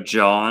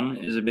 John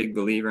is a big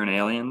believer in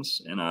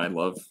aliens, and I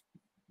love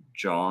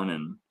John,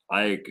 and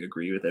I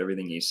agree with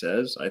everything he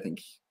says. I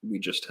think we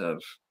just have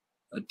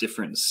a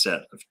different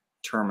set of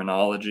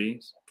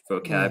terminology,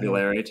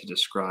 vocabulary to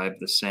describe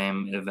the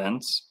same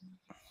events.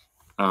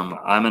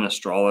 I'm an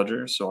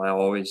astrologer, so I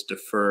always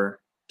defer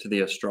to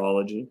the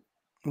astrology.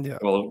 Yeah.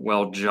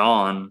 Well,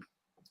 John,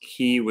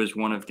 he was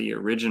one of the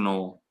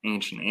original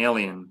ancient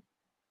alien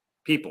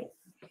people.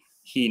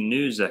 He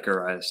knew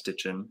Zechariah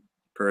Stitchin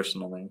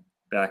personally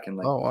back in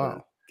like Oh,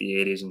 wow. the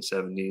 80s and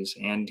 70s,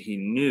 and he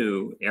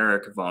knew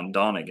Eric von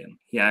Donigen.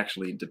 He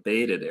actually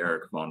debated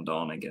Eric von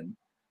Donigen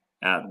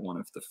at one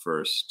of the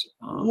first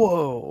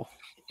Whoa.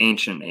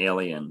 Ancient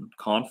Alien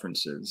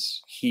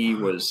conferences. He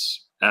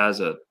was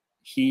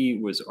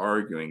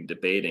arguing,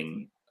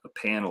 debating a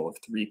panel of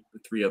three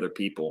other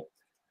people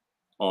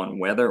on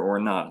whether or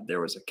not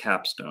there was a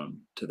capstone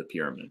to the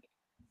pyramid.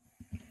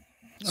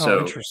 So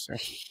Interesting.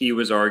 he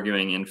was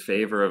arguing in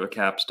favor of a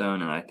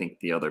capstone, and I think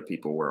the other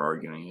people were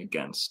arguing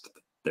against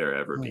there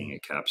ever being a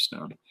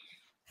capstone.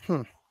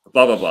 Blah,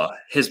 blah, blah.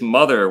 His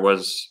mother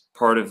was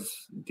part of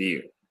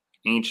the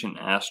Ancient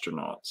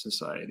Astronaut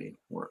Society.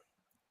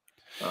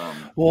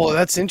 Well,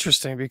 that's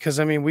interesting because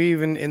I mean, we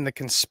even in the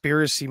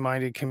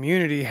conspiracy-minded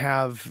community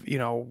have,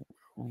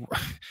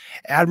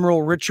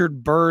 Admiral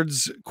Richard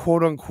Byrd's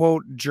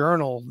quote-unquote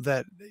journal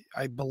that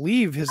I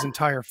believe his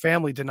entire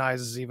family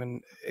denies is even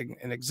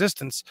in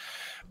existence,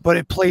 but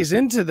it plays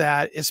into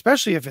that,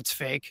 especially if it's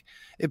fake.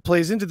 It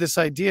plays into this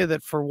idea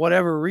that for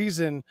whatever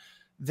reason,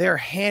 they're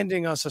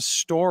handing us a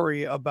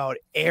story about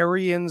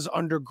Aryans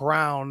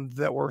underground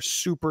that were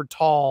super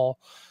tall,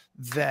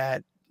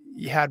 that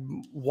had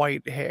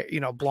white hair,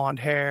 blonde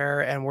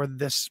hair, and were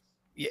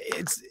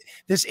it's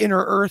this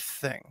inner earth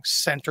thing,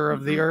 center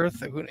of the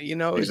earth,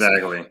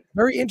 Exactly. It's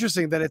very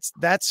interesting that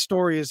that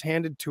story is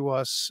handed to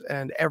us,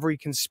 and every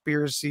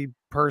conspiracy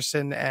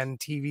person and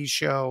TV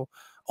show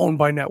owned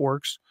by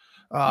networks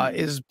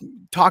is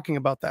talking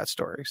about that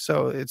story.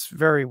 So it's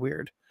very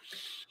weird.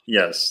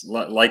 Yes,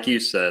 like you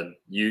said,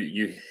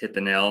 you hit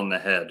the nail on the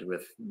head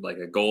with like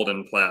a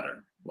golden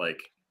platter. Like,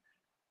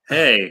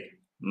 hey,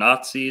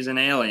 Nazis and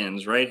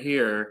aliens right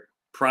here.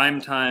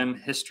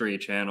 Primetime History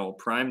Channel,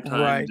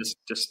 primetime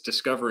just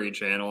Discovery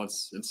Channel.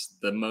 It's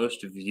the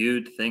most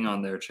viewed thing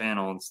on their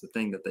channel. It's the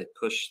thing that they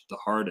push the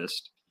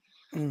hardest.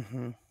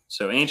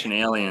 So Ancient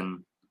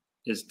Alien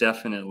is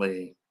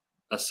definitely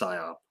a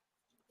psyop.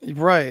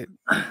 Right.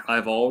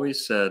 I've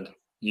always said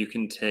you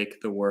can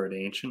take the word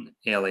Ancient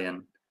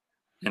Alien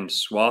and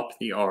swap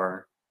the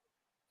R,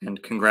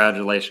 and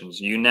congratulations,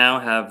 you now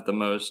have the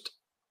most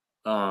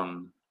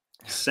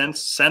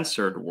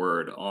censored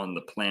word on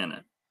the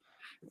planet.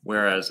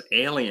 Whereas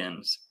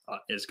aliens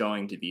is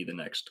going to be the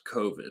next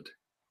COVID.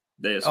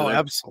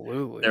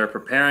 Absolutely. They're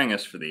preparing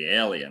us for the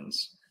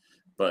aliens,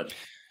 but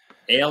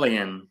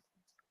alien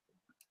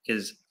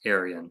is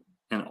Aryan,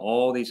 and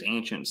all these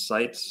ancient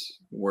sites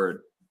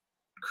were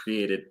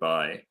created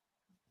by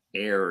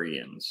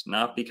Aryans,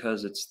 not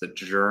because it's the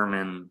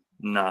German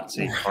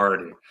Nazi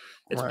party.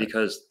 It's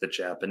because the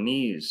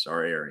Japanese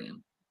are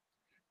Aryan.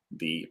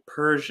 The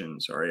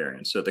Persians are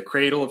Aryan. So the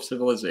cradle of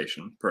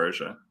civilization,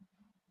 Persia.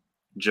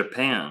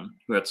 Japan,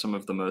 who had some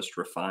of the most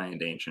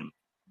refined ancient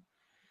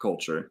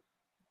culture,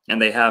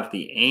 and they have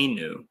the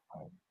Ainu,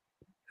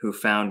 who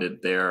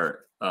founded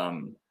their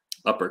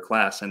upper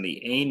class, and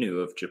the Ainu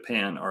of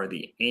Japan are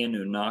the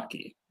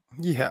Anunnaki.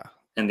 Yeah.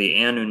 And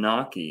the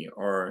Anunnaki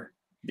are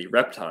the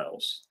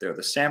reptiles. They're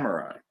the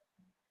samurai.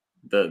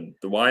 The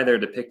why they're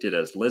depicted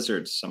as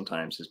lizards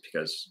sometimes is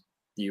because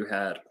you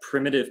had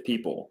primitive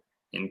people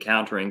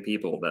encountering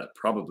people that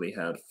probably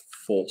had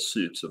full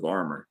suits of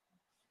armor.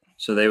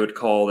 So they would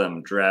call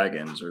them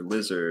dragons or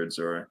lizards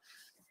or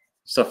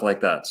stuff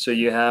like that. So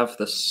you have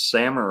the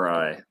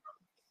samurai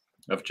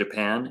of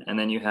Japan, and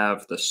then you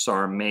have the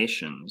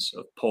Sarmatians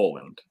of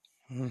Poland.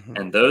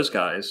 And those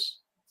guys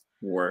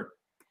wore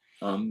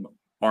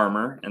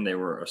armor, and they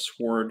were a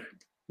sword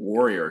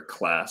warrior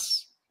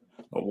class,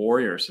 a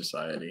warrior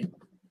society.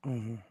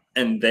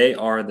 And they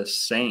are the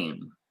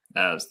same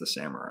as the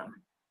samurai.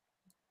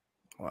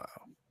 Wow.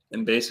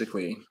 And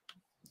basically,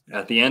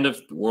 at the end of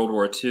World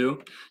War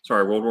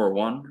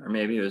One, or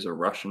maybe it was a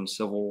Russian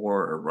Civil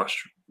War or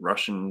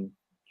Russian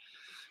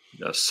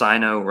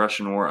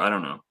Sino-Russian War. I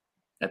don't know.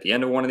 At the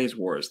end of one of these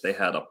wars, they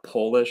had a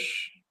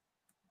Polish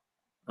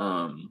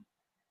saberman,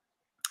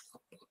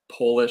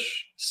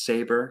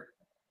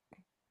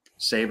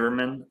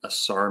 a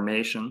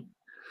Sarmatian,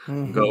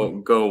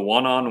 go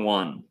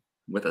one-on-one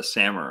with a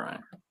samurai.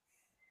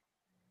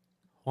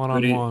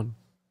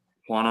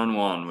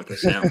 One-on-one with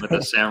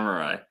a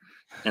samurai.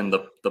 And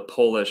the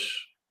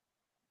Polish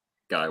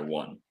guy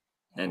won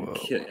and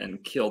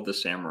killed the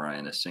samurai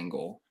in a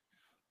single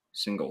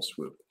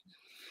swoop.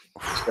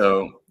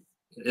 So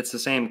it's the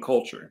same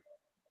culture.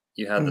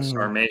 You had the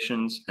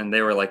Sarmatians, and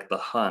they were like the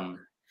Hun,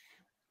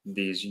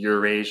 these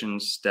Eurasian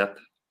steppe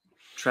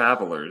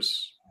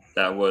travelers.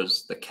 That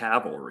was the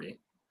cavalry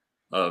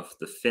of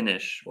the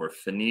Finnish or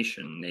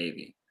Phoenician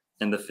navy.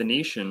 And the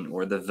Phoenician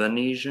or the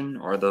Venetian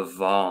or the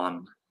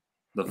Von.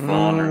 The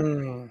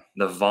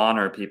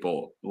Vonner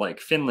people, like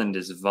Finland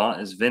is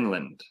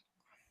Vinland.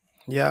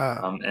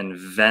 Yeah. And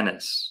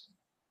Venice.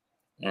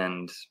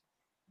 And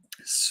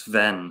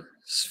Sven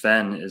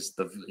is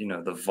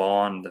the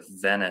Von, the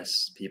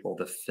Venice people,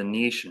 the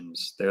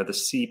Phoenicians. They're the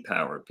sea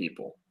power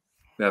people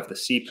who have the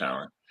sea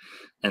power.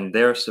 And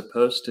they're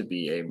supposed to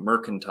be a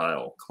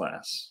mercantile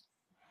class.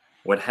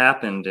 What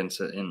happened in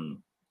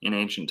in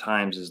ancient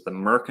times is the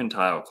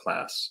mercantile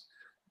class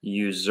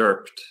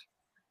usurped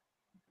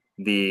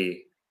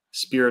the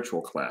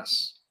spiritual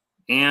class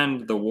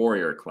and the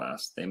warrior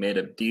class. They made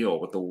a deal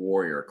with the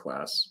warrior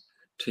class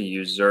to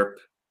usurp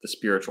the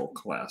spiritual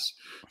class.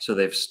 So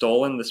they've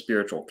stolen the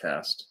spiritual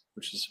caste,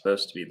 which is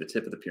supposed to be the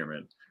tip of the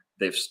pyramid.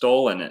 They've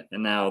stolen it,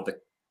 and now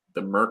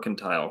the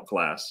mercantile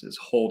class is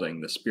holding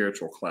the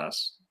spiritual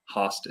class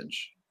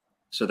hostage.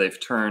 So they've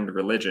turned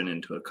religion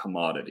into a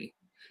commodity.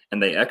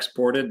 And they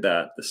exported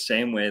that the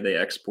same way they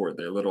export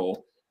their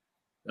little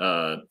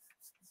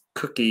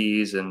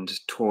cookies and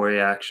toy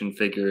action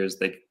figures.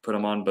 They put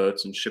them on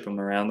boats and ship them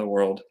around the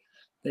world.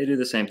 They do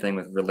the same thing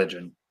with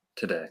religion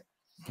today.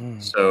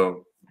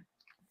 So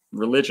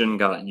religion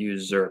got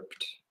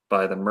usurped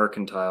by the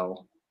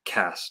mercantile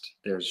caste.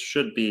 There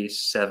should be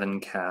 7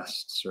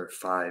 castes or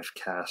 5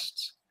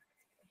 castes.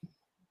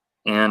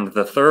 And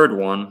the third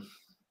one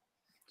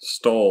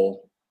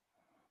stole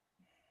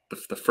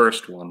the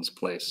first one's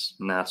place.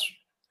 And that's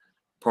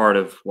part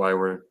of why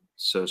we're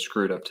so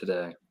screwed up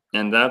today.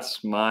 And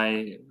that's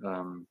my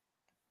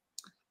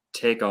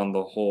take on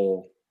the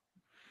whole,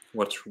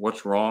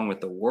 what's wrong with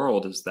the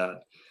world is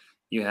that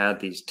you had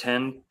these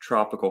 10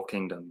 tropical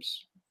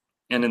kingdoms.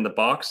 And in the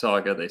Bock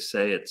Saga, they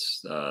say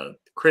it's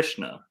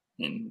Krishna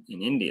in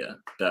India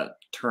that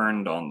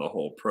turned on the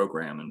whole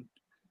program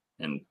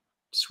and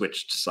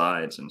switched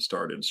sides and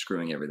started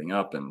screwing everything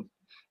up and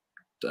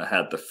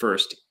had the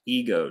first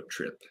ego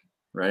trip,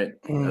 right?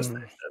 As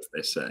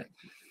they say.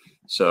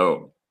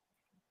 So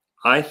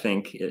I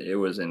think it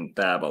was in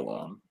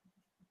Babylon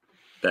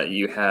that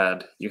you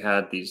had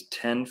these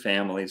 10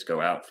 families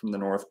go out from the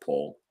North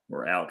Pole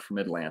or out from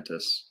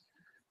Atlantis,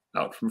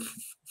 out from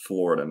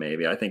Florida,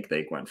 maybe. I think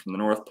they went from the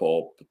North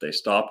Pole, but they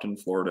stopped in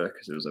Florida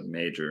because it was a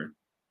major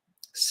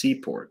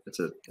seaport. It's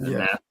a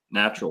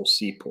natural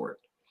seaport.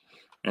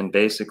 And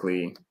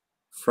basically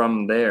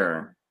from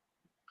there,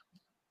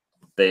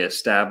 they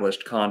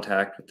established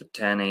contact with the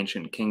 10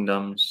 ancient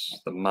kingdoms,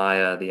 the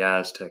Maya, the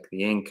Aztec,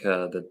 the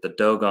Inca, the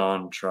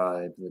Dogon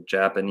tribe, the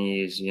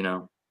Japanese, you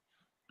know.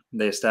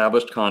 They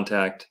established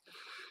contact,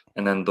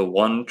 and then the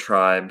one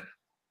tribe,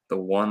 the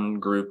one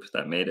group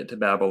that made it to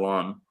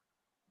Babylon,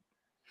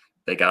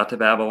 they got to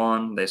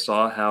Babylon, they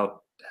saw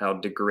how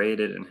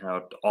degraded and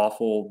how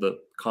awful the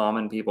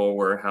common people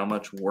were, how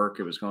much work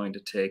it was going to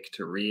take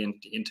to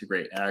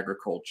reintegrate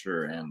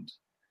agriculture and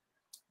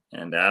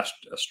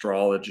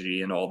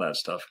astrology and all that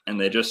stuff. And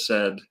they just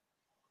said,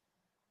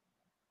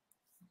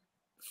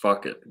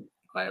 fuck it.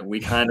 We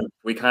kind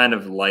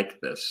of like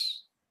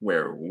this,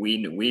 where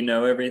we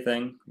know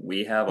everything.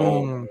 We have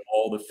all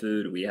the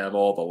food. We have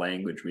all the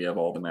language. We have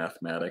all the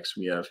mathematics.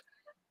 We have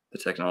the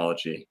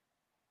technology.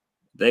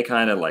 They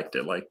kind of liked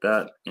it like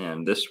that.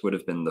 And this would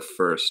have been the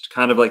first,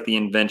 kind of like the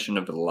invention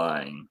of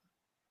lying,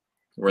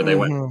 where they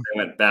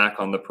went back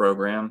on the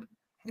program.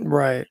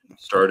 Right.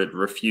 Started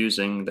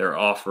refusing their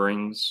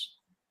offerings,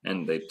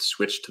 and they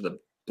switched to the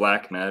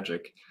black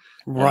magic.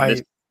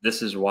 Right.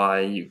 This is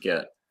why you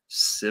get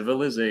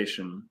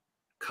civilization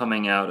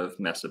coming out of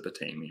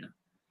Mesopotamia,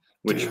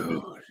 which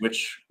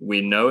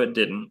we know it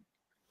didn't.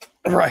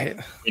 Right.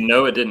 We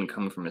know it didn't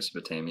come from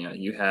Mesopotamia.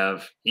 You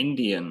have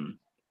Indian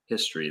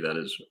history that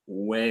is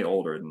way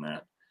older than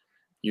that.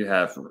 You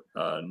have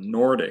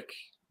Nordic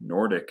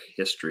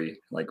history,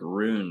 like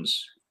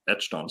runes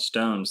etched on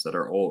stones that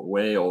are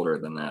way older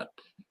than that.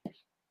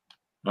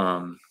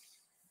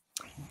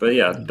 But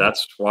yeah,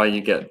 that's why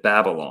you get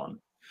Babylon.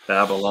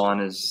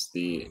 Babylon is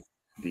the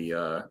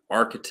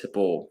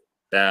archetypal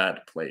bad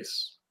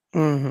place,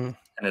 and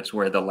it's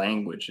where the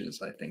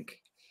languages, I think,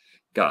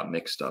 got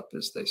mixed up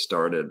as they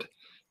started.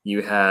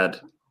 You had,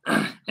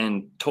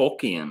 and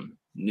Tolkien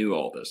knew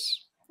all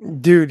this.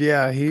 Dude,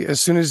 yeah, he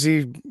as soon as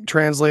he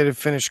translated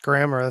Finnish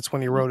grammar, that's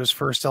when he wrote his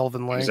first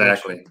Elven language.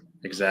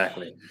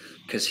 Exactly.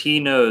 Because he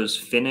knows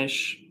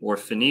Finnish or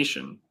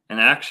Phoenician and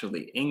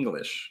actually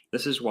English.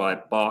 This is why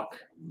Bock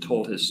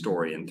told his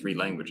story in 3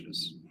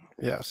 languages.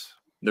 Yes.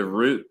 The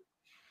root,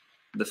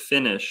 the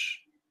Finnish,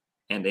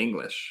 and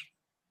English.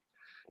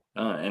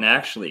 And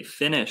actually,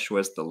 Finnish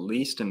was the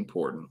least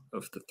important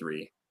of the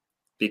 3.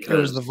 Because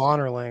it was the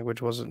Vonner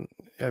language, wasn't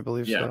I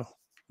believe so.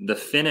 The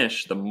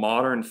Finnish, the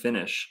modern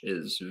Finnish,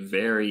 is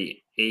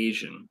very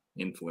Asian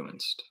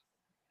influenced.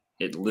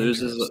 It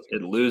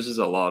loses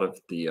a lot of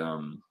the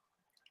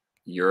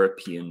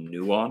European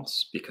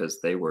nuance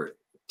because they were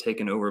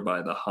taken over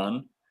by the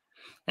Hun,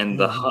 and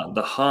the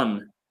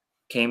Hun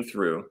came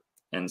through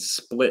and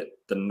split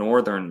the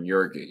northern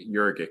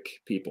Yurgic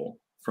people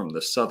from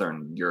the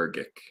southern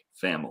Yurgic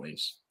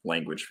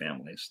language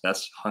families.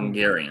 That's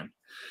Hungarian.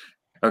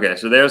 Okay,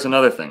 so there's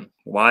another thing.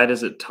 Why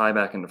does it tie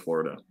back into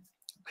Florida?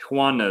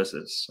 Juan knows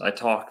this. I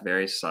talk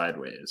very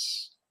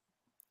sideways.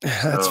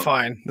 That's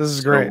fine. This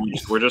is great.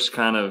 We're just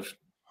kind of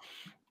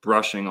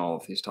brushing all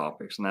of these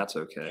topics, and that's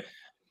okay.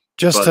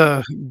 Just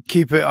to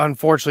keep it,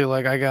 unfortunately,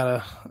 like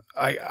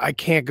I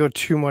can't go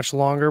too much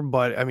longer,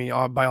 but I mean,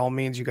 by all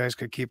means, you guys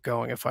could keep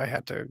going if I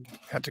had to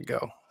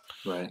go.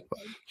 Right.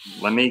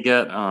 Let me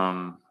get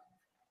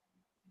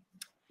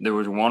there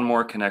was one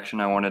more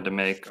connection I wanted to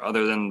make,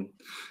 other than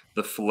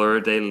the Fleur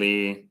de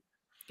Lis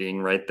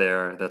being right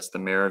there. That's the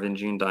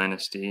Merovingian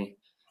dynasty.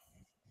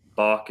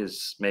 Bock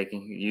is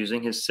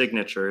using his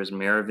signature, his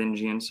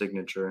Merovingian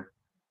signature,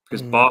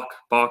 because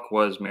Bock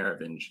was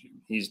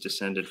Merovingian. He's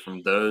descended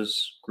from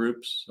those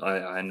groups.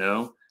 I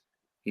know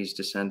he's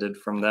descended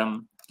from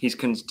them.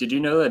 Did you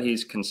know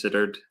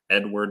that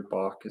Edward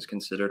Bock is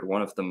considered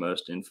one of the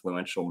most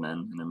influential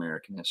men in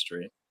American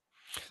history?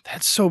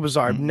 That's so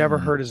bizarre. I've never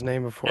heard his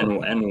name before.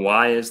 And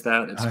why is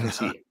that? It's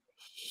because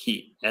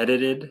he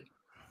edited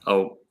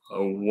a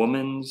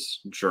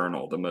woman's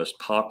journal, the most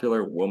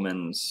popular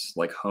woman's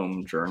like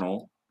home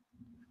journal.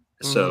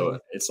 So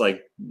it's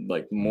like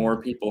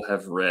more people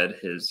have read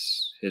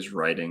his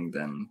writing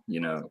than,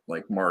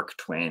 like Mark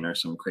Twain or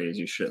some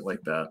crazy shit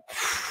like that.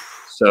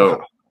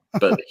 So,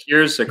 but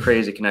here's a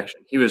crazy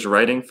connection. He was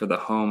writing for the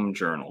home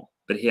journal,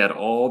 but he had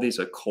all these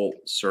occult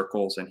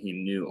circles and he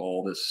knew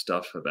all this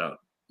stuff about,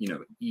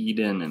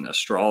 Eden and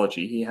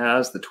astrology. He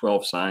has the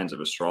 12 signs of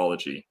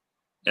astrology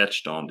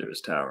etched onto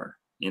his tower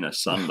in a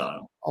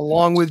sundial.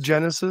 Along with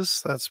Genesis,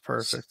 that's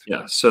perfect.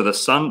 Yeah. So the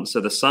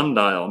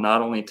sundial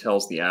not only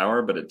tells the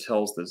hour, but it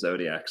tells the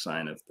zodiac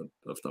sign of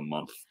the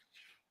month.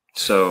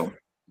 So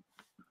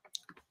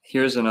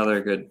here's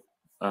another good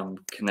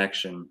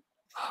connection.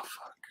 Oh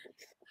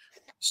fuck.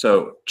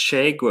 So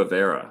Che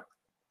Guevara,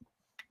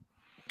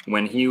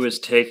 when he was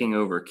taking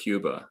over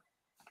Cuba,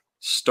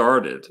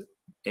 started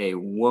a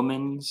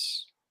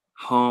woman's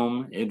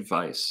home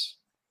advice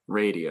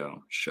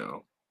radio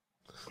show.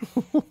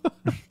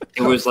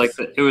 It was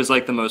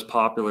like the most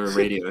popular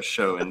radio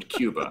show in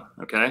Cuba.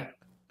 Okay.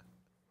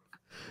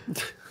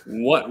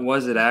 What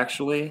was it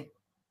actually?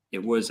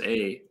 It was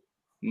a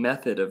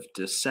method of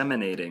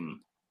disseminating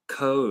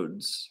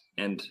codes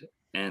and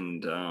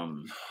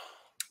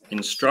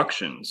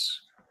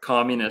instructions,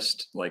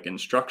 communist like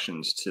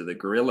instructions to the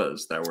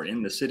guerrillas that were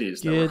in the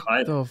cities that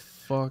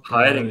were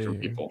hiding from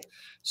people.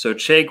 So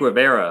Che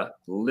Guevara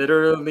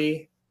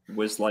literally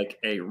was like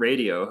a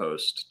radio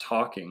host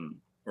talking,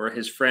 or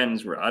his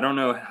friends were, I don't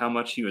know how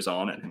much he was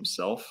on it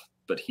himself,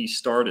 but he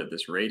started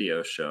this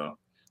radio show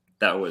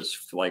that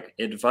was like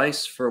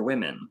advice for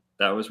women.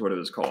 That was what it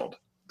was called.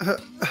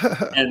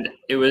 And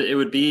it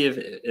would be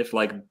if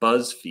like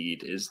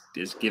BuzzFeed is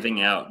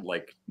giving out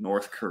like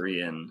North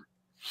Korean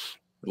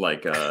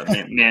like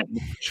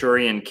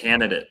Manchurian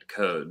candidate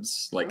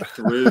codes like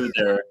through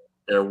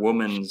their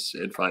woman's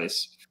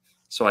advice.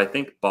 So I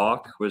think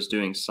Bock was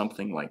doing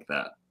something like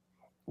that,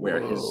 where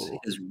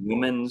his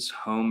woman's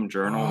home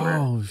journal.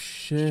 Oh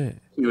shit!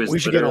 We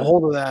should get a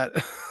hold of that.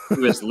 He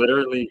was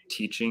literally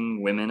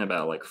teaching women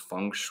about like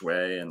feng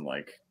shui and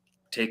like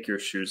take your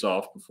shoes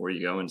off before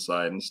you go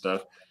inside and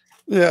stuff.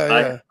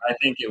 Yeah. I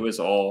think it was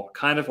all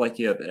kind of like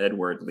you have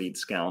Edward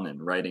Leedskalnin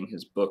writing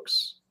his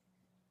books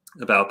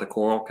about the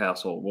Coral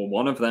Castle. Well,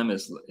 one of them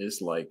is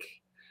like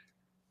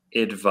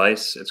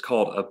advice. It's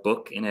called A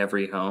Book in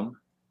Every Home.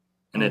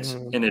 And it's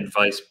an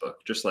advice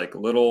book, just like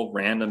little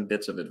random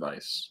bits of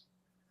advice.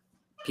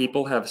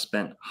 People have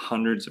spent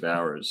hundreds of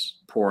hours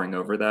poring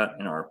over that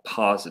and are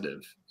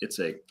positive it's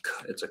a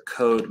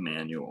code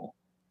manual.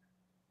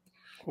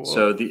 Cool.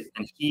 So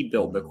and he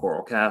built the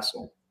Coral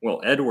Castle. Well,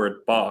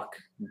 Edward Bock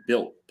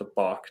built the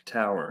Bock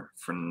Tower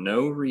for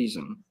no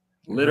reason,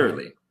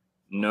 literally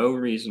no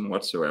reason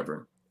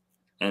whatsoever.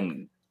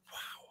 And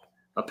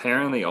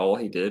apparently all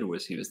he did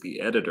was he was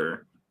the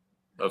editor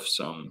of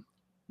some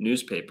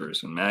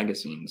newspapers and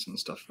magazines and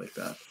stuff like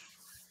that.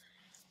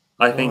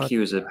 I think he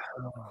was a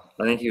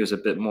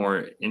bit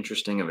more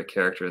interesting of a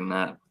character than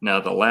that. Now,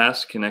 the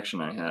last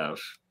connection I have,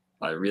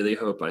 I really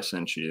hope I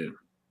sent you.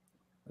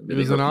 He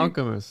was an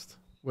alchemist.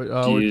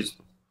 Do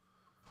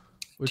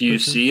you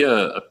see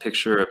a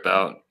picture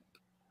about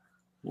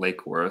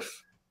Lake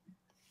Worth?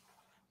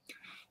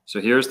 So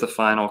here's the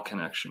final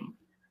connection.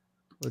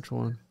 Which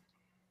one?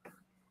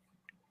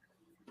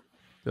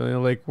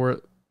 Lake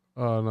Worth.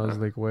 Oh no, it's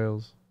Lake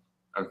Wales.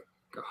 Oh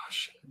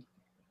gosh.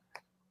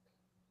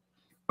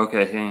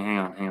 Okay, hang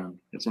on.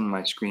 It's in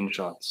my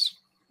screenshots.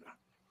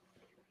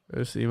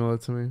 Just email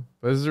it to me.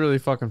 But this is really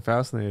fucking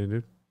fascinating,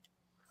 dude.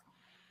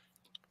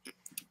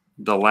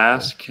 The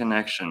last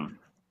connection,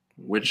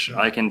 which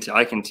I can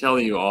tell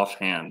you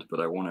offhand, but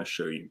I want to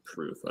show you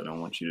proof. I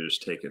don't want you to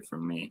just take it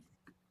from me.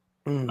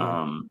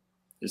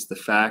 Is the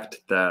fact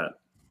that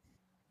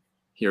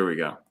here we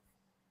go.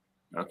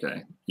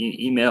 Okay,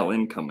 email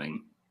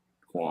incoming,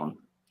 Juan.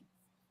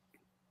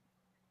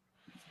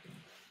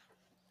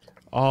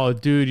 Oh,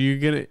 dude,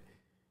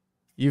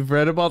 you've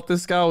read about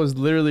this guy? I was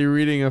literally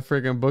reading a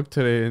freaking book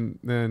today, and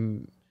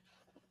then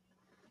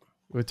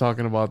we're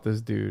talking about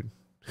this dude.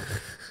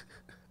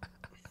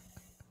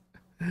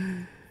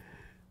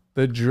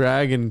 The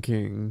Dragon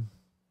King.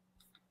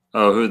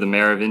 Oh, who, the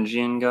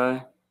Merovingian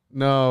guy?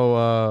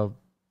 No,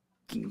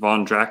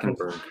 Von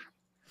Drakenberg.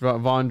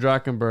 Von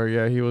Drakenberg,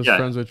 yeah, he was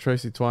friends with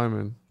Tracy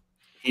Twyman.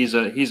 He's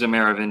a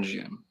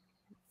Merovingian.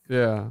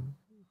 Yeah.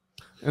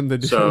 And the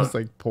dude was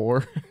like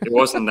poor. It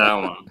wasn't that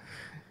one.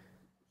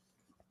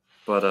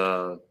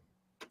 But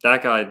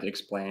that guy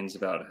explains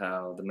about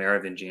how the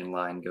Merovingian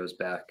line goes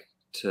back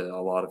to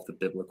a lot of the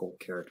biblical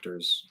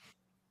characters.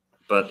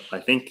 But I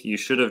think you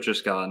should have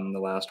just gotten the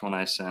last one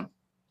I sent.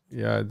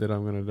 Yeah, I did.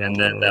 I'm gonna download And it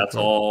then real that's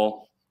quick.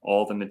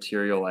 all the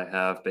material I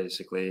have,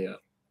 basically.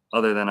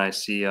 Other than I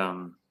see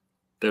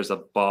there's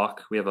a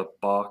Bock. We have a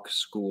Bock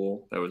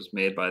school that was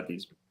made by the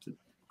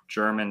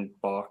German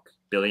Bock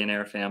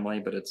billionaire family,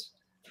 but it's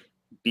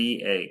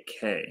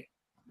BAK.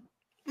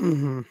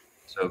 Mm-hmm.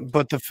 So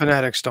But the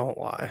phonetics don't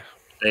lie.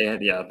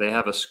 they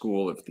have a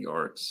school of the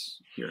arts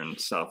here in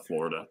South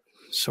Florida.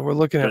 So we're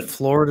looking at Good.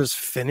 Florida's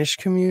Finnish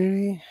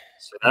community.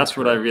 So that's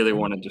what I really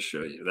wanted to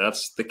show you.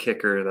 That's the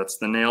kicker. That's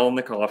the nail in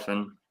the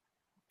coffin.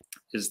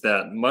 Is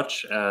that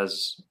much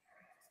as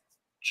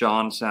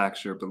John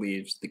Saxer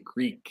believes the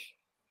Greek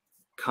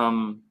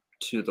come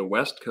to the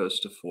west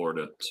coast of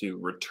Florida to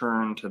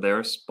return to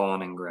their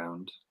spawning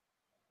ground,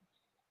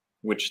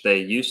 which they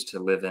used to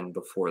live in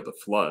before the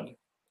flood,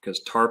 because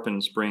Tarpon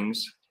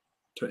Springs,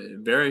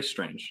 very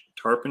strange,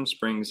 Tarpon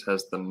Springs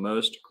has the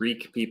most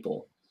Greek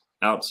people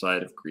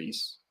outside of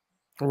Greece,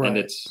 Right. and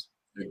it's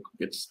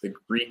the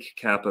Greek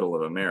capital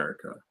of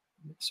America.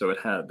 So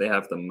they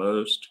have the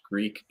most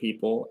Greek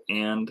people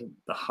and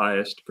the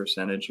highest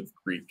percentage of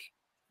Greek.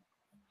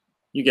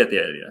 You get the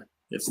idea.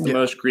 It's the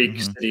most Greek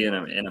city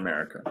in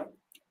America.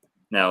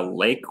 Now,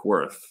 Lake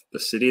Worth, the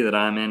city that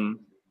I'm in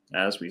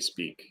as we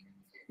speak,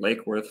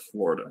 Lake Worth,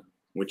 Florida,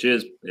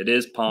 it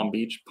is Palm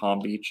Beach. Palm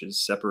Beach is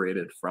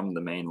separated from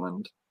the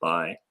mainland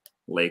by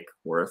Lake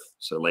Worth.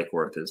 So Lake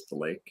Worth is the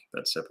lake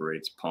that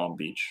separates Palm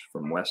Beach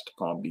from West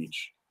Palm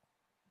Beach.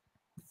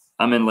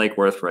 I'm in Lake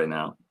Worth right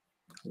now.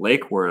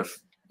 Lake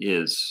Worth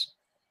is,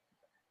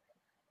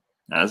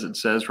 as it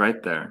says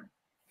right there,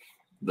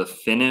 the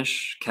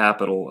Finnish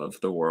capital of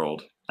the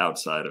world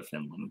outside of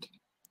Finland.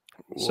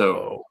 Whoa.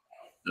 So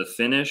the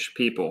Finnish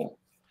people,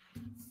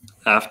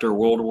 after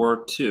World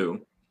War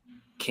II,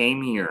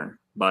 came here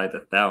by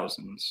the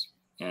thousands.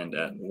 And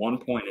at one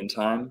point in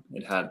time,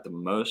 it had the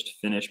most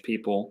Finnish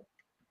people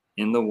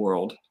in the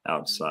world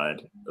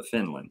outside of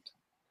Finland.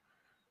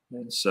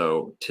 And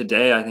so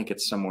today, I think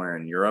it's somewhere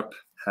in Europe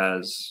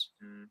has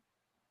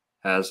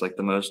like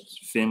the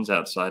most Finns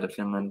outside of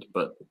Finland,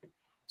 but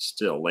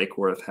still Lake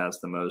Worth has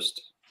the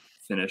most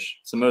Finnish.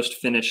 It's the most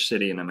Finnish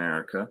city in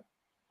America.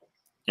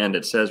 And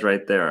it says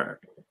right there,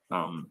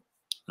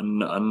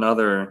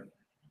 another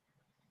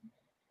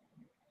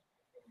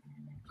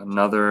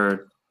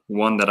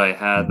one that I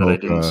had that I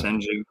didn't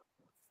send you.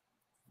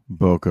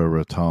 Boca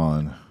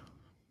Raton.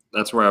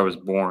 That's where I was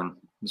born,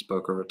 is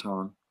Boca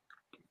Raton.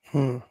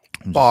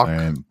 Bock.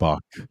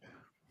 Bock.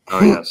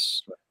 Oh,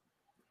 yes.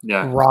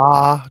 Yeah.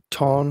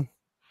 Raton.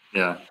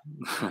 Yeah.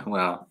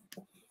 Wow.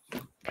 I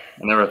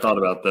never thought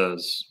about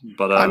those,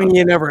 but I mean,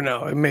 you never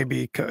know. It may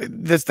be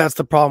that's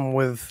the problem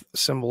with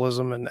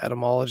symbolism and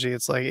etymology.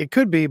 It's like it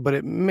could be, but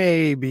it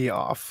may be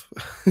off.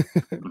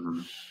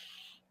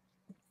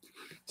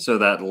 So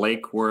that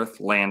Lake Worth,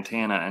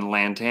 Lantana, and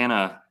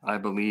Lantana, I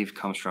believe,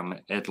 comes from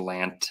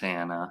Atlantis.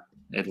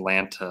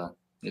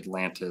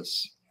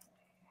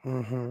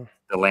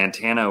 The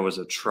Lantana was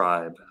a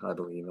tribe, I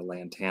believe, a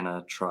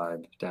Lantana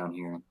tribe down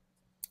here.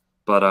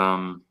 But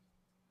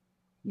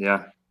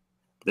yeah,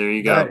 there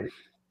you go.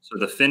 So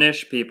the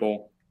Finnish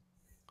people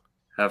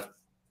have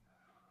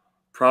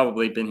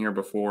probably been here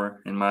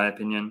before, in my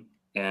opinion,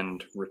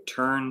 and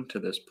return to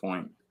this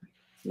point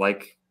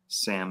like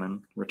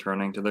salmon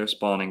returning to their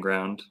spawning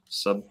ground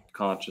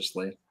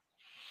subconsciously.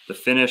 The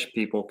Finnish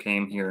people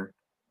came here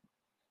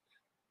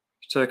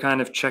to kind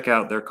of check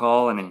out their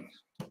colony,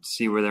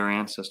 see where their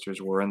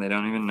ancestors were, and they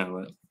don't even know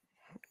it.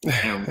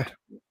 And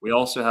we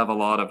also have a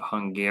lot of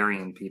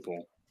Hungarian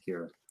people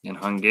here, and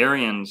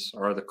Hungarians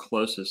are the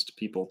closest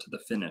people to the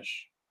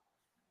Finnish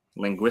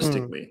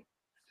linguistically.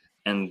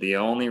 And the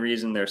only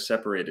reason they're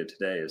separated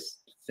today is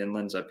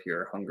Finland's up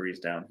here, Hungary's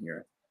down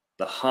here.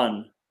 The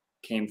Hun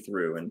came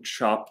through and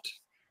chopped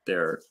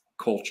their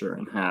culture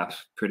in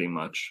half, pretty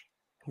much.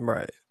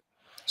 Right.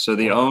 So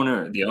the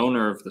owner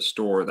of the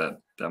store that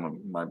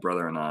my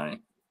brother and I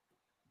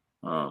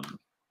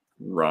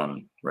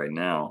run right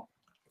now,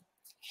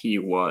 he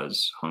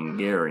was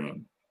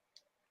Hungarian.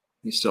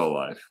 He's still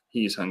alive.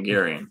 He's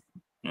Hungarian.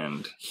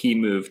 And he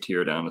moved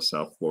here down to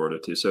South Florida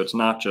too. So it's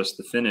not just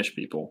the Finnish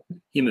people.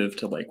 He moved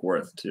to Lake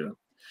Worth too.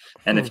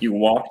 And if you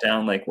walk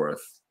down Lake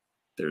Worth,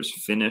 there's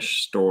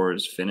Finnish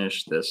stores,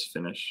 Finnish this,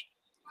 Finnish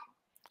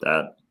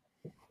that.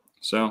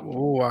 So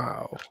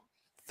wow,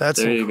 that's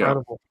there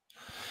incredible.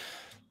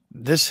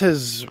 This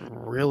has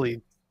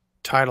really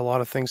tied a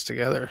lot of things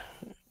together.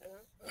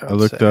 I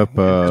looked up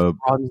the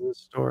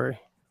story.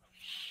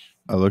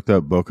 I looked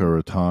up Boca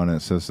Raton.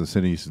 It says the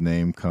city's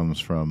name comes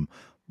from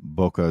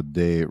Boca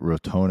de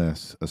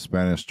Ratones, a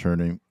Spanish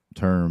term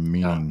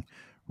meaning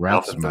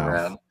rat's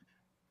mouth.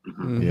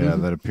 Yeah,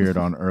 that appeared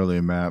on early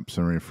maps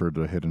and referred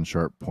to hidden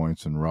sharp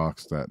points and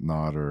rocks that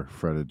nod or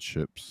fretted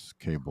ships'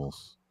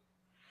 cables.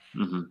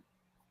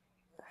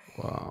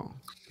 Wow.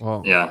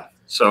 Well, yeah.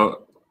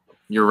 So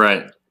you're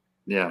right.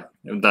 Yeah,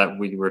 that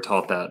we were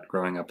taught that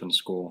growing up in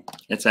school.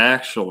 It's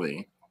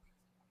actually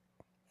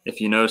if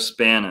you know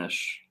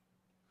Spanish,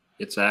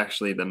 it's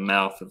actually the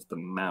mouth of the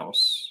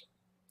mouse,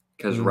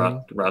 because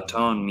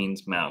raton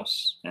means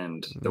mouse,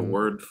 and the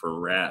word for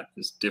rat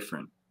is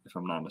different, if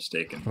I'm not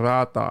mistaken.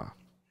 Rata.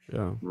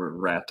 Yeah.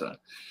 Rata.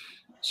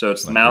 So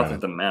it's the Like mouth rat.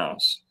 of the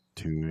mouse.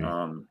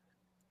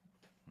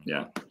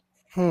 Yeah.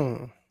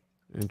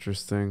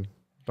 Interesting.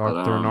 But,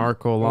 Dr.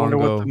 Narco I wonder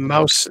what the Longo.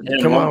 mouse.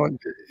 And Come one- on,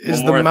 is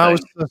one the more mouse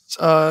thing.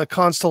 a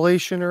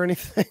constellation or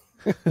anything?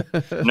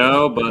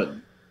 No, but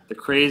the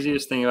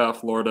craziest thing about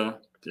Florida,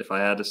 if I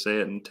had to say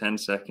it in 10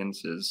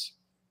 seconds, is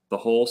the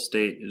whole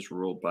state is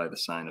ruled by the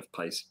sign of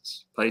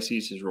Pisces.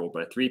 Pisces is ruled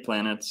by 3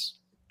 planets,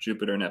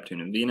 Jupiter,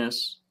 Neptune, and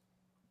Venus.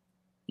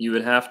 You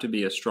would have to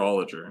be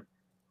astrologer.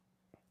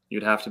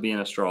 You'd have to be an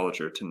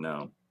astrologer to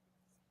know.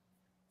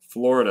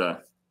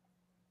 Florida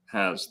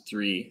has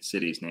 3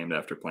 cities named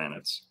after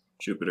planets,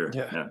 Jupiter,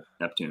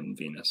 Neptune, and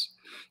Venus.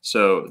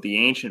 So the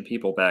ancient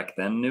people back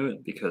then knew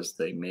it because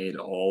they made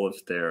all of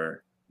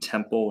their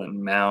temple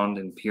and mound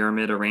and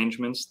pyramid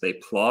arrangements. They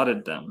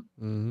plotted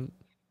them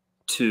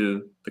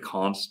to the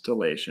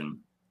constellation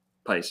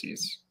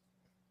Pisces.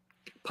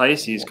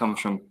 Pisces comes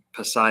from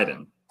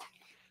Poseidon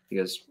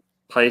because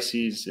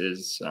Pisces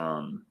is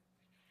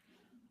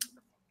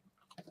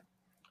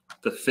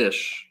the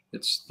fish.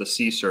 It's the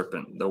sea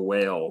serpent, the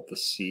whale, the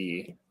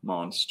sea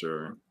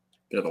monster.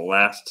 They're the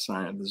last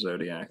sign of the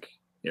zodiac.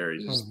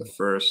 Aries is the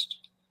first.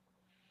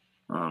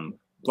 Blah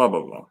blah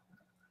blah.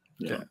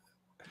 Yeah.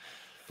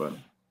 But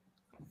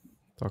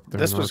Dr.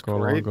 This was Narco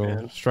great, Longo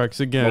man. strikes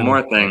again. one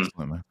more thing.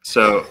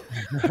 So,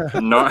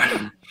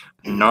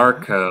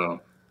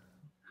 narco,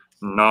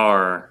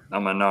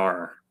 I'm a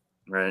nar,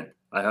 right?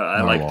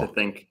 I like to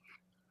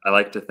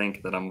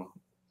think that I'm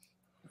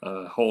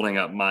holding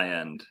up my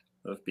end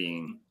of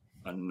being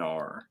a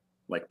nar,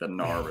 like the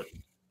narrators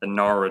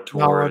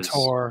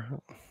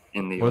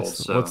in the old.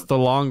 What's the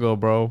longo,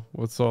 bro?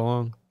 What's so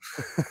long?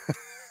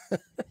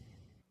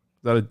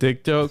 Is that a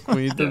dick joke when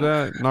you did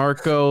that?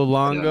 Narco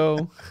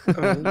Longo? We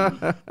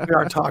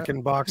are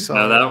talking Bock Saga.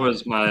 No,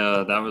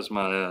 that was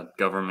my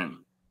government,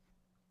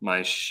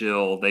 my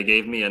shill. They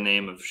gave me a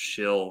name of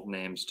shill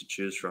names to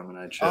choose from, and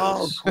I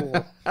chose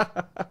cool.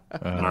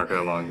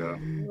 Narco Longo.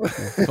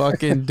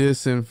 Fucking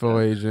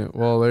disinfo agent.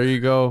 Well, there you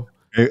go.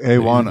 Hey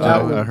Juan, That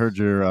I was- heard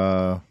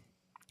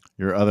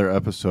your other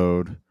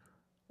episode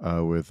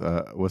with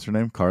what's her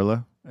name,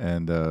 Carla,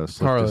 and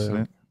Slick Carla,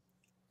 Dissonant.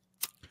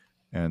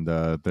 And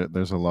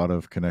there's a lot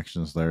of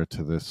connections there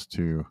to this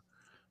too.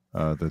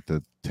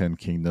 The 10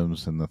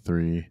 kingdoms and the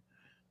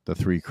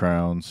three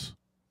crowns.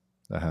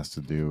 That has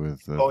to do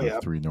with the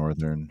 3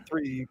 northern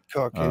 3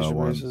 Caucasian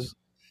ones. races.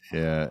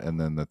 Yeah, and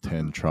then the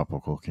 10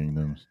 tropical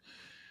kingdoms.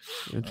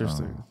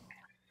 Interesting.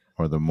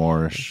 Or the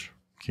Moorish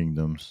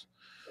kingdoms.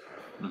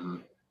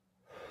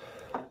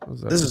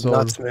 This is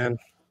nuts, man.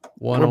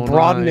 We're 109.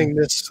 broadening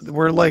this.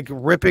 We're like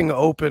ripping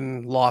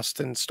open lost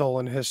and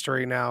stolen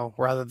history now,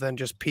 rather than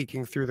just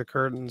peeking through the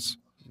curtains.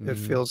 It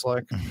feels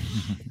like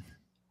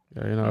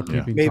Yeah, you're not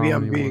peeping maybe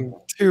Tom I'm anymore. being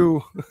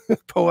too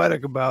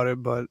poetic about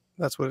it, but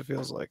that's what it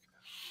feels like.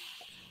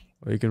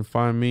 Well, you can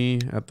find me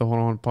at the Hold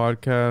On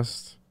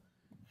Podcast,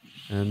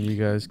 and you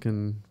guys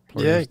can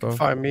play your You can stuff.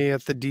 find me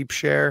at the Deep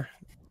Share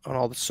on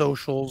all the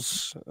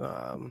socials.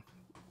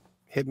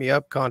 Hit me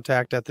up,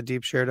 contact at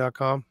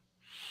thedeepshare.com.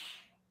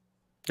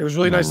 It was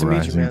really nice to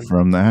meet you, man.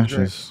 From the It was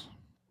great. ashes.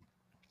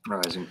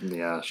 Rising from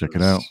the ashes. Check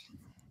it out.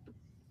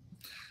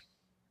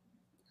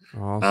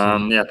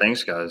 Awesome. Yeah,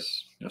 thanks,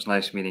 guys. It was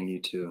nice meeting you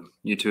two.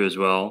 You two as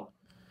well.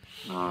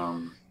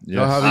 Y'all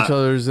Yes. have each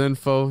other's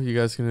info. You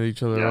guys can hit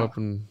each other up,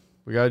 and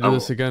we gotta do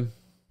this again.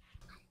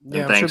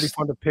 Yeah, I'm sure it'd be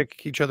fun to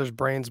pick each other's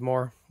brains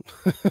more.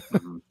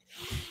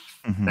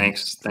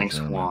 Thanks,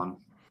 sure, Juan.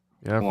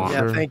 Yeah, for Juan.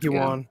 sure. Yeah, thank you, Yeah.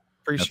 Juan.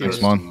 Appreciate Thanks,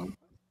 it. Juan.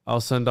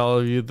 I'll send all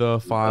of you the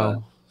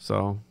file.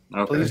 So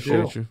Okay. Please do.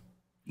 appreciate you.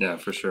 Yeah,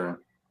 for sure.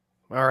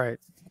 All right.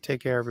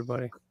 Take care,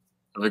 everybody.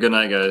 Have a good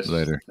night, guys.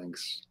 Later.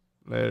 Thanks.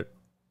 Later.